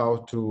about how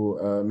to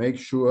make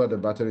sure the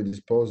battery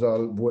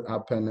disposal would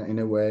happen in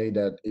a way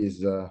that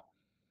is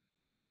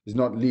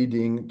not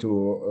leading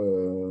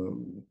to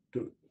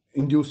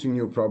inducing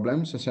new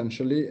problems,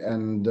 essentially,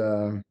 and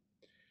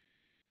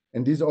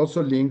this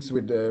also links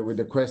with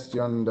the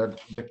question that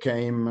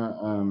came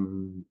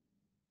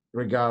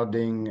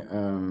regarding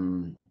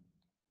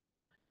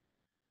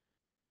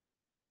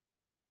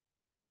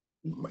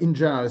in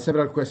general,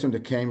 several questions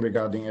that came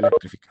regarding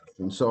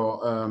electrification.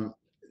 So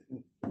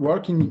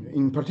working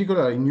in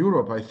particular in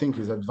Europe, I think,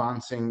 is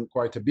advancing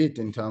quite a bit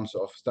in terms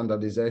of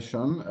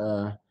standardization.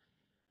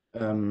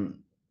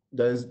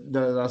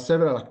 There are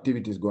several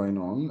activities going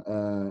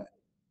on.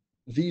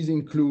 These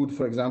include,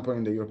 for example,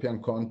 in the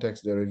European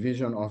context, the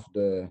revision of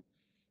the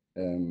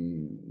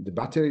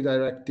battery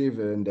directive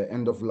and the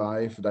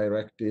end-of-life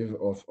directive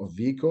of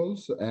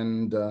vehicles.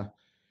 And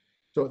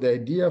so the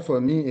idea for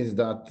me is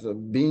that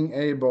being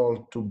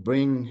able to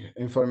bring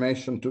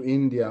information to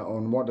India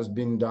on what has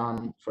been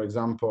done, for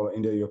example,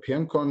 in the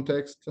European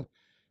context,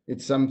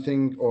 it's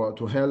something, or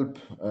to help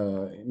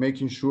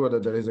making sure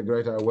that there is a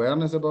greater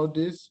awareness about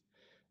this.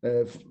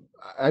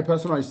 I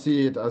personally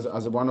see it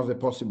as one of the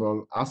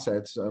possible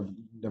assets,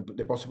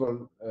 the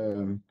possible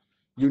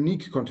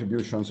unique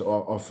contributions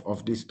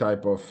of this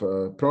type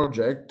of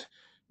project,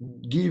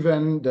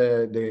 given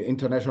the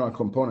international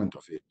component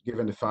of it,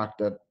 given the fact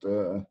that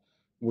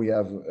we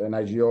have an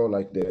IGO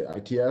like the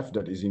ITF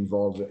that is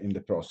involved in the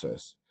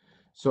process.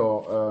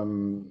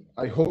 So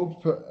I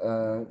hope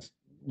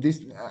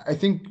I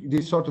think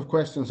these sort of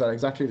questions are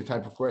exactly the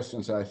type of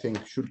questions that I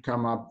think should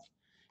come up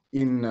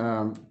in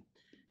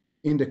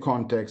the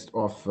context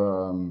of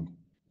the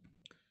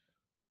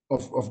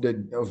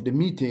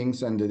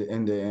meetings and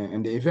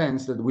the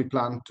events that we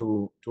plan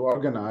to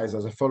organize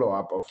as a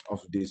follow-up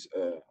of this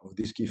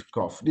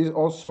kickoff. This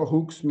also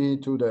hooks me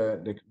to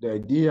the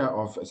idea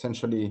of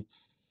essentially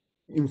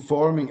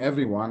informing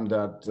everyone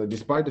that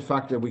despite the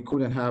fact that we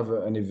couldn't have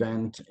an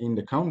event in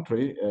the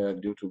country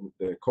due to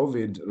the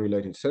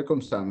COVID-related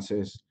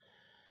circumstances,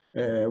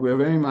 we are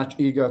very much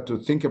eager to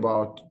think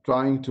about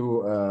trying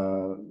to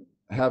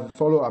have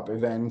follow-up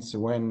events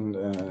when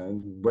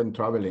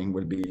traveling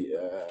will be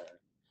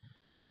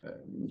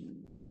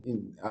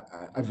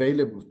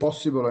available,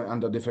 possible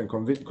under different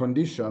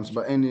conditions.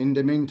 But in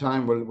the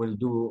meantime, we'll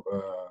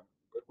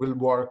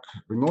work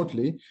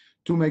remotely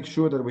to make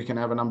sure that we can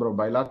have a number of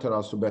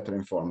bilaterals to better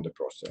inform the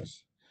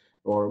process,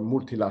 or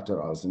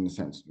multilaterals in the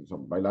sense. So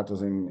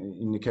bilaterals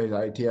in the case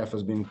ITF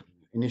has been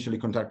initially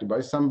contacted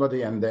by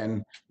somebody and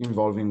then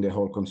involving the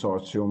whole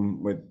consortium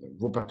with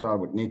Wuppertal,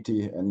 with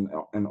NITI and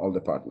all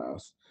the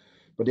partners.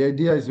 But the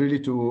idea is really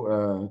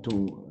to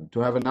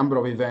have a number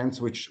of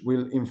events which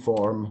will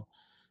inform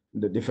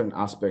the different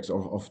aspects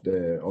of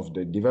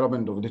the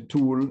development of the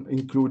tool,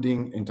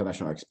 including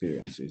international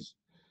experiences.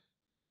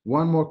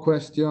 One more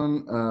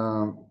question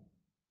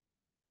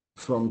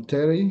from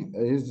Terry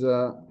is,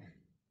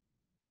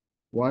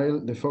 while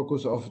the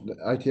focus of the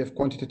ITF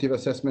quantitative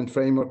assessment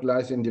framework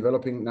lies in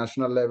developing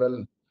national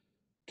level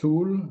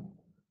tool,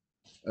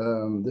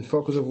 the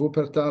focus of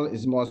Wuppertal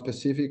is more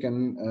specific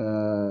and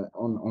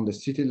on the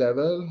city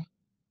level.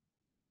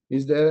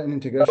 Is there an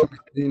integration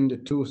between the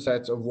two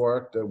sets of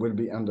work that will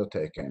be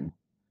undertaken?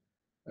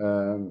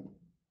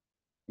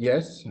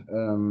 Yes.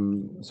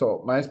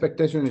 So my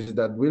expectation is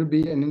that will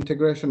be an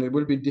integration. It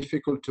will be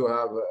difficult to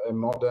have a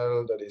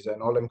model that is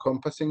an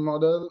all-encompassing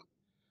model.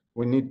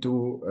 We need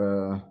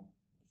to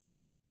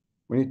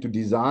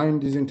design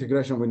this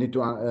integration. We need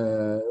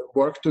to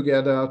work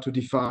together to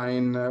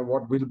define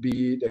what will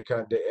be the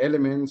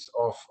elements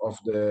of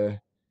the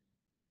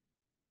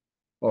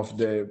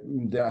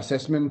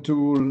assessment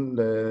tool,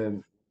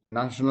 the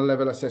national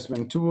level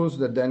assessment tools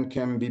that then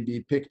can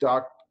be picked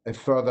up and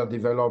further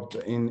developed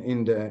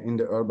in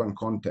the urban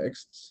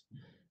contexts,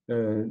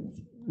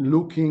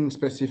 looking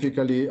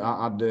specifically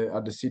at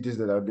the cities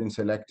that have been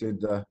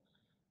selected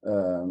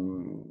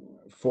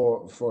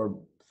for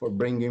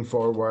bringing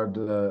forward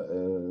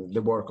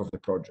the work of the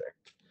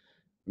project.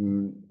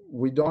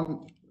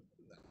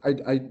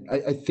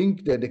 I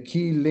think that the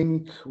key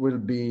link will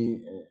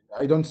be,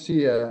 I don't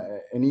see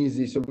an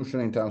easy solution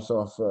in terms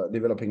of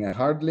developing a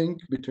hard link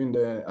between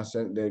the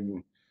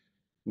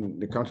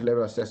country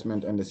level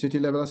assessment and the city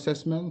level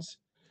assessments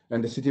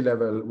and the city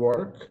level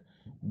work.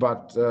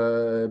 But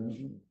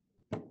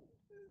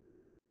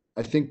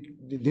I think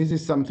this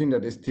is something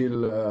that is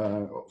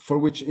still, for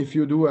which if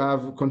you do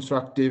have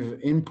constructive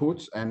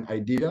inputs and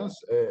ideas,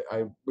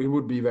 we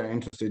would be very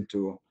interested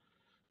to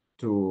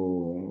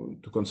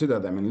consider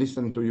them and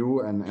listen to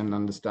you and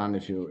understand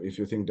if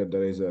you think that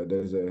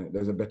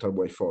there's a better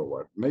way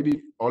forward.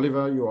 Maybe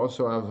Oliver, you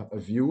also have a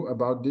view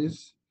about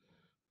this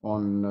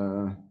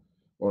on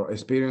or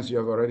experience you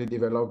have already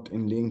developed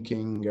in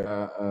linking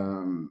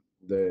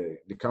the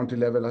country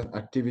level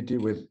activity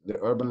with the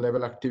urban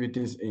level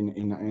activities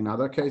in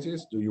other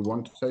cases. Do you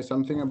want to say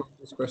something about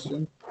this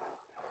question?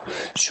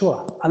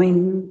 Sure. I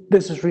mean,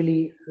 this is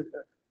really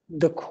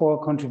the core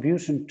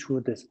contribution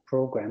to this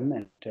program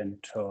and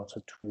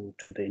also to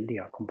the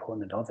India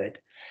component of it,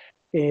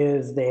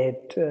 is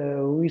that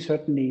we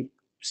certainly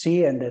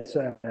see, and that's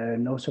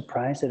no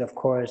surprise, that of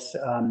course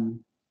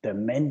the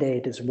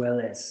mandate as well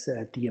as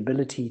the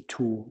ability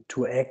to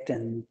act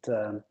and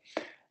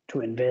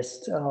to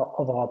invest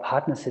of our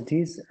partner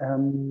cities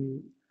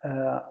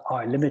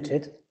are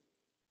limited.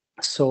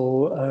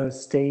 So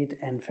state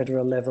and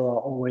federal level are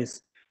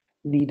always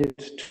needed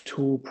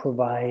to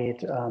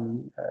provide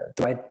the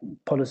right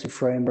policy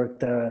framework,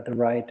 the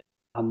right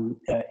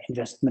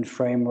investment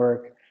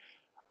framework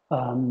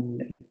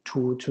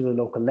to the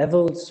local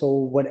level. So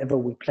whatever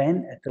we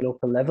plan at the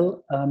local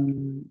level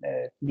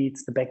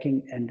needs the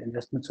backing and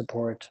investment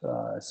support.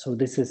 So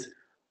this is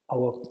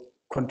our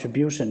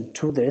contribution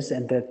to this,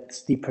 and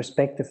that's the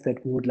perspective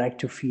that we would like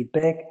to feed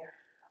back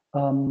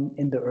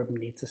in the urban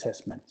needs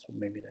assessment. So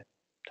maybe that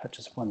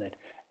touches upon that.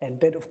 And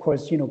that, of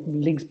course,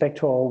 links back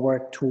to our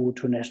work to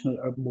national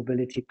urban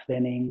mobility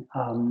planning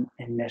and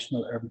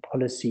national urban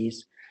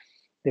policies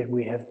that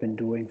we have been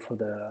doing for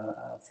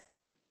the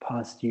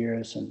past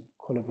years in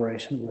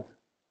collaboration with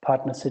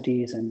partner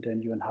cities and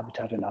UN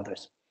Habitat and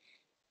others.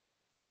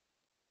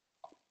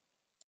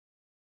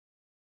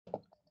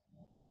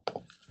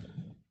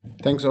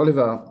 Thanks,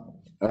 Oliver.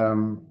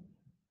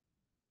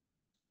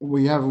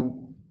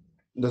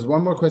 There's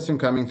one more question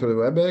coming through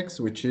the WebEx,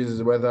 which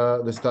is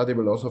whether the study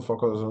will also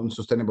focus on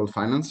sustainable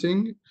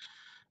financing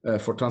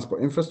for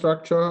transport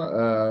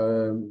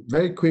infrastructure.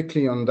 Very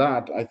quickly on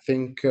that, I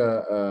think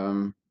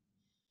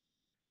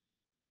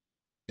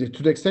the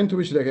to the extent to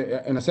which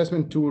an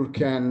assessment tool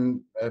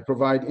can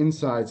provide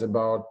insights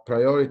about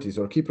priorities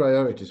or key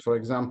priorities, for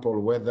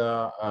example,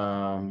 whether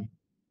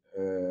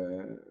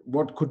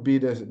what could be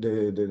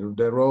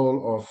the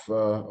role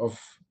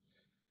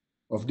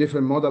of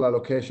different modal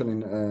allocation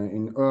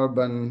in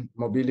urban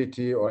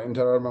mobility or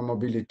interurban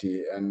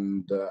mobility,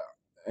 and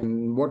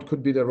what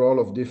could be the role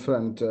of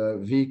different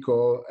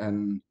vehicle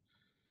and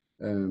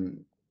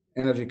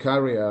energy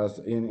carriers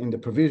in the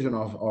provision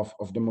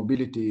of the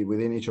mobility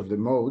within each of the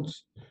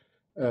modes.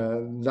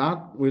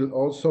 That will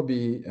also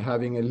be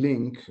having a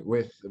link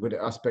with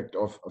the aspect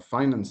of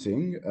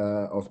financing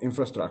of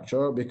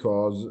infrastructure,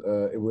 because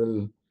it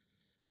will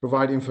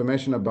provide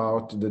information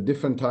about the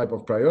different type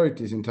of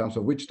priorities in terms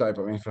of which type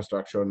of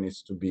infrastructure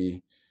needs to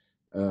be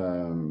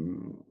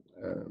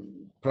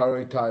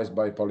prioritized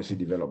by policy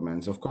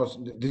developments. Of course,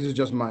 this is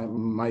just my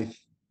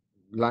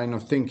line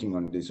of thinking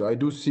on this. So I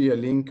do see a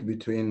link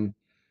between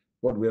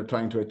what we are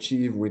trying to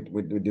achieve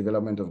with the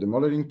development of the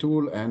modeling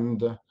tool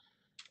and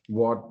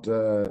what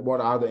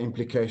are the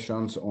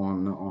implications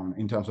on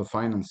in terms of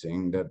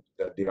financing that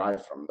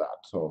derive from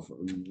that. So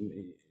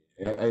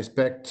I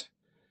expect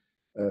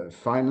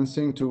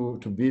financing to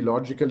be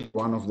logically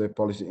one of the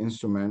policy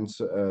instruments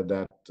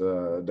that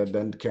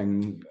then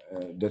can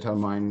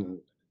determine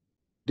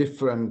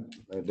different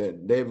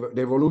the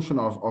evolution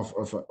of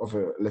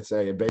a, let's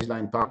say, a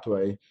baseline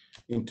pathway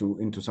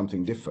into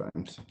something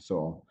different.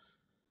 So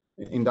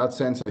in that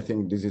sense, I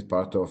think this is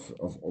part of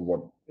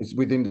what is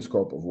within the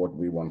scope of what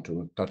we want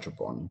to touch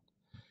upon.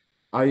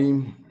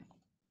 I'm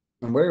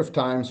aware of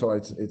time, so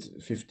it's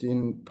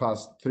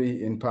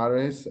 3:15 in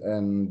Paris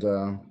and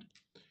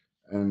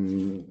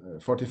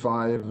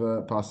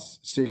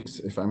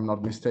 6:45, if I'm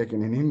not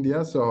mistaken, in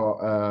India. So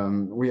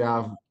we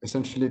have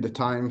essentially the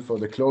time for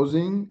the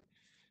closing,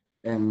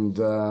 and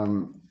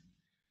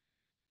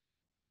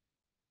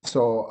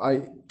so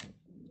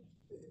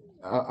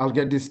I'll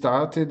get this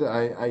started.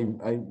 I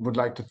would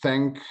like to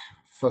thank,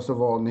 first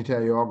of all, NITI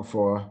Aayog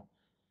for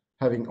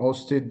having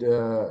hosted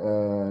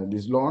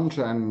this launch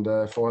and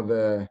for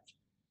the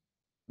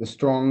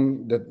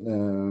strong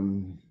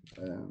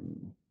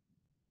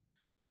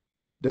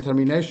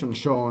determination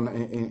shown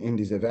in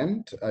this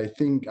event. I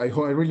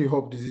really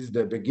hope this is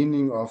the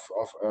beginning of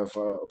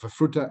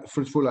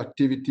fruitful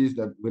activities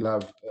that will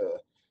have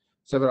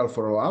several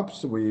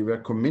follow-ups. We were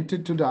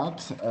committed to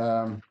that.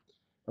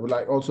 I would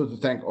like also to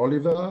thank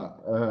Oliver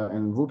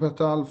and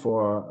Wuppertal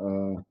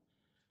for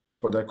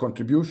their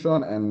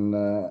contribution and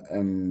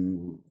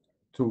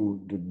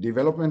to the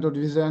development of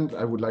this event.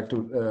 I would like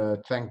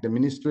to thank the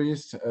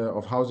ministries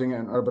of Housing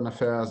and Urban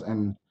Affairs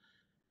and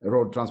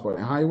Road Transport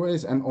and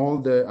Highways, and all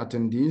the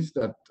attendees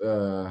that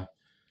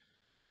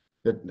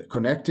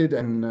connected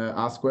and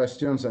asked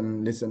questions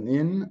and listened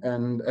in.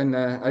 And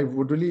I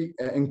would really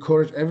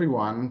encourage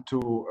everyone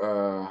to,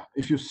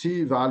 if you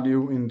see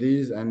value in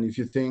these and if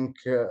you think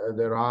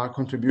there are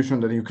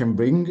contributions that you can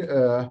bring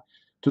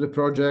to the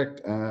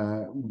project,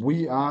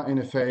 we are in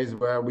a phase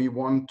where we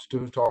want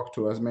to talk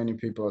to as many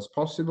people as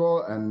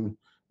possible, and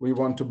we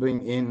want to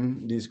bring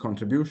in these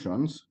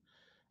contributions.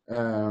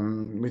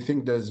 We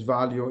think there's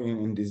value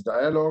in this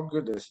dialogue.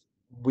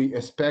 We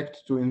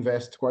expect to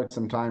invest quite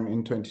some time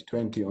in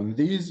 2020 on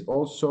these,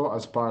 also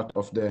as part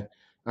of the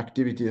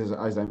activities,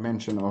 as I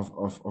mentioned,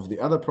 of the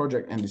other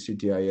project and the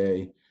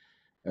CTIA.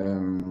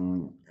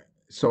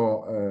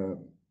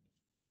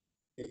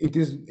 It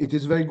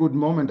is a very good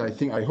moment,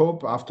 I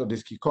hope, after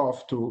this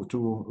kickoff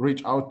to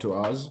reach out to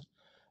us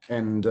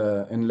and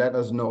let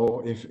us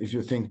know if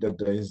you think that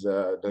there's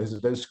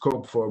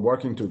scope for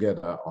working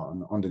together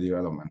on the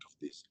development of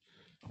this.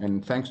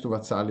 And thanks to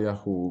Vatsalya,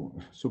 who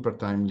super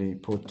timely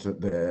put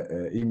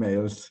the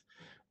emails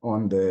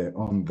on the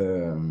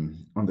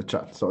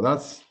chat. So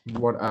that's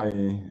what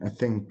I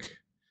think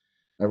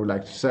I would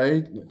like to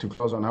say to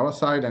close on our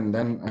side, and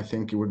then I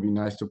think it would be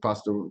nice to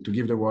pass to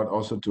give the word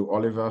also to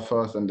Oliver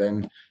first, and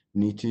then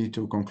Niti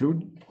to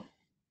conclude.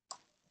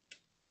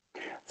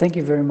 Thank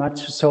you very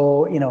much.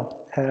 So,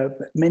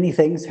 many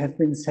things have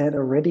been said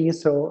already,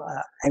 so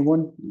I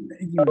won't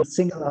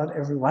single out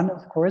everyone,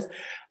 of course,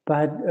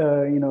 but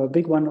a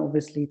big one,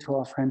 obviously, to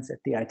our friends at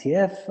the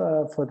ITF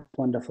for the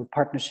wonderful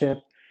partnership,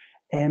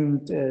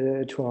 and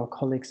to our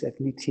colleagues at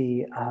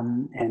NITI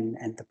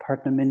and the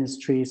partner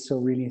ministries. So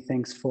really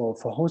thanks for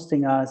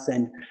hosting us,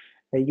 and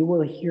you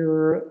will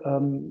hear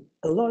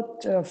a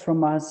lot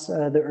from us,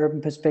 the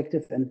urban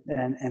perspective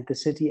and the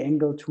city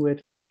angle to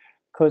it,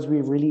 because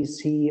we really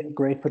see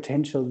great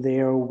potential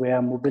there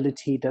where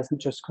mobility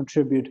doesn't just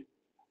contribute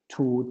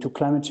to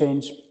climate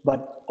change,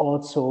 but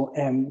also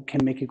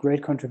can make a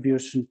great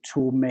contribution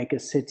to make a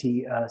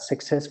city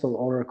successful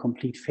or a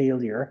complete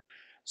failure.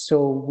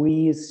 So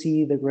we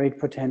see the great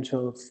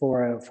potential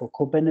for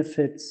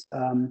co-benefits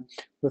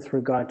with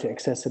regard to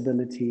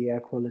accessibility,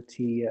 air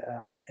quality,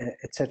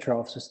 etc.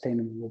 of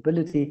sustainable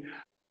mobility.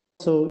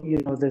 So,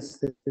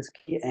 this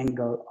key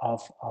angle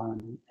of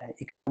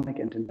economic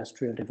and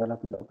industrial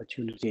development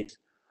opportunities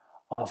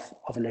of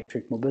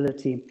electric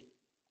mobility.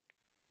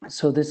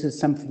 So this is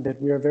something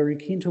that we are very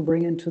keen to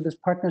bring into this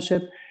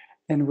partnership.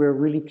 And we're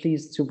really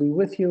pleased to be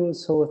with you.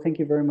 So thank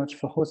you very much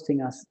for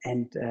hosting us,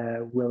 and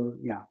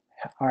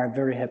are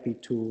very happy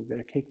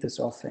to kick this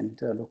off and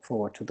look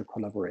forward to the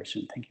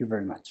collaboration. Thank you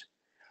very much.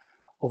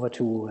 Over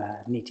to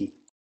NITI.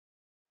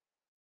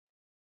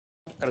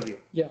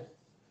 Yeah.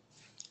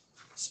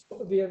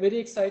 So we are very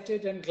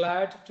excited and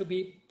glad to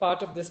be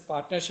part of this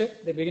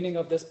partnership, the beginning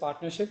of this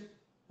partnership.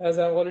 As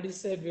I've already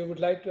said, we would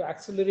like to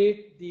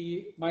accelerate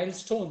the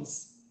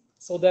milestones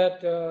so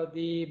that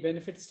the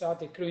benefits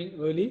start accruing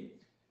early.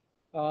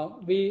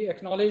 We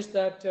acknowledge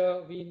that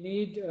we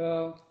need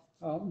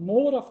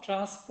more of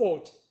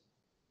transport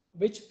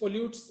which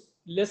pollutes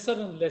lesser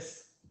and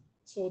less.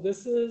 So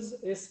this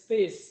is a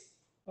space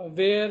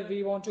where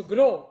we want to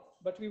grow,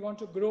 but we want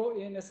to grow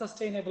in a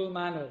sustainable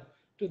manner.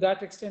 To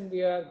that extent,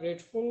 we are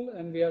grateful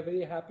and we are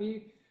very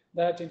happy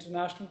that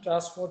International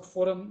Transport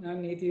Forum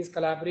and NITI is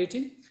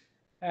collaborating.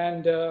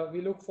 And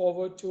we look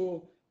forward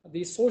to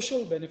the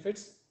social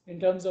benefits in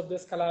terms of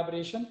this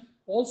collaboration,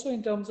 also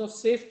in terms of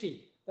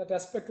safety. That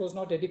aspect was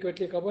not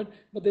adequately covered,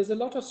 but there's a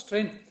lot of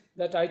strength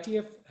that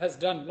ITF has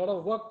done, a lot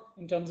of work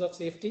in terms of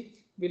safety.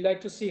 We'd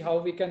like to see how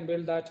we can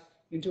build that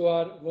into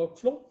our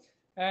workflow,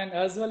 and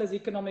as well as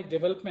economic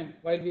development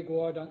while we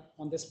go out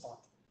on this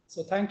path.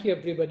 So thank you,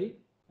 everybody,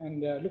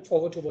 and look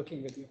forward to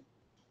working with you.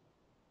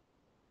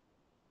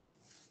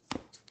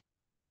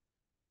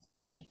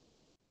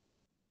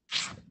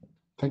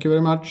 Thank you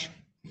very much.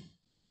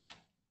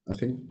 I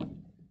think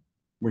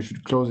we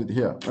should close it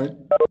here, right?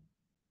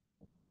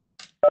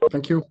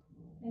 Thank you.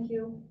 Thank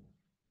you.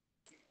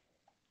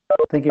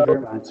 Thank you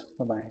very much.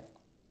 Bye-bye.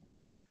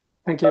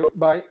 Thank you.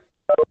 Bye.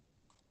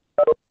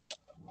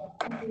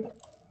 Thank you.